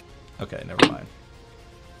doesn't count. Okay, never mind.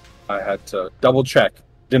 I had to double check.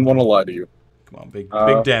 Didn't want to lie to you. Come on, big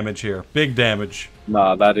damage here. Big damage.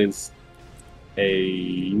 Nah, that is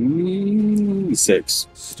a 6.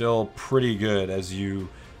 Still pretty good as you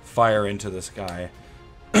fire into this guy.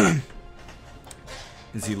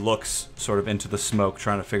 As he looks sort of into the smoke,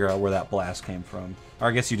 trying to figure out where that blast came from. Or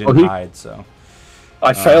I guess you didn't hide, so...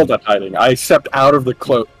 I failed at hiding. I stepped out of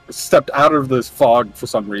the stepped out of this fog for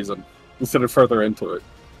some reason, instead of further into it.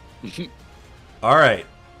 Alright.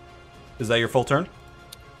 Is that your full turn?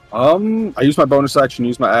 I use my bonus action,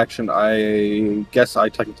 use my action. I guess I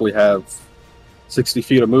technically have 60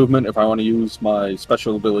 feet of movement if I want to use my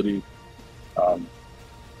special ability.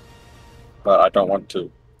 But I don't want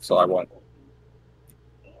to, so I won't.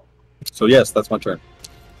 So yes, that's my turn.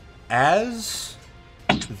 As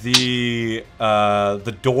the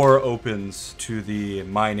door opens to the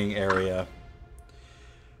mining area,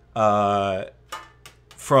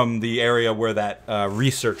 from the area where that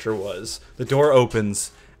researcher was, the door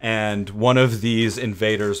opens and one of these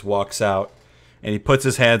invaders walks out, and he puts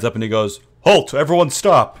his hands up and he goes, "Halt! Everyone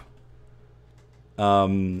stop!"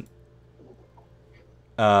 And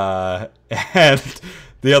the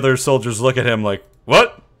other soldiers look at him like,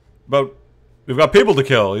 "What?" but we've got people to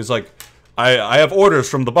kill. He's like, I have orders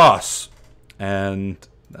from the boss. And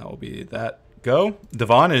that will be that. Go.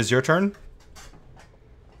 Devon, it is your turn.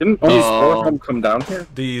 Didn't these four of them come down here?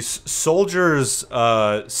 These soldiers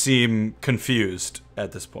seem confused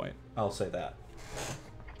at this point. I'll say that.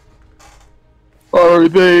 Are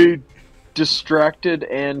they distracted,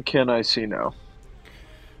 and can I see now?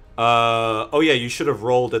 Oh yeah, you should have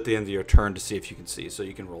rolled at the end of your turn to see if you can see, so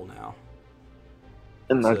you can roll now.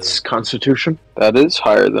 And that's Constitution. That is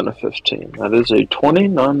higher than a 15. That is a 20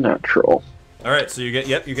 non-natural. All right, so you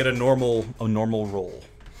get a normal roll.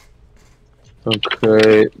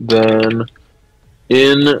 Okay, then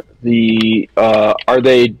in the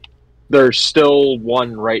there's still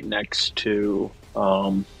one right next to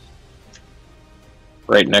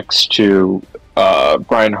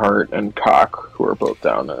Reinhardt and Cock, who are both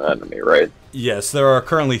down an enemy, right? Yes, there are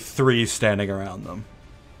currently 3 standing around them.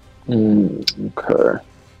 Okay.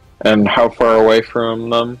 And how far away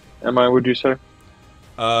from them am I, would you say?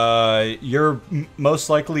 You're most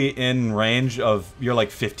likely in range of... You're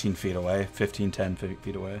like 15 feet away. 10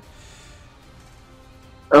 feet away.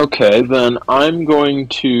 Okay, then I'm going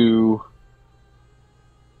to,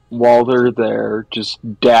 while they're there, just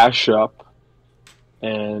dash up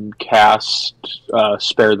and cast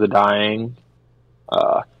Spare the Dying.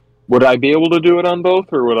 Would I be able to do it on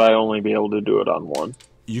both, or would I only be able to do it on one?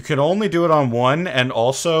 You can only do it on one, and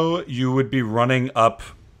also you would be running up...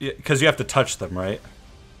 Because you have to touch them, right?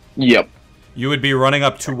 Yep. You would be running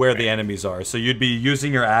up to where the enemies are. So you'd be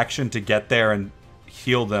using your action to get there and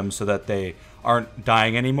heal them so that they aren't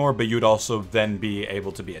dying anymore, but you'd also then be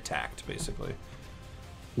able to be attacked, basically.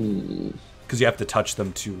 Because you have to touch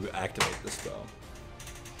them to activate the spell.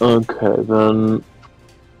 Okay, then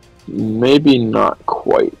maybe not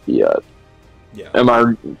quite yet. Yeah. Am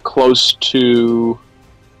I close to...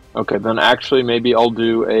 Okay, then actually maybe I'll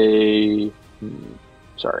do a...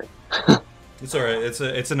 Sorry. It's alright,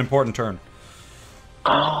 it's an important turn.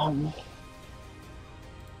 I'll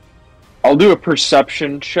do a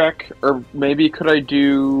perception check, or maybe could I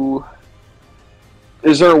do...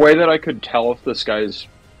 Is there a way that I could tell if this guy's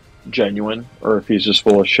genuine, or if he's just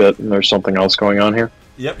full of shit and there's something else going on here?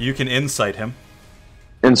 Yep, you can insight him.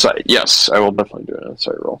 Insight, yes. I will definitely do an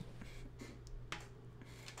insight roll.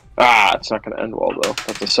 It's not going to end well, though.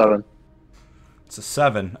 That's a 7. It's a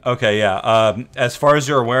 7. Okay, yeah. As far as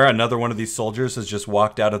you're aware, another one of these soldiers has just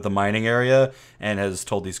walked out of the mining area and has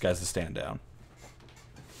told these guys to stand down.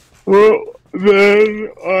 Well,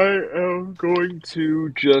 then I am going to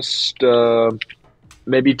just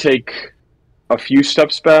maybe take a few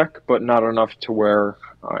steps back, but not enough to where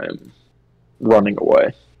I'm running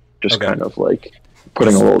away. Just kind of like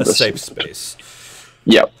putting a little distance. Safe space.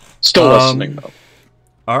 Yep. Still listening, though.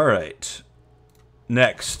 All right.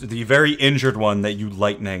 Next, the very injured one that you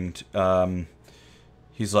lightninged.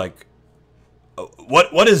 He's like,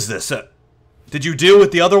 "What is this? Did you deal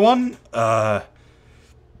with the other one?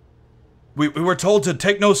 We were told to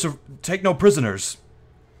take no prisoners."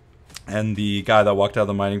 And the guy that walked out of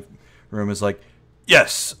the mining room is like,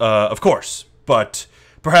 "Yes, of course, but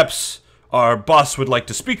perhaps our boss would like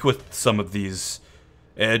to speak with some of these,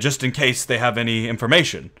 just in case they have any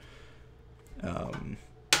information."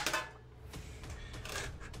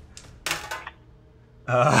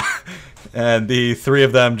 And the 3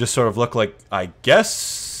 of them just sort of look like, I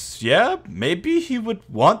guess, yeah, maybe he would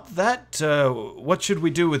want that. What should we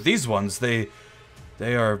do with these ones? They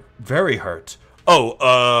are very hurt.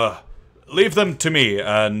 Oh, leave them to me,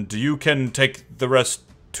 and you can take the rest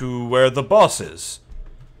to where the boss is.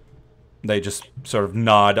 They just sort of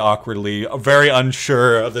nod awkwardly, very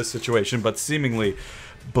unsure of the situation, but seemingly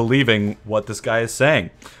believing what this guy is saying.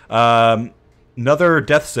 Another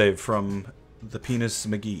death save from the Penis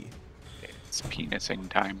McGee. It's penising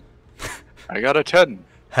time. I got a 10.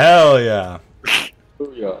 Hell yeah.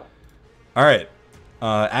 Oh, yeah. Alright.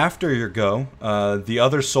 After your go, the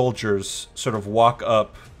other soldiers sort of walk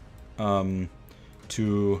up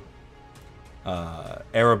to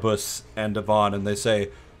Erebus and Devon, and they say,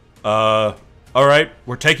 alright,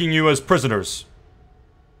 we're taking you as prisoners.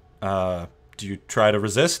 Do you try to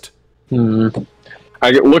resist?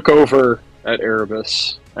 I look over at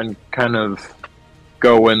Erebus and kind of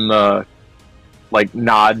go in the, like,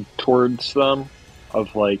 nod towards them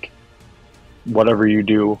of, like, whatever you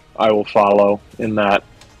do, I will follow, in that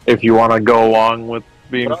if you want to go along with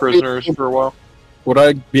being prisoners for a while. Would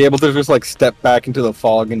I be able to just, like, step back into the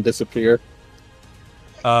fog and disappear?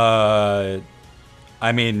 I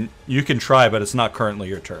mean, you can try, but it's not currently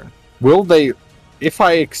your turn. Will they... If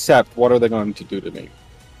I accept, what are they going to do to me?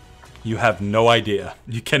 You have no idea.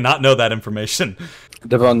 You cannot know that information.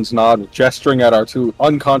 Devon's nod, gesturing at our two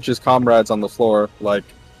unconscious comrades on the floor, like,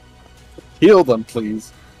 heal them,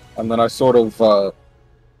 please. And then I sort of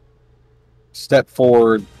step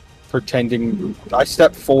forward, pretending... I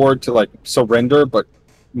step forward to, like, surrender, but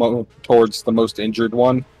towards the most injured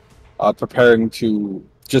one, preparing to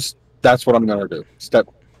just... That's what I'm gonna do.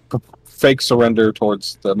 Fake surrender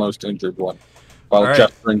towards the most injured one, while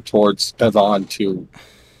gesturing towards Devon to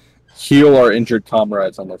heal our injured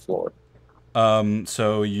comrades on the floor.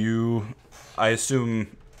 So I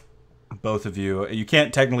assume both of you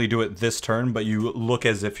can't technically do it this turn, but you look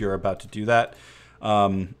as if you're about to do that.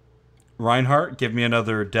 Reinhardt, give me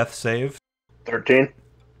another death save. 13.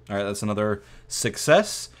 All right, that's another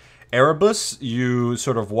success. Erebus, you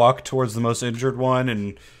sort of walk towards the most injured one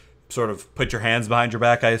and sort of put your hands behind your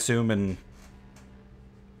back, I assume, and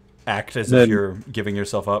act as if you're giving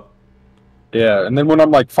yourself up. Yeah, and then when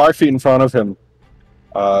I'm like 5 feet in front of him,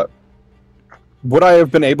 would I have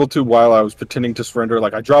been able to, while I was pretending to surrender,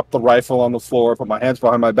 like I dropped the rifle on the floor, put my hands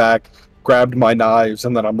behind my back, grabbed my knives,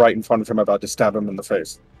 and then I'm right in front of him about to stab him in the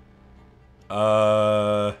face?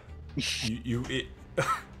 I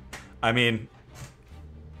mean,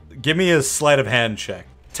 give me a sleight of hand check.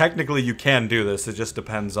 Technically, you can do this. It just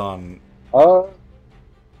depends on... 12.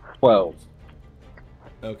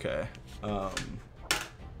 Okay.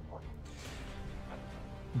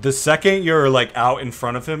 The second you're, like, out in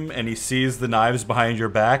front of him and he sees the knives behind your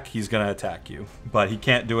back, he's gonna attack you. But he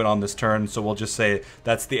can't do it on this turn, so we'll just say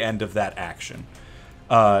that's the end of that action.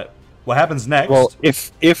 What happens next? Well,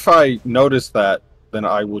 if I notice that, then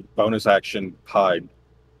I would bonus action hide.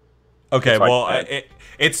 Okay, well,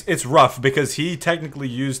 it's rough because he technically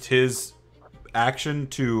used his action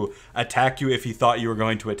to attack you if he thought you were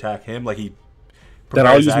going to attack him. Like then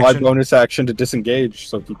I'll use my bonus action to disengage,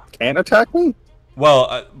 so he can't attack me.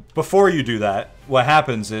 Well, before you do that, what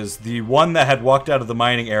happens is the one that had walked out of the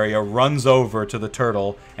mining area runs over to the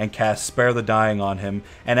turtle and casts Spare the Dying on him.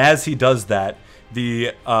 And as he does that,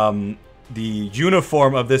 the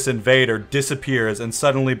uniform of this invader disappears, and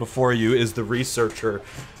suddenly before you is the researcher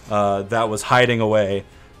that was hiding away,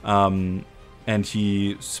 and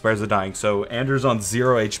he spares the dying. So Andrew's on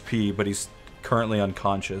 0 HP, but he's currently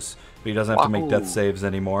unconscious, but he doesn't have to make death saves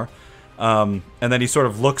anymore. And then he sort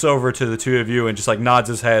of looks over to the two of you and just like nods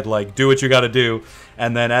his head, like, do what you gotta do.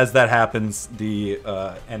 And then as that happens, the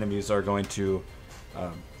enemies are going to,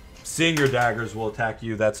 seeing your daggers, will attack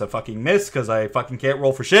you. That's a fucking miss, because I fucking can't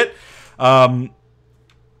roll for shit. Doesn't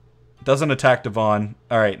attack Devon.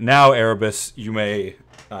 Alright, now Erebus, you may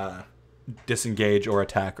disengage or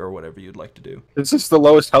attack or whatever you'd like to do. This is the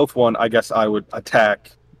lowest health one. I guess I would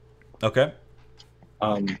attack. Okay.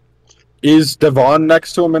 Is Devon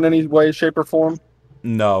next to him in any way, shape, or form?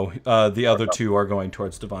 No. The other two are going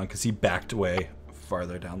towards Devon because he backed away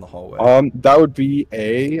farther down the hallway. That would be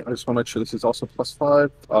I just want to make sure this is also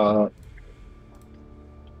 +5.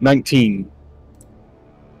 19.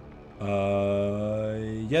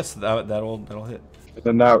 Yes, that'll hit. And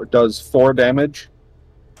then that does 4 damage.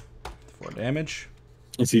 4 damage.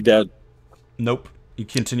 Is he dead? Nope. You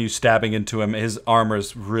continue stabbing into him. His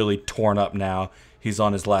armor's really torn up now. He's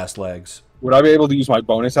on his last legs. Would I be able to use my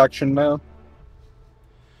bonus action now?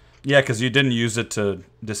 Yeah, because you didn't use it to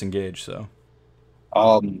disengage, so.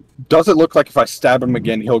 Does it look like if I stab him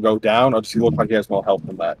again, he'll go down, or does he look like he has more health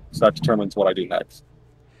than that? So that determines what I do next.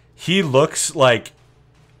 He looks like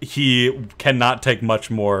he cannot take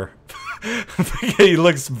much more. He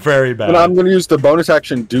looks very bad. But I'm going to use the bonus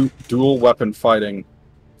action dual weapon fighting.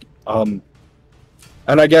 And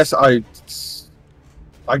I guess I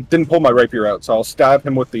didn't pull my rapier out, so I'll stab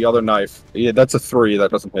him with the other knife. Yeah, that's a 3.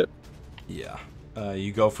 That doesn't hit. Yeah.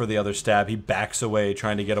 You go for the other stab. He backs away,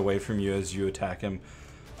 trying to get away from you as you attack him.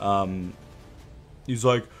 He's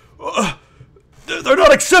like, they're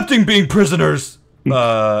not accepting being prisoners!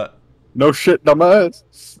 No shit, dumbass.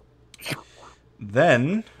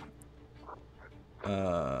 Then,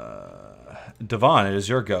 Devon, it is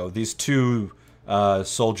your go. These two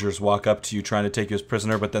soldiers walk up to you trying to take you as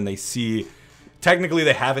prisoner, but then they see... Technically,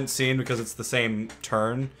 they haven't seen because it's the same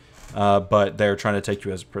turn, but they're trying to take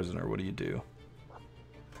you as a prisoner. What do you do?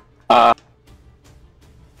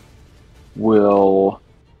 Will...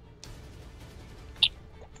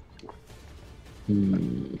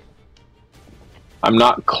 I'm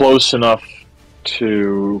not close enough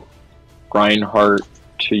to Reinhardt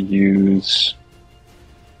to use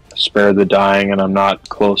Spare the Dying, and I'm not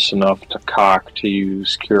close enough to Cock to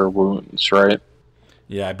use Cure Wounds, right?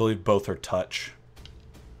 Yeah, I believe both are touch.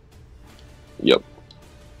 Yep.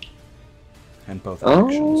 And both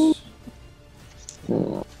actions.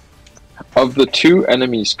 Of the two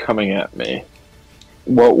enemies coming at me,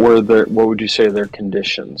 What would you say their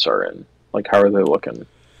conditions are in? Like, how are they looking?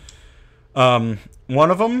 One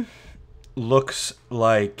of them looks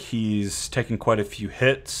like he's taking quite a few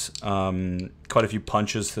hits, quite a few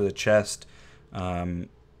punches to the chest. The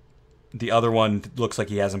other one looks like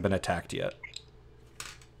he hasn't been attacked yet.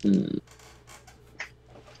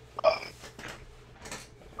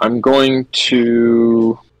 I'm going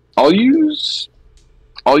to. I'll use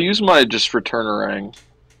my just returnerang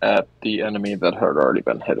at the enemy that had already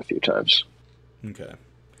been hit a few times. Okay.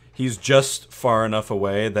 He's just far enough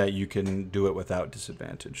away that you can do it without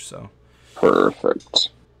disadvantage, so. Perfect.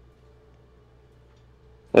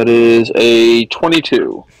 That is a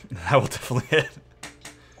 22. That will definitely hit.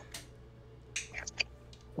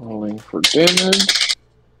 Rolling for damage.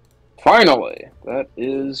 Finally, that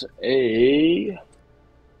is a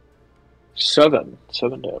 7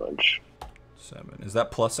 damage. 7. Is that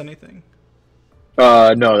plus anything?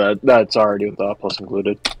 No, that's already with the plus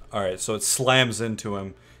included. Alright, so it slams into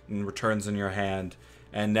him and returns in your hand.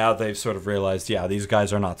 And now they've sort of realized, yeah, these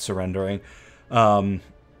guys are not surrendering. I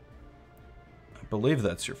believe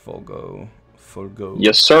that's your full go.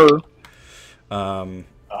 Yes, sir. I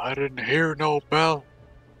didn't hear no bell.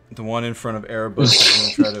 The one in front of Erebus is going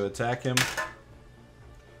to try to attack him.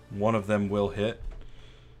 One of them will hit.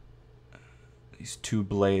 These 2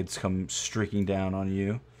 blades come streaking down on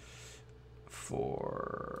you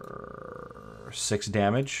for 6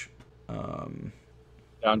 damage. Down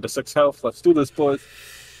to 6 health. Let's do this, boys.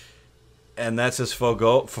 And that's his full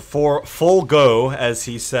go. For full go, as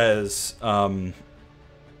he says,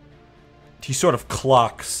 he sort of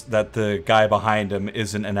clocks that the guy behind him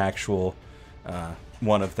isn't an actual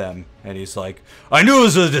one of them. And he's like, I knew it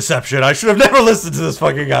was a deception. I should have never listened to this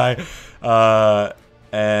fucking guy.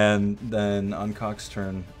 And then on Cock's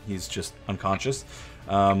turn, he's just unconscious.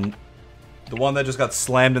 The one that just got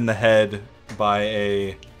slammed in the head by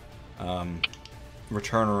a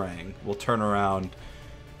returnerang will turn around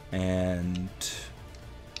and...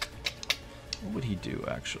 What would he do,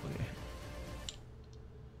 actually?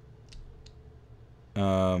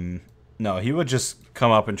 No, he would just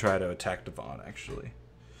come up and try to attack Devon, actually.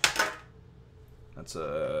 That's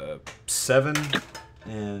a 7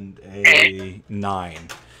 and a 9.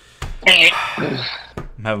 I'm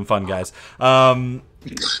having fun, guys. The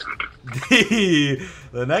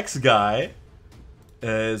next guy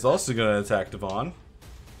is also going to attack Devon.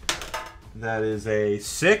 That is a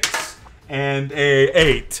 6 and a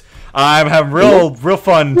 8. I'm having real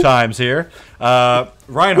fun times here.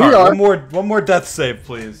 Reinhardt, one more death save,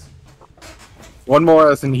 please. One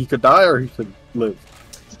more as in he could die or he could live?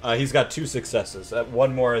 He's got 2 successes.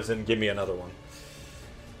 One more as in give me another one.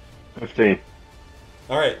 15.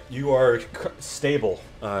 Alright, you are stable.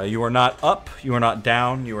 You are not up, you are not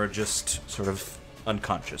down, you are just sort of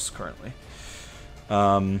unconscious currently.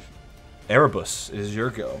 Erebus, it is your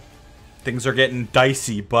go. Things are getting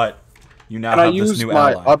dicey, but you now have this new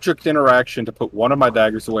ally. Can I use my object interaction to put one of my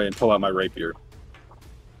daggers away and pull out my rapier?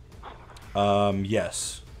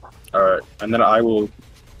 Yes. Alright, and then I will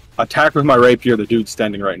attack with my rapier the dude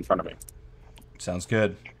standing right in front of me. Sounds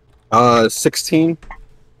good. 16.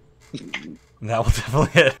 That will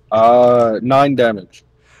definitely hit. 9 damage.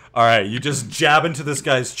 Alright, you just jab into this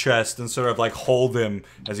guy's chest and sort of like hold him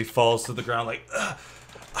as he falls to the ground like,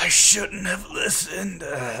 I shouldn't have listened.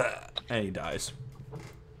 And he dies.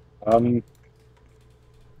 And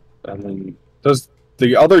then does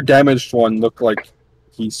the other damaged one look like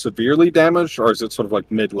he's severely damaged, or is it sort of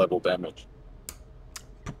like mid-level damage?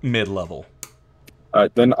 Mid-level.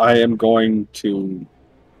 Then I am going to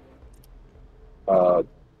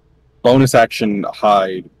bonus action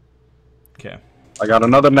hide. Okay. I got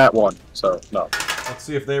another nat 1, so no. Let's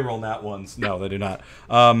see if they roll nat 1s. No, they do not.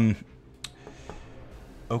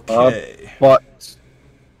 Okay. But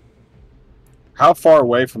how far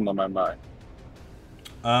away from them am I?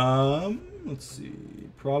 Let's see.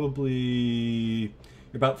 Probably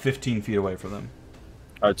you're about 15 feet away from them.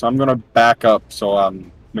 Alright, so I'm gonna back up so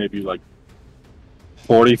I'm maybe like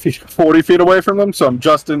 40 feet away from them, so I'm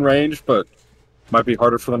just in range, but might be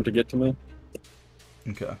harder for them to get to me.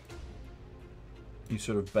 Okay. You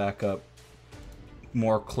sort of back up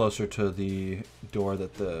more closer to the door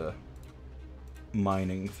that the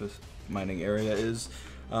mining area is,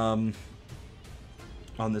 on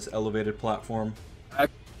this elevated platform.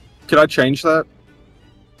 Could I change that?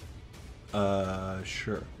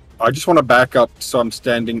 Sure. I just want to back up so I'm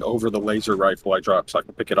standing over the laser rifle I dropped so I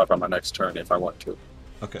can pick it up on my next turn if I want to.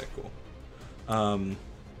 Okay, cool.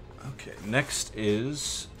 Okay, next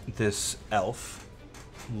is this elf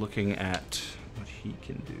looking at what he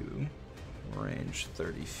can do. Range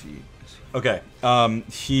 30 feet. Okay.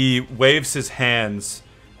 He waves his hands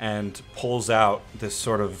and pulls out this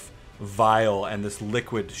sort of vial, and this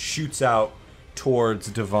liquid shoots out towards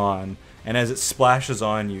Devon. And as it splashes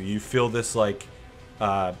on you, you feel this like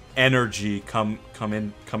energy come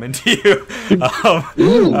into you.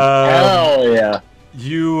 Hell yeah!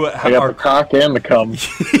 You I got the cock and the cum.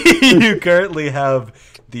 You currently have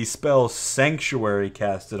the spell Sanctuary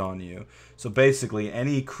casted on you. So basically,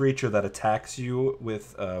 any creature that attacks you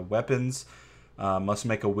with weapons must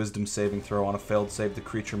make a Wisdom saving throw. On a failed save, the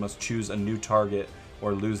creature must choose a new target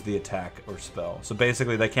or lose the attack or spell. So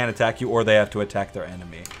basically, they can't attack you, or they have to attack their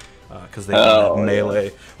enemy because they don't have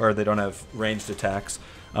melee or they don't have ranged attacks.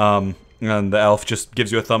 And the elf just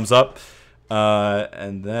gives you a thumbs up,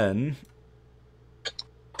 and then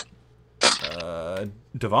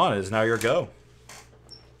Devon, is now your go.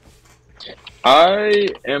 I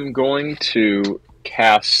am going to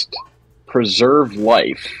cast Preserve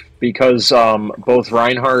Life because both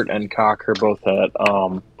Reinhardt and Cock are both at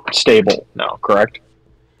stable now, correct?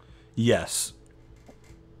 Yes.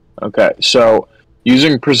 Okay, so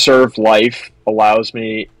using Preserve Life allows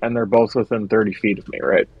me, and they're both within 30 feet of me,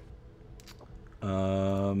 right?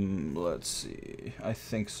 Let's see. I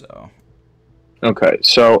think so. Okay,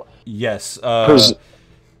 so yes. They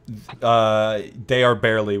are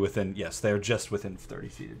barely within. Yes, they are just within 30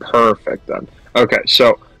 feet. Perfect then. Okay,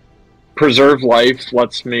 so Preserve Life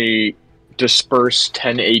lets me disperse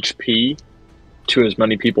 10 HP to as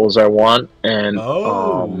many people as I want, and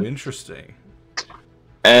interesting.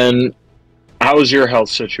 And how's your health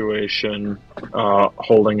situation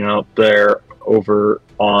holding out there over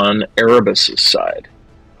on Erebus's side?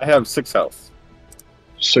 I have 6 health.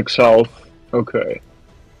 6 health. Okay,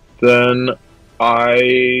 then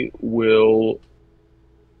I'll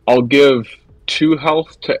give 2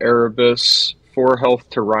 health to Erebus, 4 health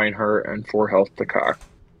to Reinhardt, and 4 health to Cock.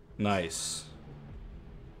 Nice.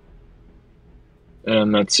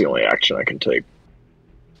 And that's the only action I can take.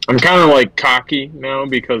 I'm kind of like cocky now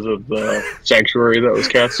because of the sanctuary that was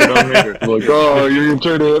casted on me. Like, oh, you're gonna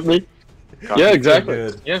turn it at me? Cocky. Yeah, exactly.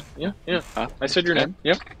 Good. Yeah. I said your name.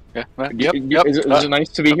 Yep. Yeah. Yep. Is it nice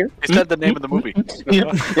to be here? He said the name of the movie. Yep.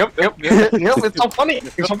 It's so funny.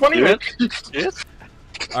 It's so funny, man. Yes.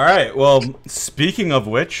 All right. Well, speaking of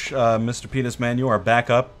which, Mr. Penis Man, you are back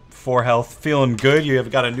up, 4 health, feeling good. You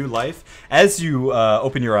have got a new life. As you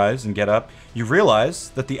open your eyes and get up, you realize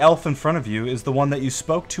that the elf in front of you is the one that you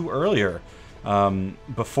spoke to earlier.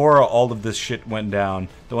 Before all of this shit went down,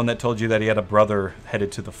 the one that told you that he had a brother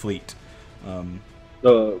headed to the fleet.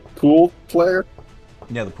 The pool player?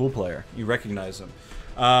 Yeah, the pool player. You recognize him.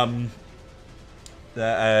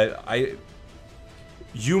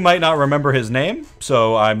 You might not remember his name,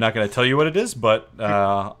 so I'm not going to tell you what it is, but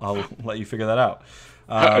I'll let you figure that out.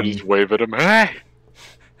 I just wave at him. Hey!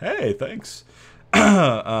 Hey, thanks.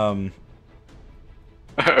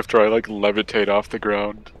 After I like levitate off the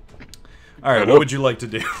ground. All right, what would you like to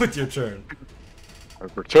do with your turn? I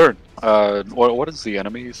return. What is the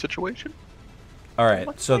enemy situation? All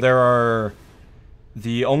right, so there are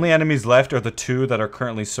the only enemies left are the 2 that are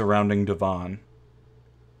currently surrounding Devon,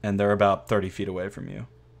 and they're about 30 feet away from you.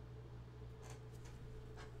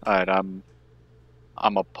 All right, I'm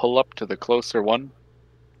a pull up to the closer one.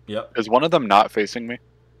 Yep. Is one of them not facing me?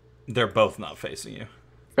 They're both not facing you.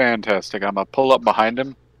 Fantastic. I'm a pull up behind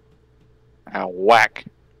him. And whack.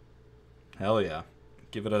 Hell yeah.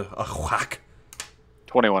 Give it a whack.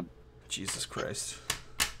 21. Jesus Christ.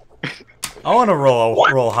 I want to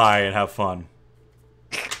roll high and have fun.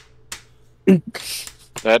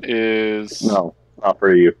 That is... No, not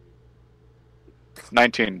for you.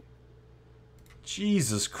 19.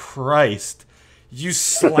 Jesus Christ. You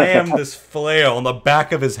slam this flail on the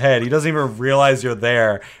back of his head. He doesn't even realize you're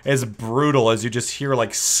there. It's brutal as you just hear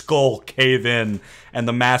like skull cave in and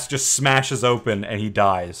the mask just smashes open and he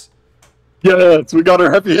dies. Yes, we got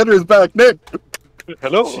our heavy hitters back, Nick.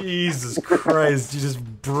 Hello. Jesus Christ, you just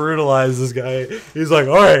brutalize this guy. He's like,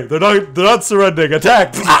 all right, they're not surrendering.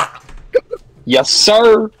 Attack. Yes,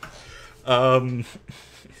 sir.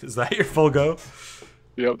 Is that your full go?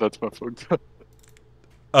 Yep, that's my full go.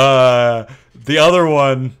 The other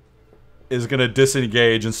one is going to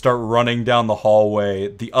disengage and start running down the hallway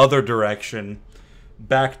the other direction,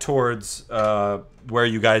 back towards where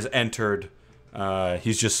you guys entered.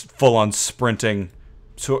 He's just full on sprinting.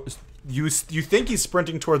 So you think he's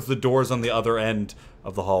sprinting towards the doors on the other end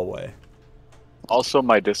of the hallway. Also,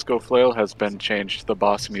 my disco flail has been changed to the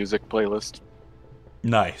boss music playlist.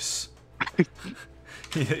 Nice.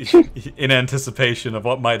 In anticipation of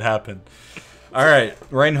what might happen. All right,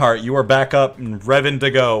 Reinhardt, you are back up and revving to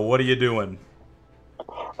go. What are you doing?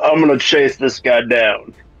 I'm gonna chase this guy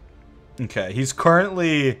down. Okay, he's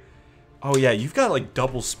currently... Oh yeah, you've got like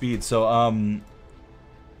double speed, so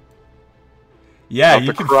yeah, Not you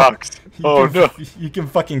the can Crocs. Oh no. you can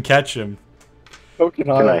fucking catch him. Can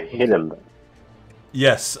Can I hit him?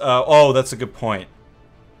 Yes. Oh, that's a good point.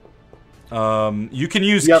 You can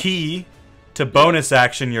use key to bonus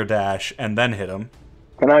action your dash and then hit him.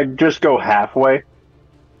 Can I just go halfway?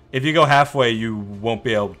 If you go halfway, you won't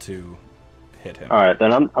be able to hit him. All right,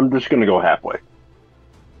 then I'm just gonna go halfway.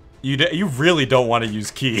 You really don't want to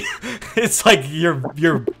use key. It's like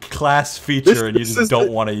your class feature, and you just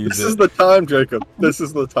don't want to use it. This is the time, Jacob. This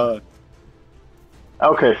is the time.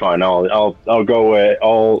 Okay, fine. I'll go away.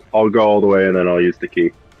 I'll go all the way, and then I'll use the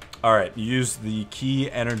key. All right, use the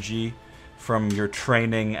key energy from your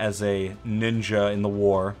training as a ninja in the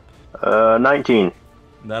war. 19.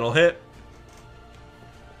 That'll hit.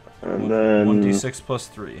 And then 1d6 plus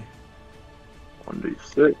 3.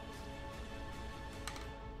 1d6.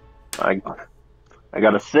 I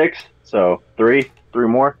got a 6, so 3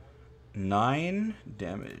 more. 9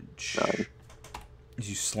 damage. 9. As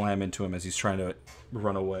you slam into him as he's trying to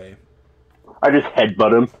run away. I just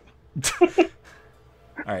headbutt him.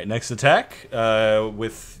 All right, next attack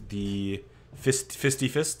with the fisty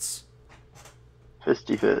fists.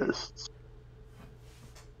 Fisty fists.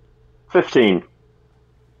 15.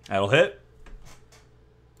 That'll hit.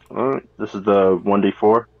 Alright, this is the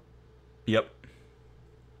 1d4. Yep.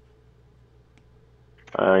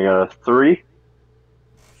 I got a 3.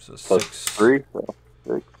 So Plus 6. 3. So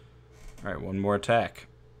 6. All right, one more attack.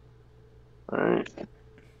 Alright.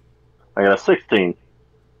 I got a 16.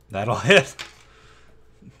 That'll hit.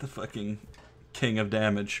 The fucking king of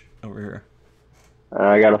damage over here.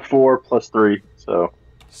 I got a 4 plus 3, so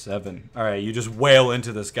 7. All right, you just wail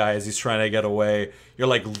into this guy as he's trying to get away. You're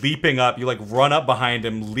like leaping up. You like run up behind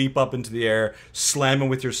him, leap up into the air, slam him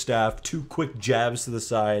with your staff. 2 quick jabs to the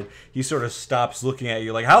side. He sort of stops looking at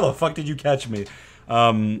you like, how the fuck did you catch me?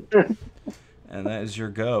 And that is your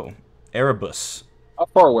go. Erebus. How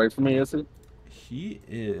far away from me is he? He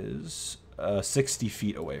is 60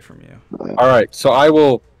 feet away from you. All right, so I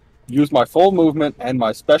will use my full movement and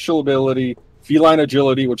my special ability, Feline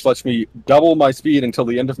Agility, which lets me double my speed until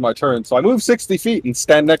the end of my turn. So I move 60 feet and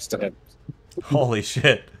stand next to him. Holy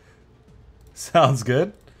shit. Sounds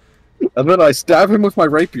good. And then I stab him with my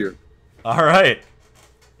rapier. All right.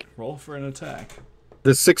 Roll for an attack.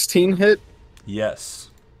 The 16 hit. Yes.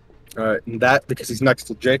 All right, and that, because he's next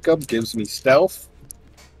to Jacob, gives me stealth.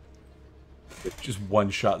 Just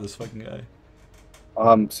one shot this fucking guy.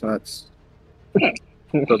 So that's...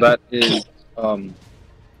 so that is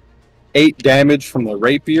 8 damage from the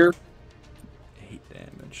rapier. 8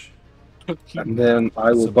 damage. And then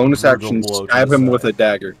I will a bonus brutal action blow to stab the him side. with a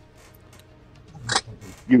dagger.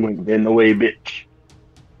 you ain't in the way, bitch.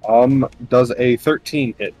 Does a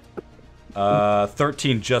 13 hit?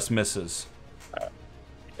 13 just misses.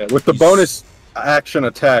 With the He's- bonus action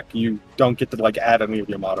attack, you don't get to like add any of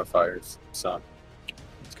your modifiers, so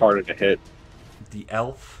it's harder to hit. The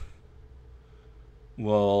elf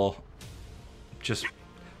will just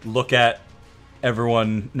look at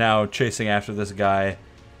everyone now chasing after this guy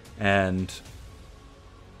and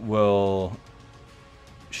will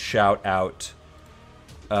shout out,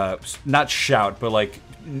 not shout, but like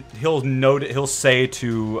he'll say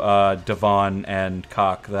to Devon and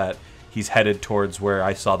Cock that he's headed towards where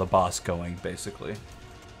I saw the boss going, basically.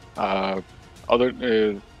 The other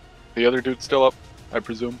dude's still up, I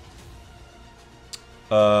presume.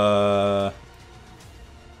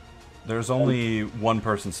 There's only one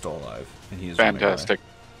person still alive, and he is running away. Fantastic.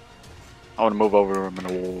 I want to move over. I'm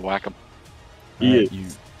gonna whack him Alright, you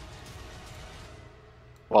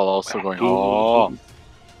while also going. Oh,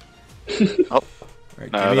 Alright, no,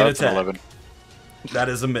 give me an that's an attack. 11. That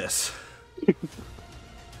is a miss.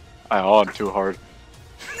 I'm too hard.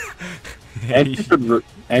 Andrew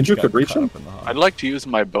could reach him. I'd like to use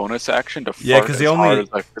my bonus action to Yeah, fart 'cause as he only- hard as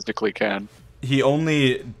I physically can. He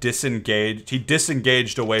only disengaged. He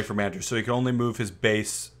disengaged away from Andrew, so he could only move his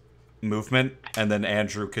base movement, and then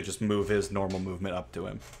Andrew could just move his normal movement up to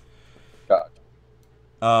him. God.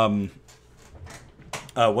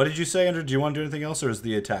 What did you say, Andrew? Do you want to do anything else, or is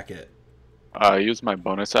the attack it? I use my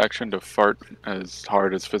bonus action to fart as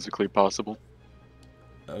hard as physically possible.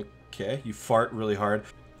 Okay, you fart really hard.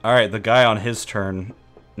 All right, the guy on his turn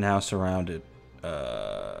now surrounded.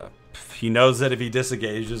 He knows that if he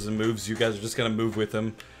disengages and moves, you guys are just gonna move with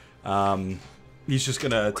him. He's just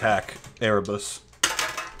gonna attack Erebus.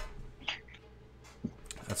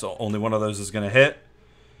 That's all, only one of those is gonna hit.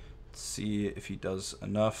 Let's see if he does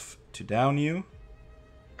enough to down you.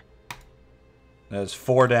 That is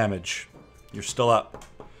 4 damage. You're still up.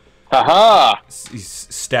 Haha! He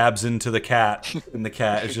stabs into the cat, and the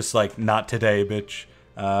cat is just like, "Not today, bitch."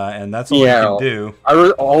 And that's all you can do.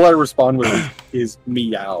 All I respond with is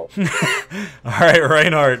meow. All right,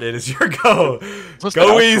 Reinhardt, it is your go.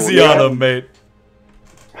 Go easy on him, mate.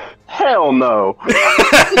 Hell no.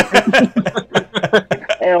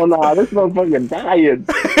 Hell no, this motherfucking dying.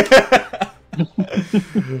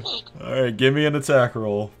 Alright, give me an attack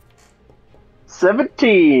roll.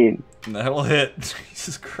 17. That'll hit.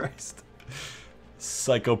 Jesus Christ.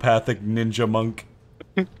 Psychopathic ninja monk.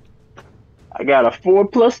 I got a 4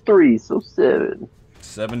 plus 3, so 7.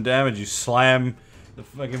 7 damage. You slam the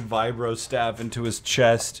fucking vibro staff into his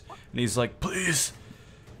chest, and he's like, please.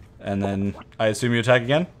 And then I assume you attack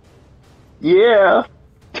again? Yeah.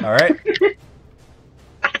 Alright.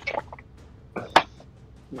 I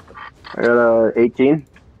got a 18.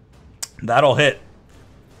 That'll hit.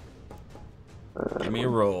 Give me a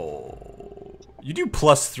roll. You do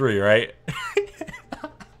 +3, right?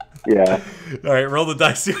 Yeah. Alright, roll the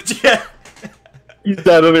dice, see what you get. He's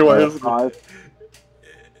dead anyway. 5. You 5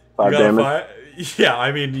 got a damage. 5? Yeah,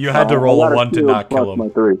 I mean, you had to roll a 1 to not kill him. My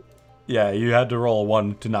 3. Yeah, you had to roll a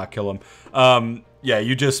 1 to not kill him. Yeah,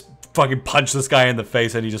 you just fucking punch this guy in the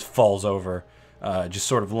face and he just falls over. Just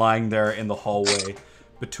sort of lying there in the hallway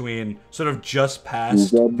between, sort of just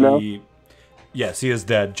past dead the... now? Yes, he is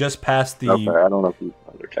dead. Just past the... Okay, I don't know if he's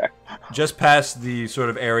under attack. Just past the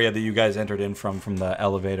sort of area that you guys entered in from the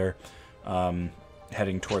elevator,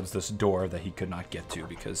 heading towards this door that he could not get to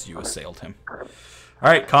because you assailed him.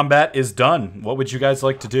 Alright, combat is done. What would you guys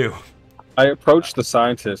like to do? I approached the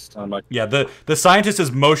scientist. I'm like, Yeah, the scientist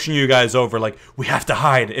is motioning you guys over, like, we have to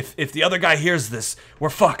hide. If the other guy hears this, we're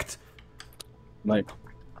fucked. I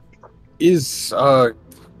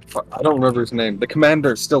don't remember his name. The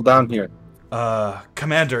commander's still down here.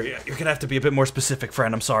 Commander, you're gonna have to be a bit more specific,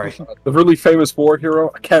 friend. I'm sorry. The really famous war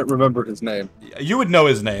hero. I can't remember his name. You would know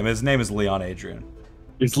his name. His name is Leon Adrian.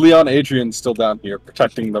 Is Leon Adrian still down here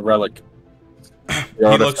protecting the relic?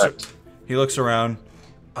 He looks around.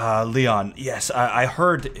 Leon, yes, I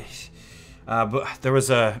heard. But there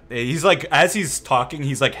was he's like, as he's talking,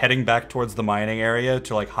 he's like heading back towards the mining area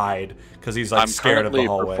to like hide because he's like scared of the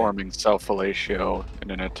hallway. I'm currently performing self-fellatio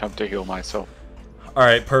in an attempt to heal myself. All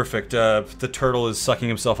right, perfect. The turtle is sucking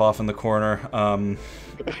himself off in the corner.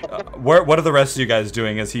 What are the rest of you guys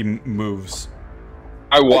doing as he moves?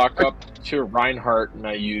 I walk up to Reinhardt and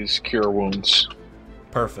I use Cure Wounds.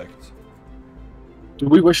 Perfect. Do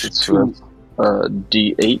we wish to?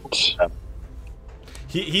 D8.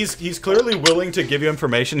 He's clearly willing to give you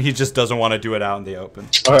information. He just doesn't want to do it out in the open.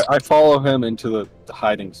 All right, I follow him into the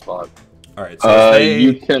hiding spot. All right. So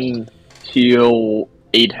you can heal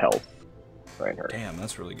 8 health. Reinhardt. Damn,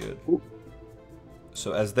 that's really good.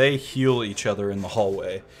 So as they heal each other in the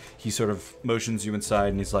hallway, he sort of motions you inside,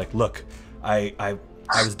 and he's like, "Look, I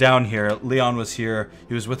was down here. Leon was here.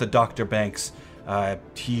 He was with a Dr. Banks.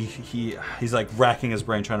 He's like racking his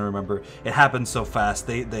brain trying to remember. It happened so fast.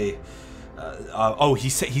 He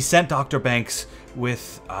sent Dr. Banks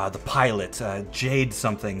with the pilot, Jade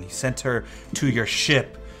something. He sent her to your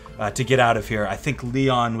ship to get out of here. I think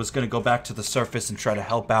Leon was going to go back to the surface and try to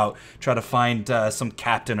help out, try to find some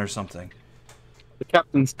captain or something." The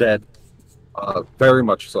captain's dead. Very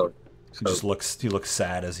much so. He looks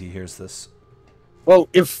sad as he hears this. Well,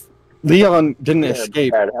 if Leon didn't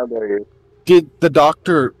escape, Dad, how dare you? did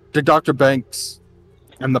Dr. Banks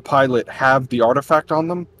and the pilot have the artifact on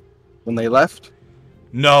them when they left?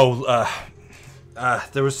 No,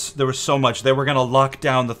 there was so much. They were gonna lock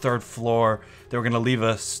down the 3rd floor. They were gonna leave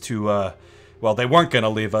us to, well, they weren't gonna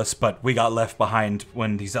leave us, but we got left behind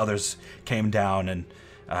when these others came down, and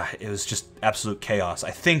it was just absolute chaos.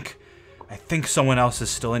 I think someone else is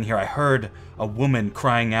still in here. I heard a woman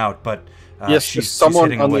crying out, but yes, she's someone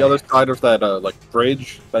hitting on away. the other side of that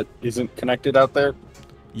bridge that isn't connected out there.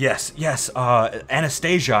 Yes.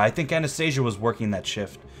 Anastasia. I think Anastasia was working that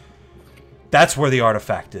shift. That's where the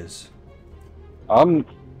artifact is. Do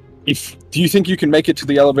you think you can make it to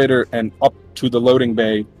the elevator and up to the loading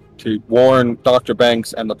bay to warn Dr.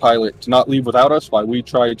 Banks and the pilot to not leave without us while we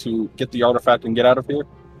try to get the artifact and get out of here?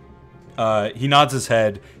 He nods his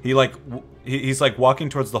head. He's like walking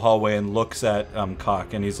towards the hallway and looks at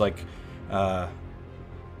Cock, and he's like,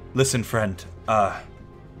 "Listen, friend. I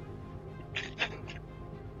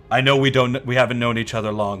know we haven't known each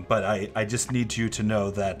other long, but I just need you to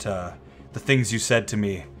know that the things you said to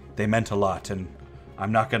me, they meant a lot, and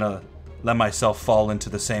I'm not gonna let myself fall into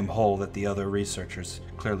the same hole that the other researchers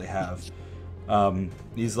clearly have."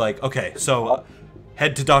 He's like, "Okay, so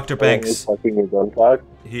head to Dr. Banks." His gun cock.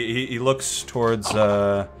 He looks towards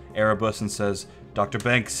Erebus and says, Dr.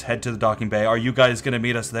 Banks, head to the docking bay. Are you guys going to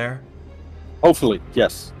meet us there? Hopefully,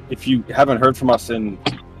 yes. If you haven't heard from us in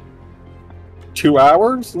 2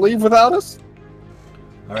 hours, leave without us?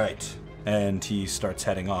 All right. And he starts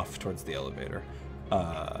heading off towards the elevator.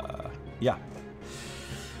 Yeah.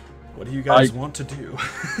 What do you guys want to do?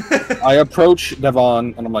 I approach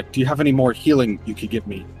Devon, and I'm like, do you have any more healing you could give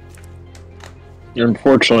me?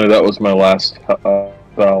 Unfortunately, that was my last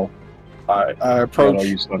spell. I approach... I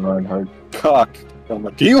used on Reinhardt. Cock. I'm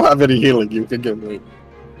like, do you have any healing you can give me?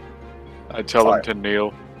 I tell him to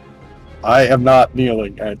kneel. I am not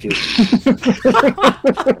kneeling, Andrew.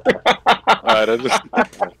 Alright,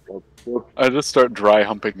 I just start dry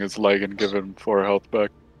humping his leg and give him 4 health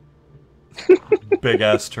back. Big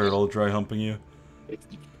ass turtle dry humping you.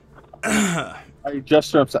 I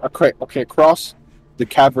gesture up. Okay, across the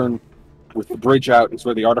cavern with the bridge out is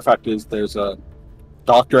where the artifact is. There's a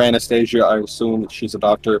Dr. Anastasia. I assume she's a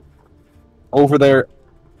doctor. Over there,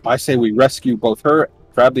 I say we rescue both her,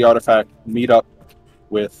 grab the artifact, meet up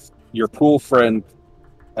with your pool friend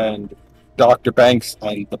and Dr. Banks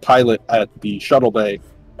and the pilot at the shuttle bay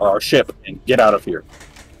or our ship and get out of here.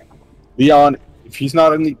 Leon, if he's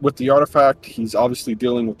not with the artifact, he's obviously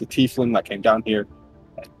dealing with the tiefling that came down here.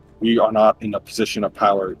 We are not in a position of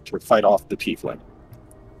power to fight off the tiefling.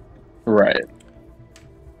 Right.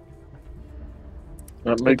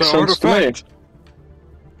 That makes sense to me.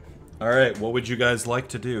 All right, what would you guys like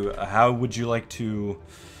to do? How would you like to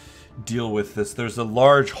deal with this? There's a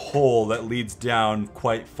large hole that leads down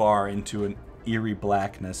quite far into an eerie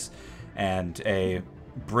blackness and a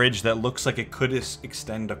bridge that looks like it could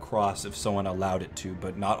extend across if someone allowed it to,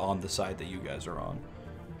 but not on the side that you guys are on.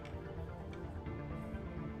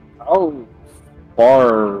 How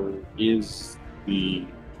far is the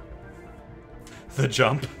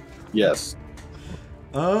jump? Yes.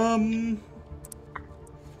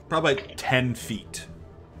 Probably like 10 feet.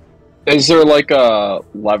 Is there like a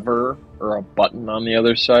lever or a button on the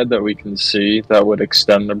other side that we can see that would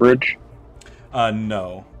extend the bridge?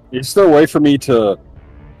 No. Is there a way for me to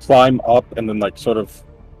climb up and then like sort of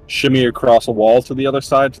shimmy across a wall to the other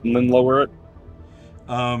side and then lower it?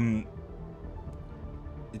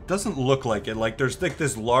 It doesn't look like it. Like there's like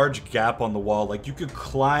this large gap on the wall. Like you could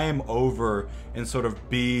climb over and sort of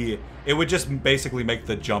be. It would just basically make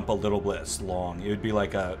the jump a little less long. It would be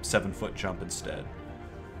like a 7-foot jump instead.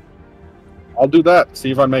 I'll do that. See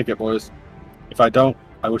if I make it, boys. If I don't,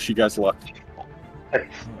 I wish you guys luck.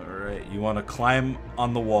 Alright, you want to climb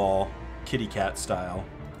on the wall, kitty cat style,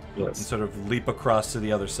 and Yes. sort of leap across to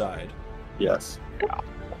the other side. Yes.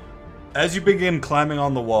 As you begin climbing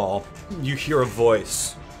on the wall, you hear a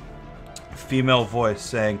voice. A female voice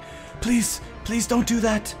saying, "Please, please don't do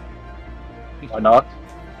that." Why not?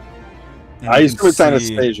 And I you used can to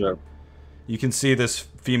Anastasia. You can see this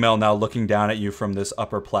female now looking down at you from this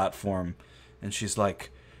upper platform, and she's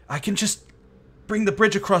like, "I can just bring the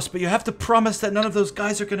bridge across, but you have to promise that none of those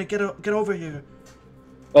guys are gonna get over here."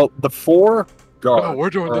 Well, the 4 guards. Oh, we're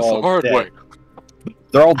doing are this the all hard dead. way.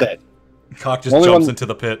 They're all dead. Cock just Only jumps one- into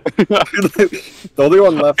the pit. The only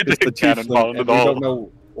one left is the didn't cannonball tiefling, it and we at all. don't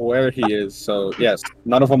know where he is. So yes,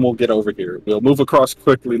 none of them will get over here. We'll move across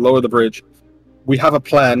quickly, lower the bridge. We have a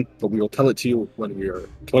plan, but we will tell it to you when we are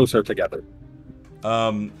closer together.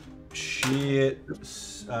 Give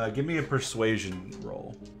me a persuasion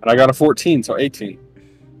roll. And I got a 14, so 18.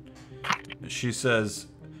 She says,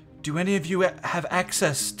 "Do any of you have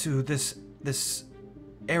access to this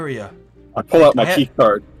area?" I pull out my I key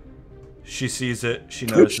card. She sees it. She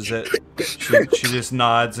notices it. She just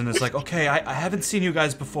nods and is like, "Okay, I haven't seen you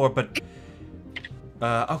guys before, but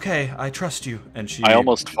okay, I trust you." And she. I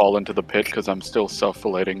almost fall into the pit because I'm still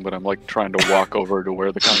self-filating, but I'm like trying to walk over to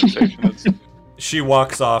where the conversation is. She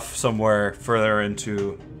walks off somewhere further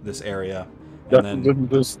into this area, and then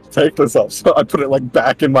Just take this up. So I put it like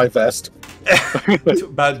back in my vest.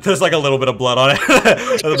 there's like a little bit of blood on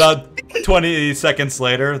it. About 20 seconds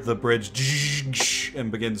later, the bridge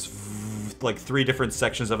and begins like 3 different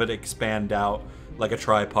sections of it expand out like a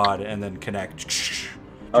tripod and then connect. She's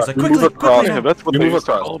like, we move quickly, across. quickly. Yeah, that's what You they move used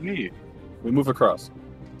to across. call me. We move across.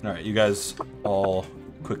 All right, you guys all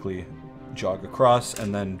quickly jog across,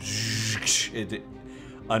 and then it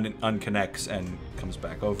unconnects and comes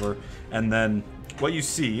back over. And then what you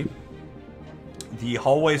see, the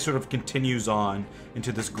hallway sort of continues on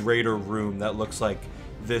into this greater room that looks like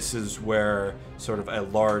this is where sort of a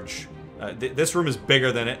large... this room is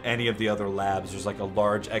bigger than any of the other labs. There's like a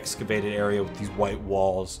large excavated area with these white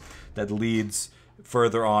walls that leads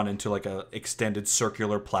further on into like a extended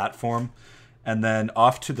circular platform. And then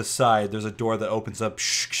off to the side, there's a door that opens up,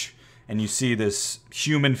 and you see this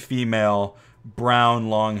human female brown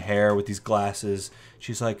long hair with these glasses.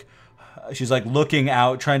 She's like looking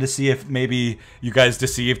out, trying to see if maybe you guys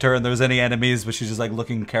deceived her and there was any enemies, but she's just like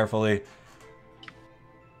looking carefully.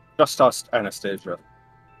 Just us, Anastasia.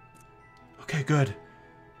 Okay, good.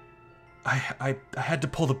 I had to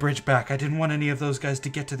pull the bridge back. I didn't want any of those guys to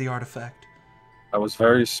get to the artifact. That was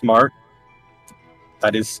very smart.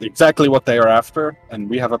 That is exactly what they are after, and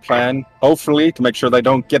we have a plan, hopefully, to make sure they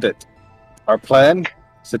don't get it. Our plan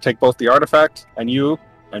is to take both the artifact and you,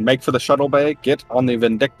 and make for the shuttle bay, get on the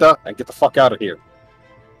Vindicta, and get the fuck out of here.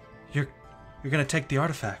 You're gonna take the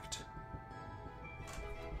artifact?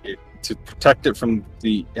 To protect it from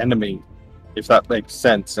the enemy, if that makes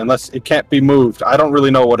sense. Unless it can't be moved. I don't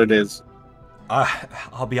really know what it is.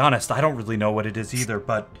 I'll be honest, I don't really know what it is either,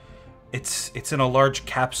 but it's in a large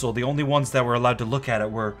capsule. The only ones that were allowed to look at it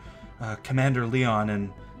were Commander Leon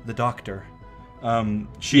and the Doctor.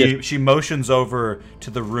 She motions over to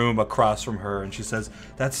the room across from her, and she says,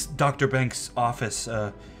 "That's Dr. Banks' office.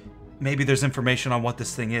 Maybe there's information on what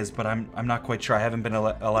this thing is, but I'm not quite sure. I haven't been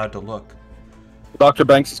allowed to look." Dr.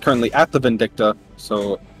 Banks is currently at the Vindicta,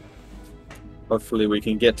 so hopefully we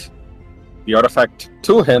can get the artifact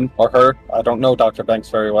to him or her. I don't know Dr. Banks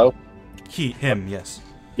very well. Him, yes.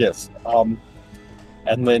 Yes. And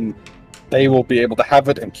then they will be able to have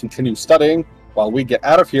it and continue studying while we get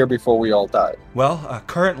out of here before we all die. Well,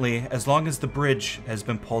 currently, as long as the bridge has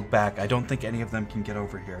been pulled back, I don't think any of them can get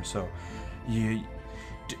over here. So, you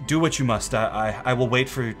do what you must. I will wait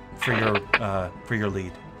for your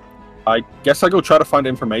lead. I guess I go try to find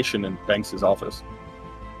information in Banks' office.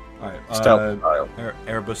 All right. Stealth style.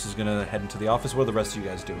 Erebus is gonna head into the office. What are the rest of you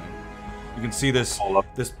guys doing? You can see this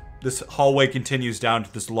hallway continues down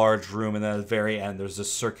to this large room, and then at the very end, there's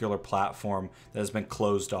this circular platform that has been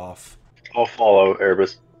closed off. I'll follow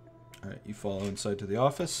Erebus. All right, you follow inside to the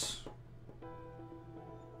office.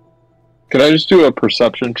 Could I just do a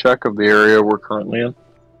perception check of the area we're currently in?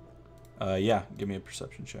 Yeah, give me a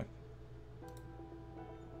perception check.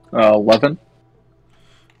 11.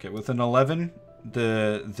 Okay, with an 11,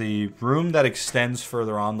 the room that extends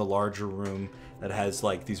further on, the larger room that has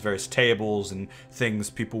like these various tables and things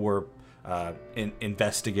people were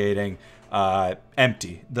investigating,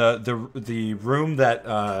 empty. The room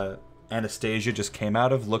that Anastasia just came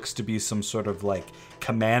out of looks to be some sort of like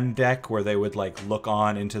command deck where they would like look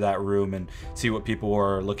on into that room and see what people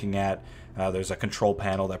were looking at. There's a control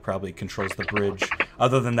panel that probably controls the bridge.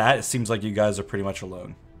 Other than that, it seems like you guys are pretty much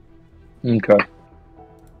alone. Okay.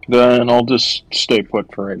 Then I'll just stay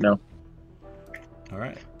put for right now. All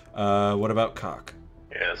right. What about Cock?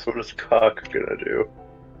 Yeah, so what is Cock gonna do?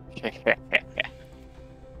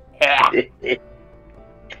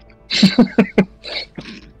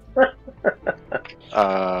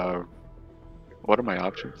 What are my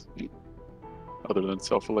options? Other than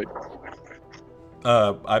self-elate?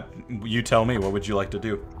 You tell me. What would you like to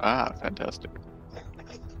do? Ah, fantastic.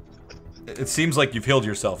 It seems like you've healed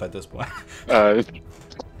yourself at this point.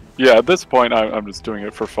 Yeah, at this point, I'm just doing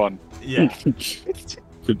it for fun. Yeah.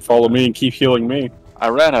 Could follow me and keep healing me. I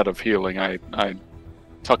ran out of healing. I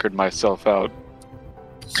tuckered myself out.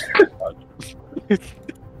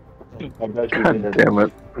 Damn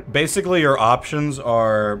it. Basically, your options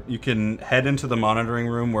are you can head into the monitoring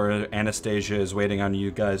room where Anastasia is waiting on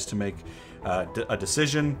you guys to make a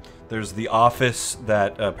decision. There's the office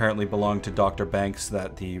that apparently belonged to Dr. Banks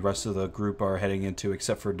that the rest of the group are heading into,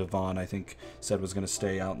 except for Devon, I think, said was going to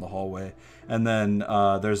stay out in the hallway. And then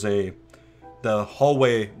there's the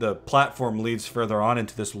hallway, the platform leads further on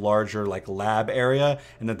into this larger like lab area,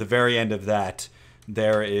 and at the very end of that,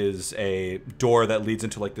 there is a door that leads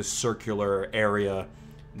into like this circular area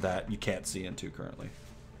that you can't see into currently.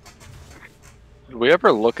 Did we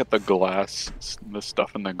ever look at the glass, the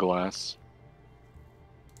stuff in the glass?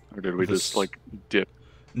 Or did we just like dip?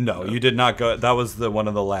 No, you did not go. That was one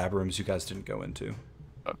of the lab rooms you guys didn't go into.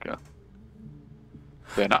 Okay.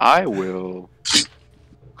 Then I will.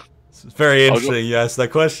 It's very interesting you asked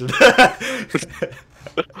that question.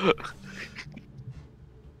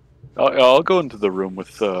 I'll go into the room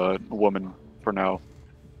with the woman for now.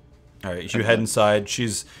 All right, you head inside.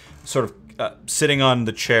 She's sort of sitting on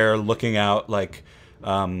the chair, looking out like,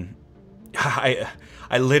 I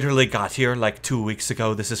literally got here like 2 weeks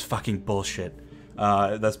ago. This is fucking bullshit.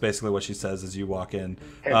 That's basically what she says as you walk in.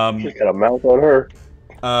 She's got a mouth on her.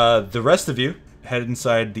 The rest of you head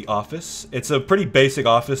inside the office. It's a pretty basic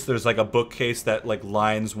office. There's like a bookcase that like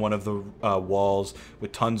lines one of the walls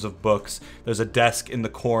with tons of books. There's a desk in the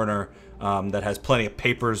corner that has plenty of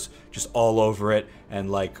papers just all over it, and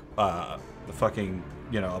like the fucking,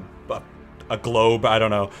 you know, a globe, I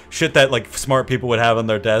don't know, shit that like smart people would have on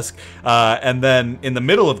their desk. And then in the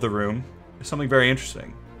middle of the room, is something very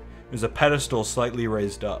interesting. There's a pedestal slightly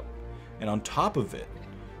raised up, and on top of it,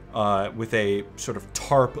 with a sort of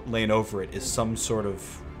tarp laying over it, is some sort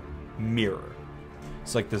of mirror.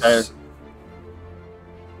 It's like this...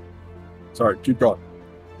 Sorry, keep going.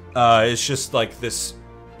 It's just like this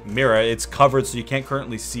mirror. It's covered, so you can't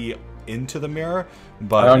currently see into the mirror,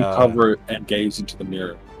 but... I uncover it and gaze into the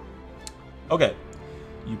mirror. Okay.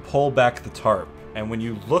 You pull back the tarp, and when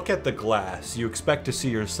you look at the glass, you expect to see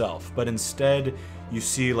yourself, but instead you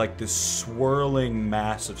see like this swirling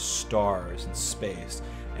mass of stars in space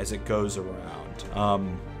as it goes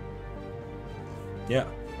around. Yeah.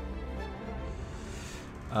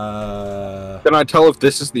 Can I tell if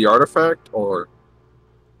this is the artifact, or...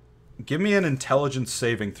 Give me an intelligence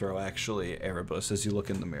saving throw, actually, Erebus, as you look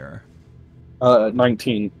in the mirror.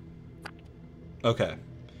 19. Okay.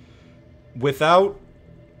 Without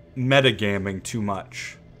metagaming too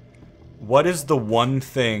much, what is the one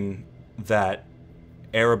thing that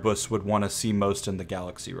Erebus would want to see most in the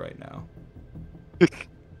galaxy right now?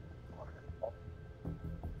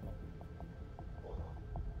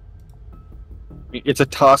 It's a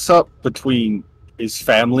toss-up between his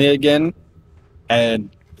family again and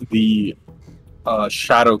the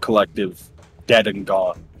Shadow Collective dead and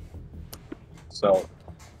gone. So,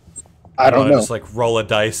 I don't know. Just like roll a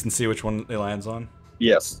dice and see which one it lands on?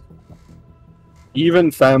 Yes.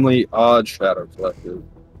 Even family, odd Shadow Collective.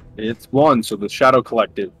 It's one, so the Shadow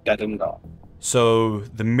Collective dead and gone. So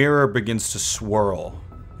the mirror begins to swirl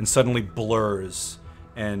and suddenly blurs,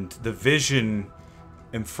 and the vision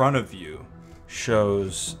in front of you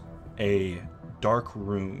shows a dark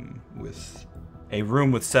room with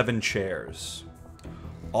 7 chairs.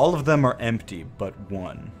 All of them are empty but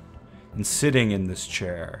one. And sitting in this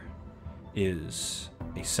chair is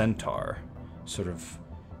a centaur. Sort of,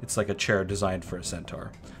 it's like a chair designed for a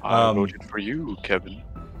centaur. I voted for you, Kevin.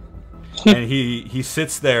 And he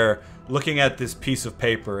sits there looking at this piece of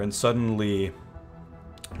paper, and suddenly,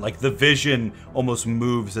 like, the vision almost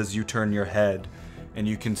moves as you turn your head, and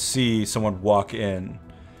you can see someone walk in,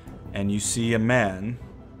 and you see a man,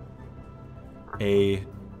 a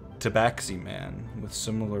tabaxi man with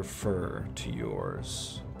similar fur to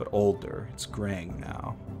yours, but older. It's graying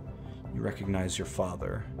now. You recognize your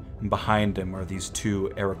father, and behind him are these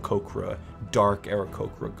 2 Aarakocra, dark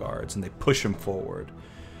Aarakocra guards, and they push him forward.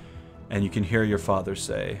 And you can hear your father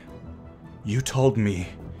say, "You told me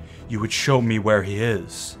you would show me where he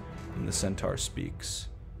is." And the centaur speaks,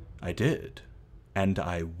 "I did, and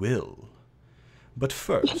I will. But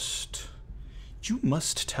first, you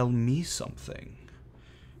must tell me something."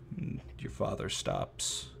 And your father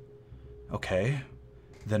stops. "Okay,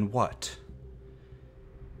 then what?"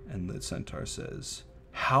 And the centaur says,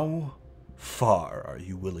 "How far are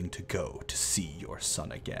you willing to go to see your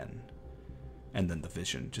son again?" And then the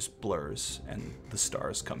vision just blurs and the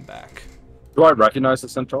stars come back. Do I recognize the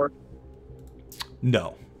centaur?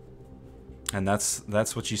 No. And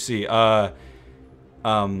that's what you see.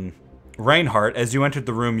 Reinhardt, as you entered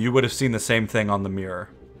the room, you would have seen the same thing on the mirror.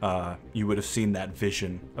 You would have seen that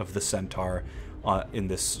vision of the centaur in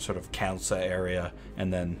this sort of council area,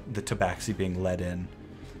 and then the tabaxi being led in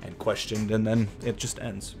and questioned, and then it just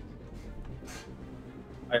ends.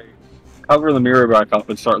 I cover the mirror back up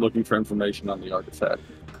and start looking for information on the artifact.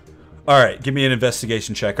 All right, give me an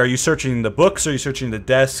investigation check. Are you searching the books? Are you searching the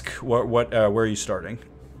desk? Where are you starting?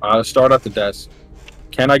 Start at the desk.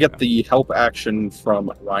 Can I get the help action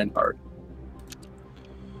from Reinhardt?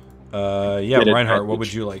 Yeah, Reinhardt, what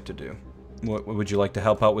would you like to do? What would you like to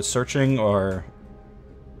help out with searching, or?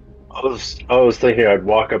 I was thinking I'd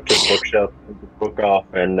walk up to the bookshelf, take the book off,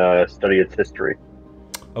 and study its history.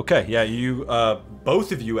 Okay, yeah, you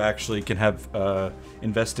both of you actually can have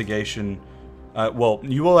investigation. Well,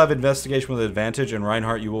 you will have investigation with advantage, and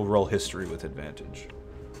Reinhardt, you will roll history with advantage.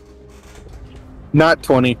 Not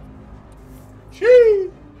 20.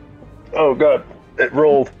 Oh god, it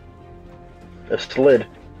rolled. It slid.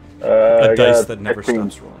 A dice that never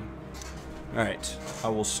stops rolling. Alright, I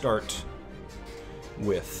will start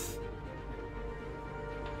with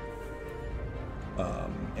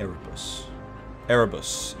Erebus.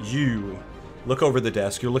 Erebus, you look over the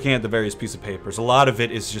desk. You're looking at the various pieces of papers. A lot of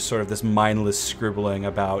it is just sort of this mindless scribbling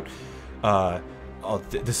about, oh,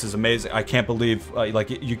 this is amazing. I can't believe,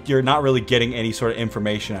 you're not really getting any sort of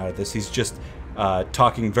information out of this. He's just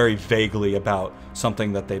talking very vaguely about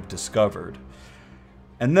something that they've discovered.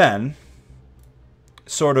 And then,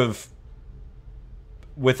 sort of,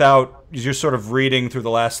 you're sort of reading through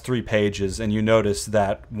the last 3 pages, and you notice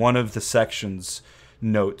that one of the sections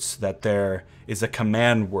notes that there is a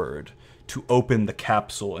command word to open the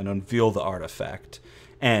capsule and unveil the artifact.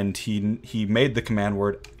 And he made the command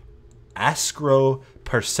word Ascro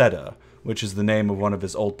Persetta, which is the name of one of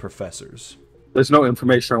his old professors. There's no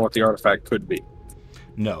information on what the artifact could be.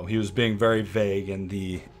 No, he was being very vague in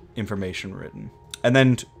the information written. And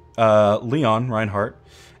then Leon Reinhardt,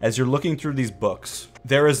 as you're looking through these books,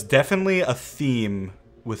 there is definitely a theme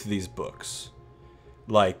with these books.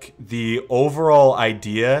 Like, the overall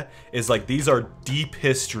idea is, like, these are deep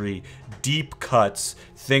history, deep cuts,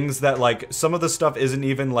 things that, like, some of the stuff isn't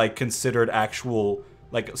even, like, considered actual,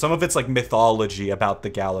 like, some of it's, like, mythology about the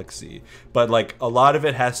galaxy. But, like, a lot of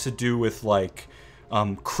it has to do with, like,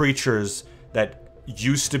 creatures that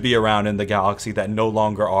used to be around in the galaxy that no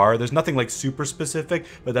longer are. There's nothing, like, super specific,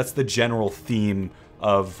 but that's the general theme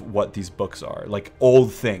of what these books are. Like,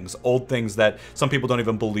 old things that some people don't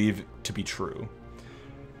even believe to be true.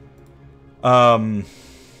 Yeah,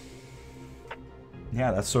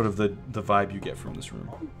 that's sort of the vibe you get from this room.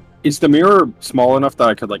 Is the mirror small enough that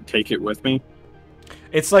I could, like, take it with me?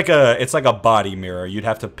 It's like a body mirror. You'd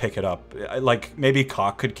have to pick it up. Like, maybe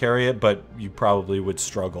Cock could carry it, but you probably would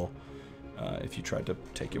struggle if you tried to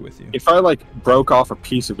take it with you. If I, like, broke off a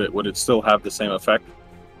piece of it, would it still have the same effect?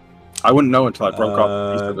 I wouldn't know until I broke off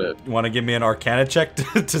a piece of it. You want to give me an Arcana check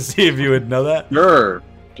to see if you would know that? Sure.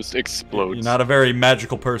 Just explodes. You're not a very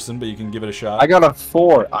magical person, but you can give it a shot. I got a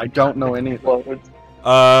 4. I don't know anything.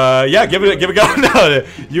 Yeah, give it a go. No,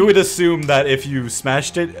 you would assume that if you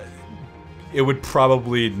smashed it, it would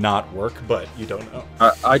probably not work, but you don't know.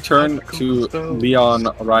 I turned to Leon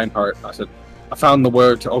Reinhardt. I said, I found the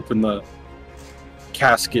word to open the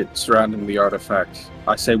casket surrounding the artifact.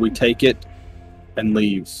 I say we take it and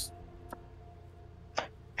leave.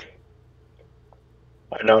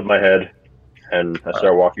 I nod my head, and I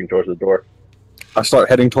start walking towards the door. I start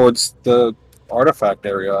heading towards the artifact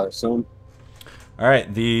area, I assume. All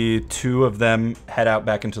right, the two of them head out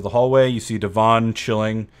back into the hallway. You see Devon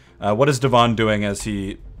chilling. What is Devon doing as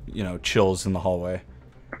he, chills in the hallway?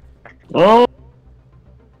 Well,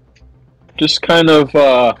 just kind of,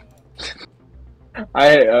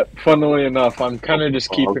 funnily enough, I'm kind of just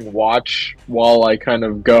keeping watch while I kind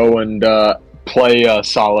of go and play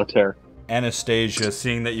solitaire. Anastasia,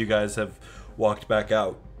 seeing that you guys have walked back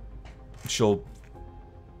out, she'll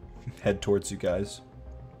head towards you guys.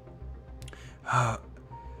 I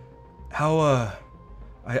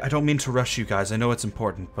don't mean to rush you guys. I know it's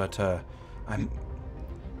important, but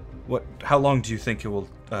how long do you think it will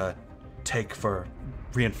take for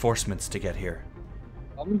reinforcements to get here?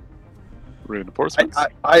 Reinforcements?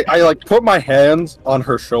 I like put my hands on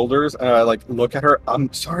her shoulders and I like look at her.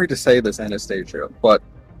 I'm sorry to say this, Anastasia, but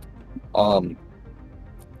the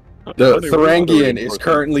Thurangian is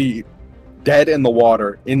currently dead in the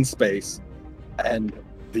water in space, and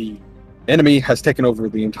the enemy has taken over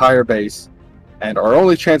the entire base, and our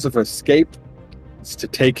only chance of escape is to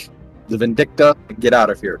take the Vindicta and get out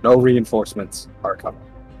of here. No reinforcements are coming.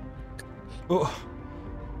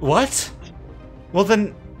 What? Well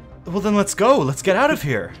then let's go. Let's get out of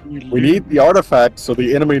here. We need the artifact so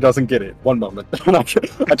the enemy doesn't get it. One moment.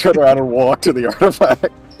 I turn around and walk to the artifact.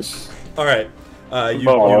 All right.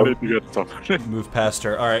 You move past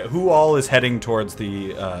her. All right. Who all is heading towards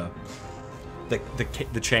the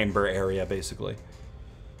chamber area, basically?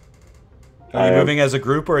 Are you moving as a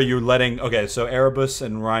group, or are you letting... Okay, so Erebus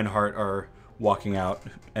and Reinhardt are walking out.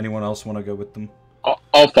 Anyone else want to go with them?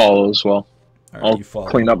 I'll follow as well. Right, I'll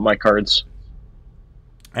clean up my cards.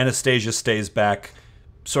 Anastasia stays back,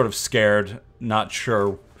 sort of scared, not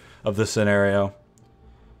sure of the scenario.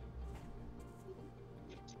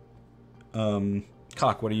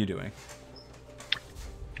 Cock, what are you doing?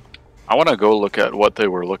 I want to go look at what they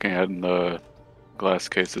were looking at in the glass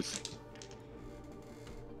cases.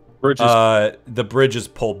 The bridge is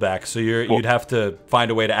pulled back, so you'd have to find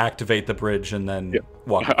a way to activate the bridge and then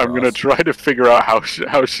walk across. I'm gonna try to figure out how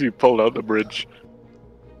she pulled out the bridge.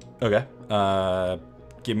 Okay.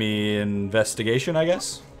 Give me investigation, I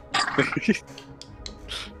guess.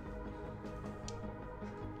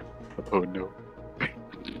 Oh no.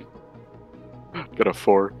 Got a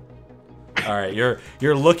 4. All right,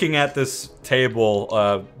 you're looking at this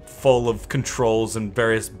table full of controls and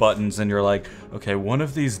various buttons, and you're like, okay, one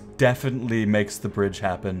of these definitely makes the bridge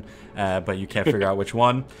happen, but you can't figure out which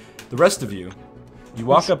one. The rest of you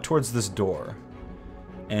walk up towards this door,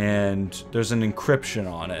 and there's an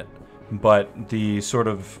encryption on it, but the sort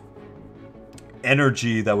of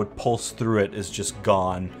energy that would pulse through it is just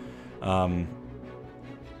gone.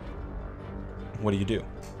 What do you do?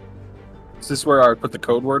 Is this where I put the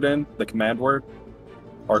code word in, the command word?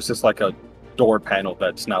 Or is this like a door panel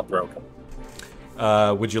that's now broken?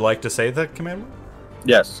 Would you like to say the command word?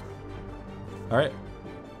 Yes. All right.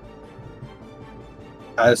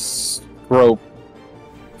 Astro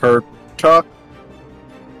Ascroperta?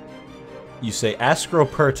 You say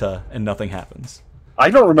Ascroperta, and nothing happens. I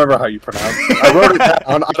don't remember how you pronounce it. I wrote it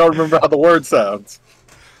down. I don't remember how the word sounds.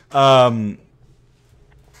 Yeah,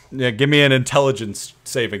 give me an intelligence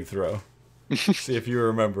saving throw. See if you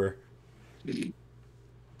remember.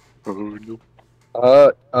 Oh,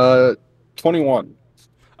 no. 21.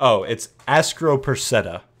 Oh, it's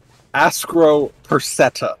Ascroperceta.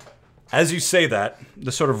 Ascroperceta. As you say that,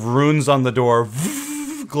 the sort of runes on the door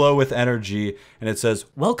glow with energy, and it says,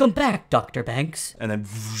 "Welcome back, Dr. Banks." And then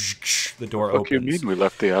the door What opens. do you mean we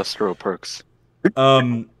left the Astro Perks?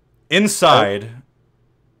 Inside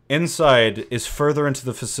is further into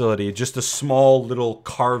the facility, just a small little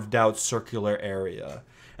carved out circular area.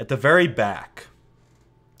 At the very back,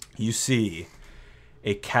 you see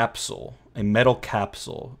a capsule, a metal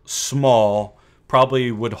capsule, small,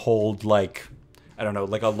 probably would hold like, I don't know,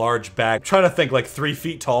 like a large bag. I'm trying to think like 3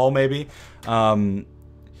 feet tall, maybe.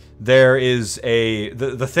 There is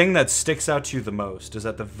the thing that sticks out to you the most is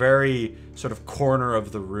at the very sort of corner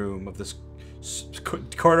of the room, of this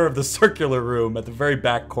corner of the circular room, at the very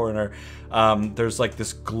back corner, there's like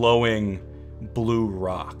this glowing blue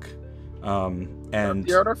rock. And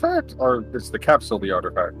The artifact? Or is the capsule the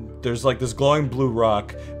artifact? there's like this glowing blue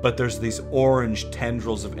rock, but there's these orange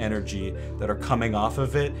tendrils of energy that are coming off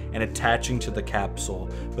of it and attaching to the capsule.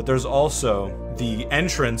 But there's also the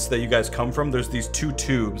entrance that you guys come from. There's these 2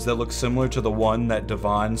 tubes that look similar to the one that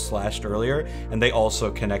Devon slashed earlier, and they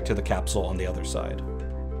also connect to the capsule on the other side.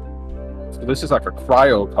 So this is like a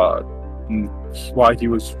cryopod. And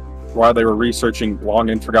while they were researching long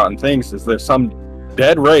and forgotten things, is there some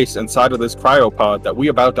dead race inside of this cryopod that we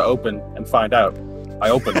about to open and find out? I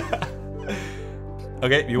open it.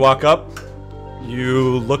 Okay, you walk up,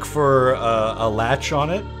 you look for a latch on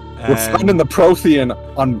it. We're finding the Prothean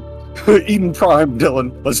on Eden Prime,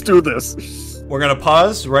 Dylan. Let's do this. We're gonna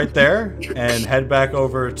pause right there and head back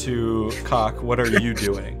over to Cock. What are you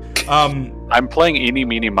doing? I'm playing Eeny,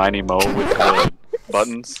 Meeny, Miny, Mo with the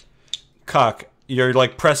buttons. Cock, you're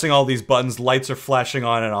like pressing all these buttons, lights are flashing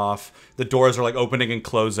on and off, the doors are like opening and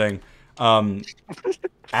closing.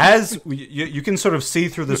 As you can sort of see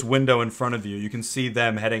through this window in front of you, you can see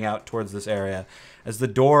them heading out towards this area. As the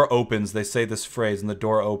door opens, they say this phrase, and the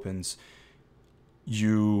door opens,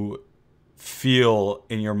 you feel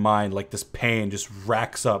in your mind like this pain just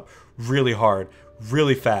racks up really hard,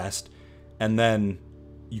 really fast, and then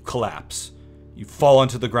you collapse. You fall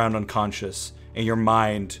onto the ground unconscious, and your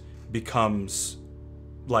mind becomes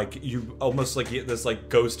like you almost like this like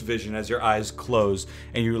ghost vision as your eyes close,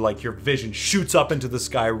 and you like your vision shoots up into the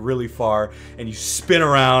sky really far, and you spin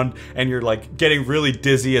around, and you're like getting really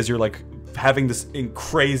dizzy as you're like having this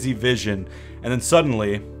crazy vision, and then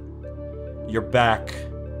suddenly you're back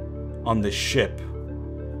on this ship,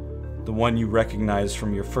 the one you recognize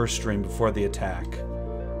from your first stream before the attack.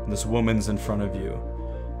 And this woman's in front of you,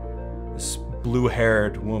 this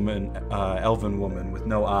blue-haired woman, elven woman with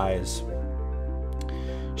no eyes.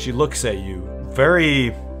 She looks at you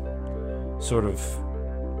very sort of...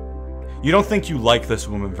 You don't think you like this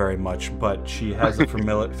woman very much, but she has a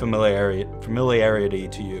familiarity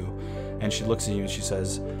to you. And she looks at you and she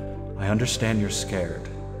says, "I understand you're scared.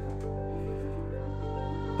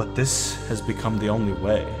 But this has become the only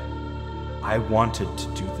way. I wanted to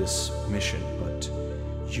do this mission, but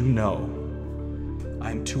you know,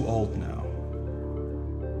 I'm too old now."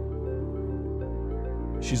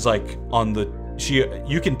 She's like on the...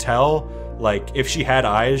 You can tell, like, if she had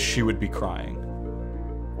eyes, she would be crying.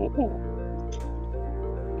 Ooh.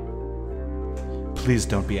 Please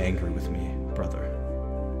don't be angry with me, brother.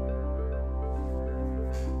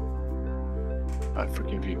 I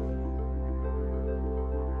forgive you.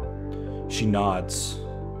 She nods,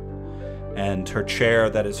 and her chair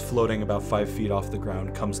that is floating about 5 feet off the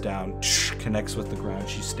ground comes down, connects with the ground.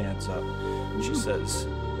 She stands up, and she says,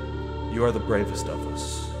 "You are the bravest of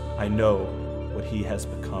us. I know what he has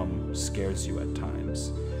become scares you at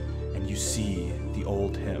times, and you see the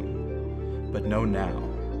old him. But know now,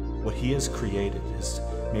 what he has created has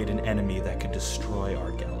made an enemy that can destroy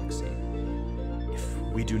our galaxy. If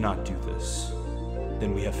we do not do this,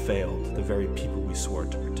 then we have failed the very people we swore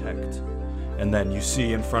to protect." And then you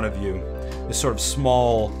see in front of you this sort of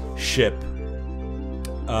small ship.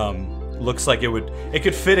 Looks like it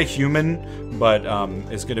could fit a human, but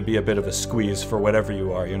it's going to be a bit of a squeeze for whatever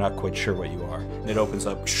you are. You're not quite sure what you are. And it opens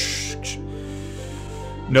up.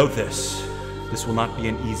 Note this. This will not be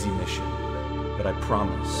an easy mission, but I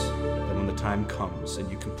promise that when the time comes and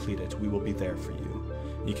you complete it, we will be there for you.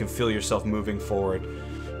 You can feel yourself moving forward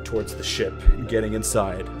towards the ship and getting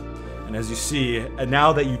inside. And as you see, and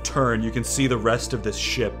now that you turn, you can see the rest of this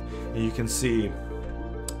ship, and you can see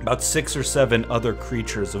About 6 or 7 other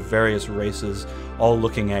creatures of various races, all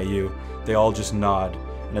looking at you. They all just nod,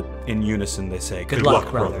 and in unison they say, Good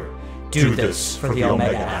luck, brother. Do this for the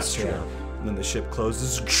Omega Astral. And then the ship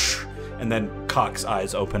closes, and then Cock's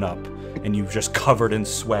eyes open up, and you've just covered in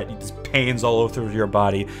sweat. There's pains all over your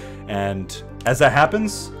body, and as that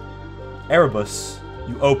happens, Erebus,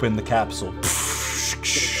 you open the capsule.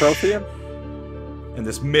 Trophy? And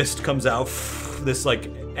this mist comes out, this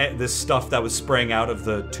this stuff that was spraying out of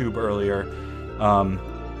the tube earlier,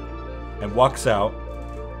 and walks out,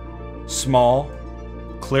 small,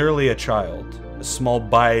 clearly a child, a small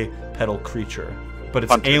bipedal creature, but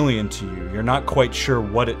it's alien to you. You're not quite sure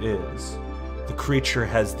what it is. The creature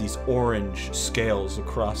has these orange scales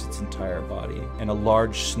across its entire body, and a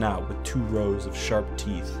large snout with 2 rows of sharp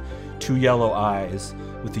teeth, 2 yellow eyes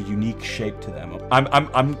with a unique shape to them.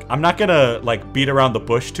 I'm not gonna like beat around the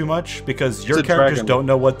bush too much because your characters don't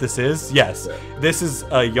know what this is. Yes, this is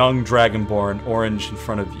a young dragonborn, orange in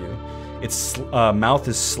front of you. Its mouth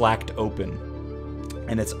is slacked open,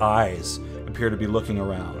 and its eyes appear to be looking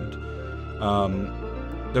around.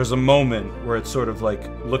 There's a moment where it sort of like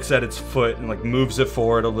looks at its foot and like moves it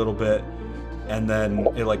forward a little bit, and then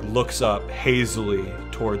it like looks up hazily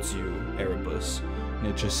towards you, Erebus, and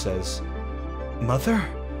it just says, "Mother?"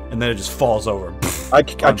 And then it just falls over. I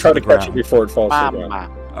try to catch it before it falls to the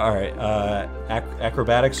ground. All right,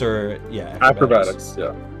 acrobatics or acrobatics.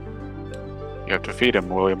 Yeah. You have to feed him,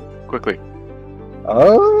 William, quickly.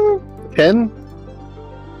 10.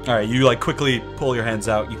 All right, you like quickly pull your hands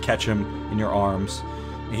out. You catch him in your arms.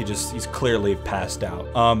 And he's clearly passed out.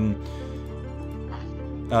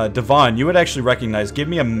 Devon, you would actually recognize. Give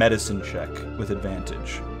me a medicine check with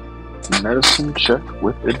advantage. Medicine check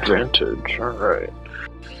with advantage. All right.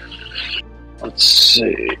 Let's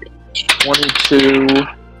see. 22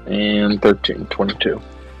 and 13. 22.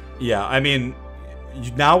 Yeah, I mean,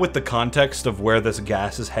 now with the context of where this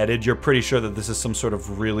gas is headed, you're pretty sure that this is some sort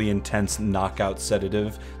of really intense knockout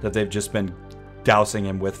sedative that they've just been dousing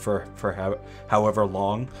him with for however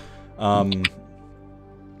long.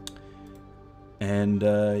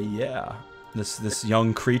 Yeah. This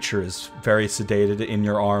young creature is very sedated in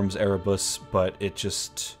your arms, Erebus, but it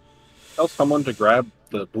just... Tell someone to grab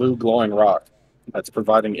the blue glowing rock that's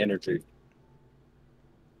providing energy.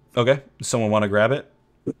 Okay. Does someone want to grab it?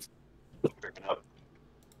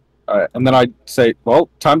 Alright, and then I say, well,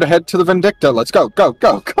 time to head to the Vindicta. Let's go, go,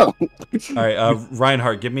 go, go. Alright,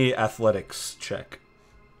 Reinhardt, give me athletics check.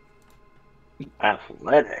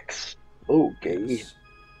 Athletics. Okay.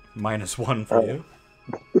 -1 for you.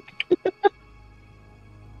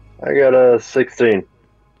 I got a 16.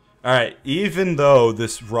 Alright, even though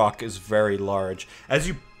this rock is very large, as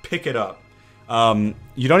you pick it up,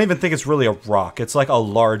 you don't even think it's really a rock. It's like a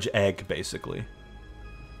large egg, basically.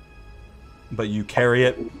 But you carry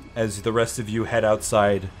it as the rest of you head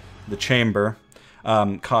outside the chamber.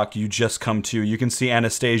 Cock, you just come to. You can see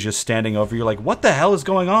Anastasia standing over you like, what the hell is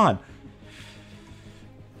going on?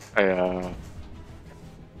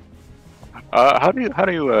 How do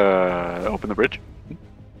you open the bridge?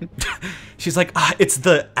 She's like, it's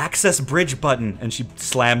the access bridge button, and she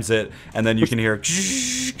slams it, and then you can hear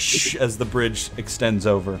as the bridge extends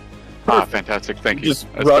over. Fantastic! Thank you. Just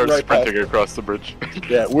I run start right sprinting past across the bridge.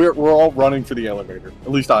 Yeah, we're all running for the elevator. At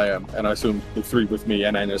least I am, and I assume the 3 with me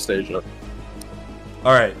and Anastasia.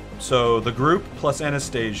 All right, so the group plus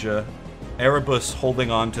Anastasia, Erebus holding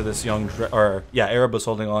on to this young, Erebus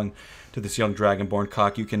holding on to this young dragonborn.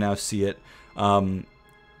 Cock, you can now see it.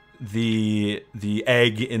 The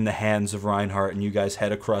egg in the hands of Reinhardt, and you guys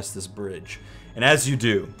head across this bridge. And as you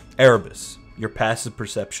do, Erebus, your passive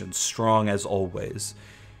perception strong as always.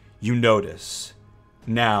 You notice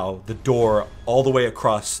now the door all the way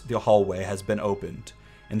across the hallway has been opened,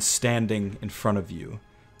 and standing in front of you,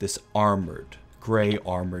 this gray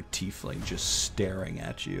armored tiefling just staring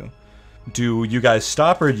at you. Do you guys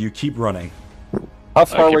stop or do you keep running? How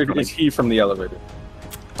far away is he from the elevator?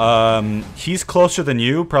 He's closer than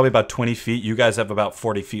you, probably about 20 feet. You guys have about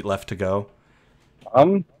 40 feet left to go.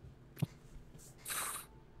 Well,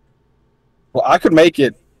 I could make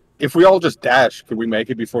it. If we all just dash, could we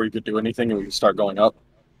make it before you could do anything and we could start going up?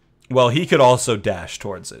 Well, he could also dash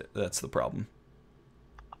towards it. That's the problem.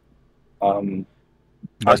 But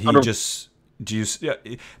he just...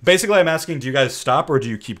 basically, I'm asking, do you guys stop or do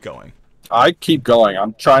you keep going? I keep going.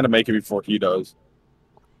 I'm trying to make it before he does.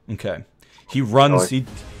 Okay. He runs...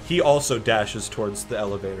 He also dashes towards the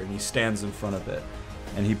elevator, and he stands in front of it.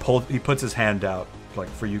 And he puts his hand out, like,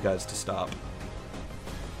 for you guys to stop.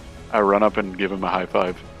 I run up and give him a high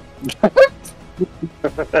five.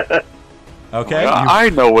 Okay. I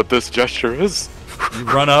know what this gesture is. You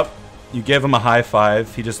run up, You give him a high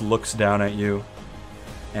five. He just looks down at you,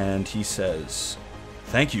 and he says,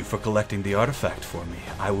 "Thank you for collecting the artifact for me.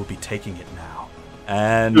 I will be taking it now."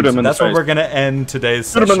 And that's where we're gonna end today's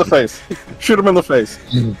session. Shoot him in the face. Shoot him in the face.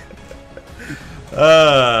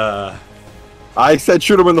 I said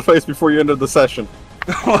shoot him in the face before you ended the session.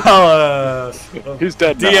 He's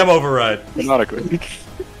dead. DM override. Not a good.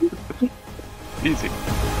 Easy.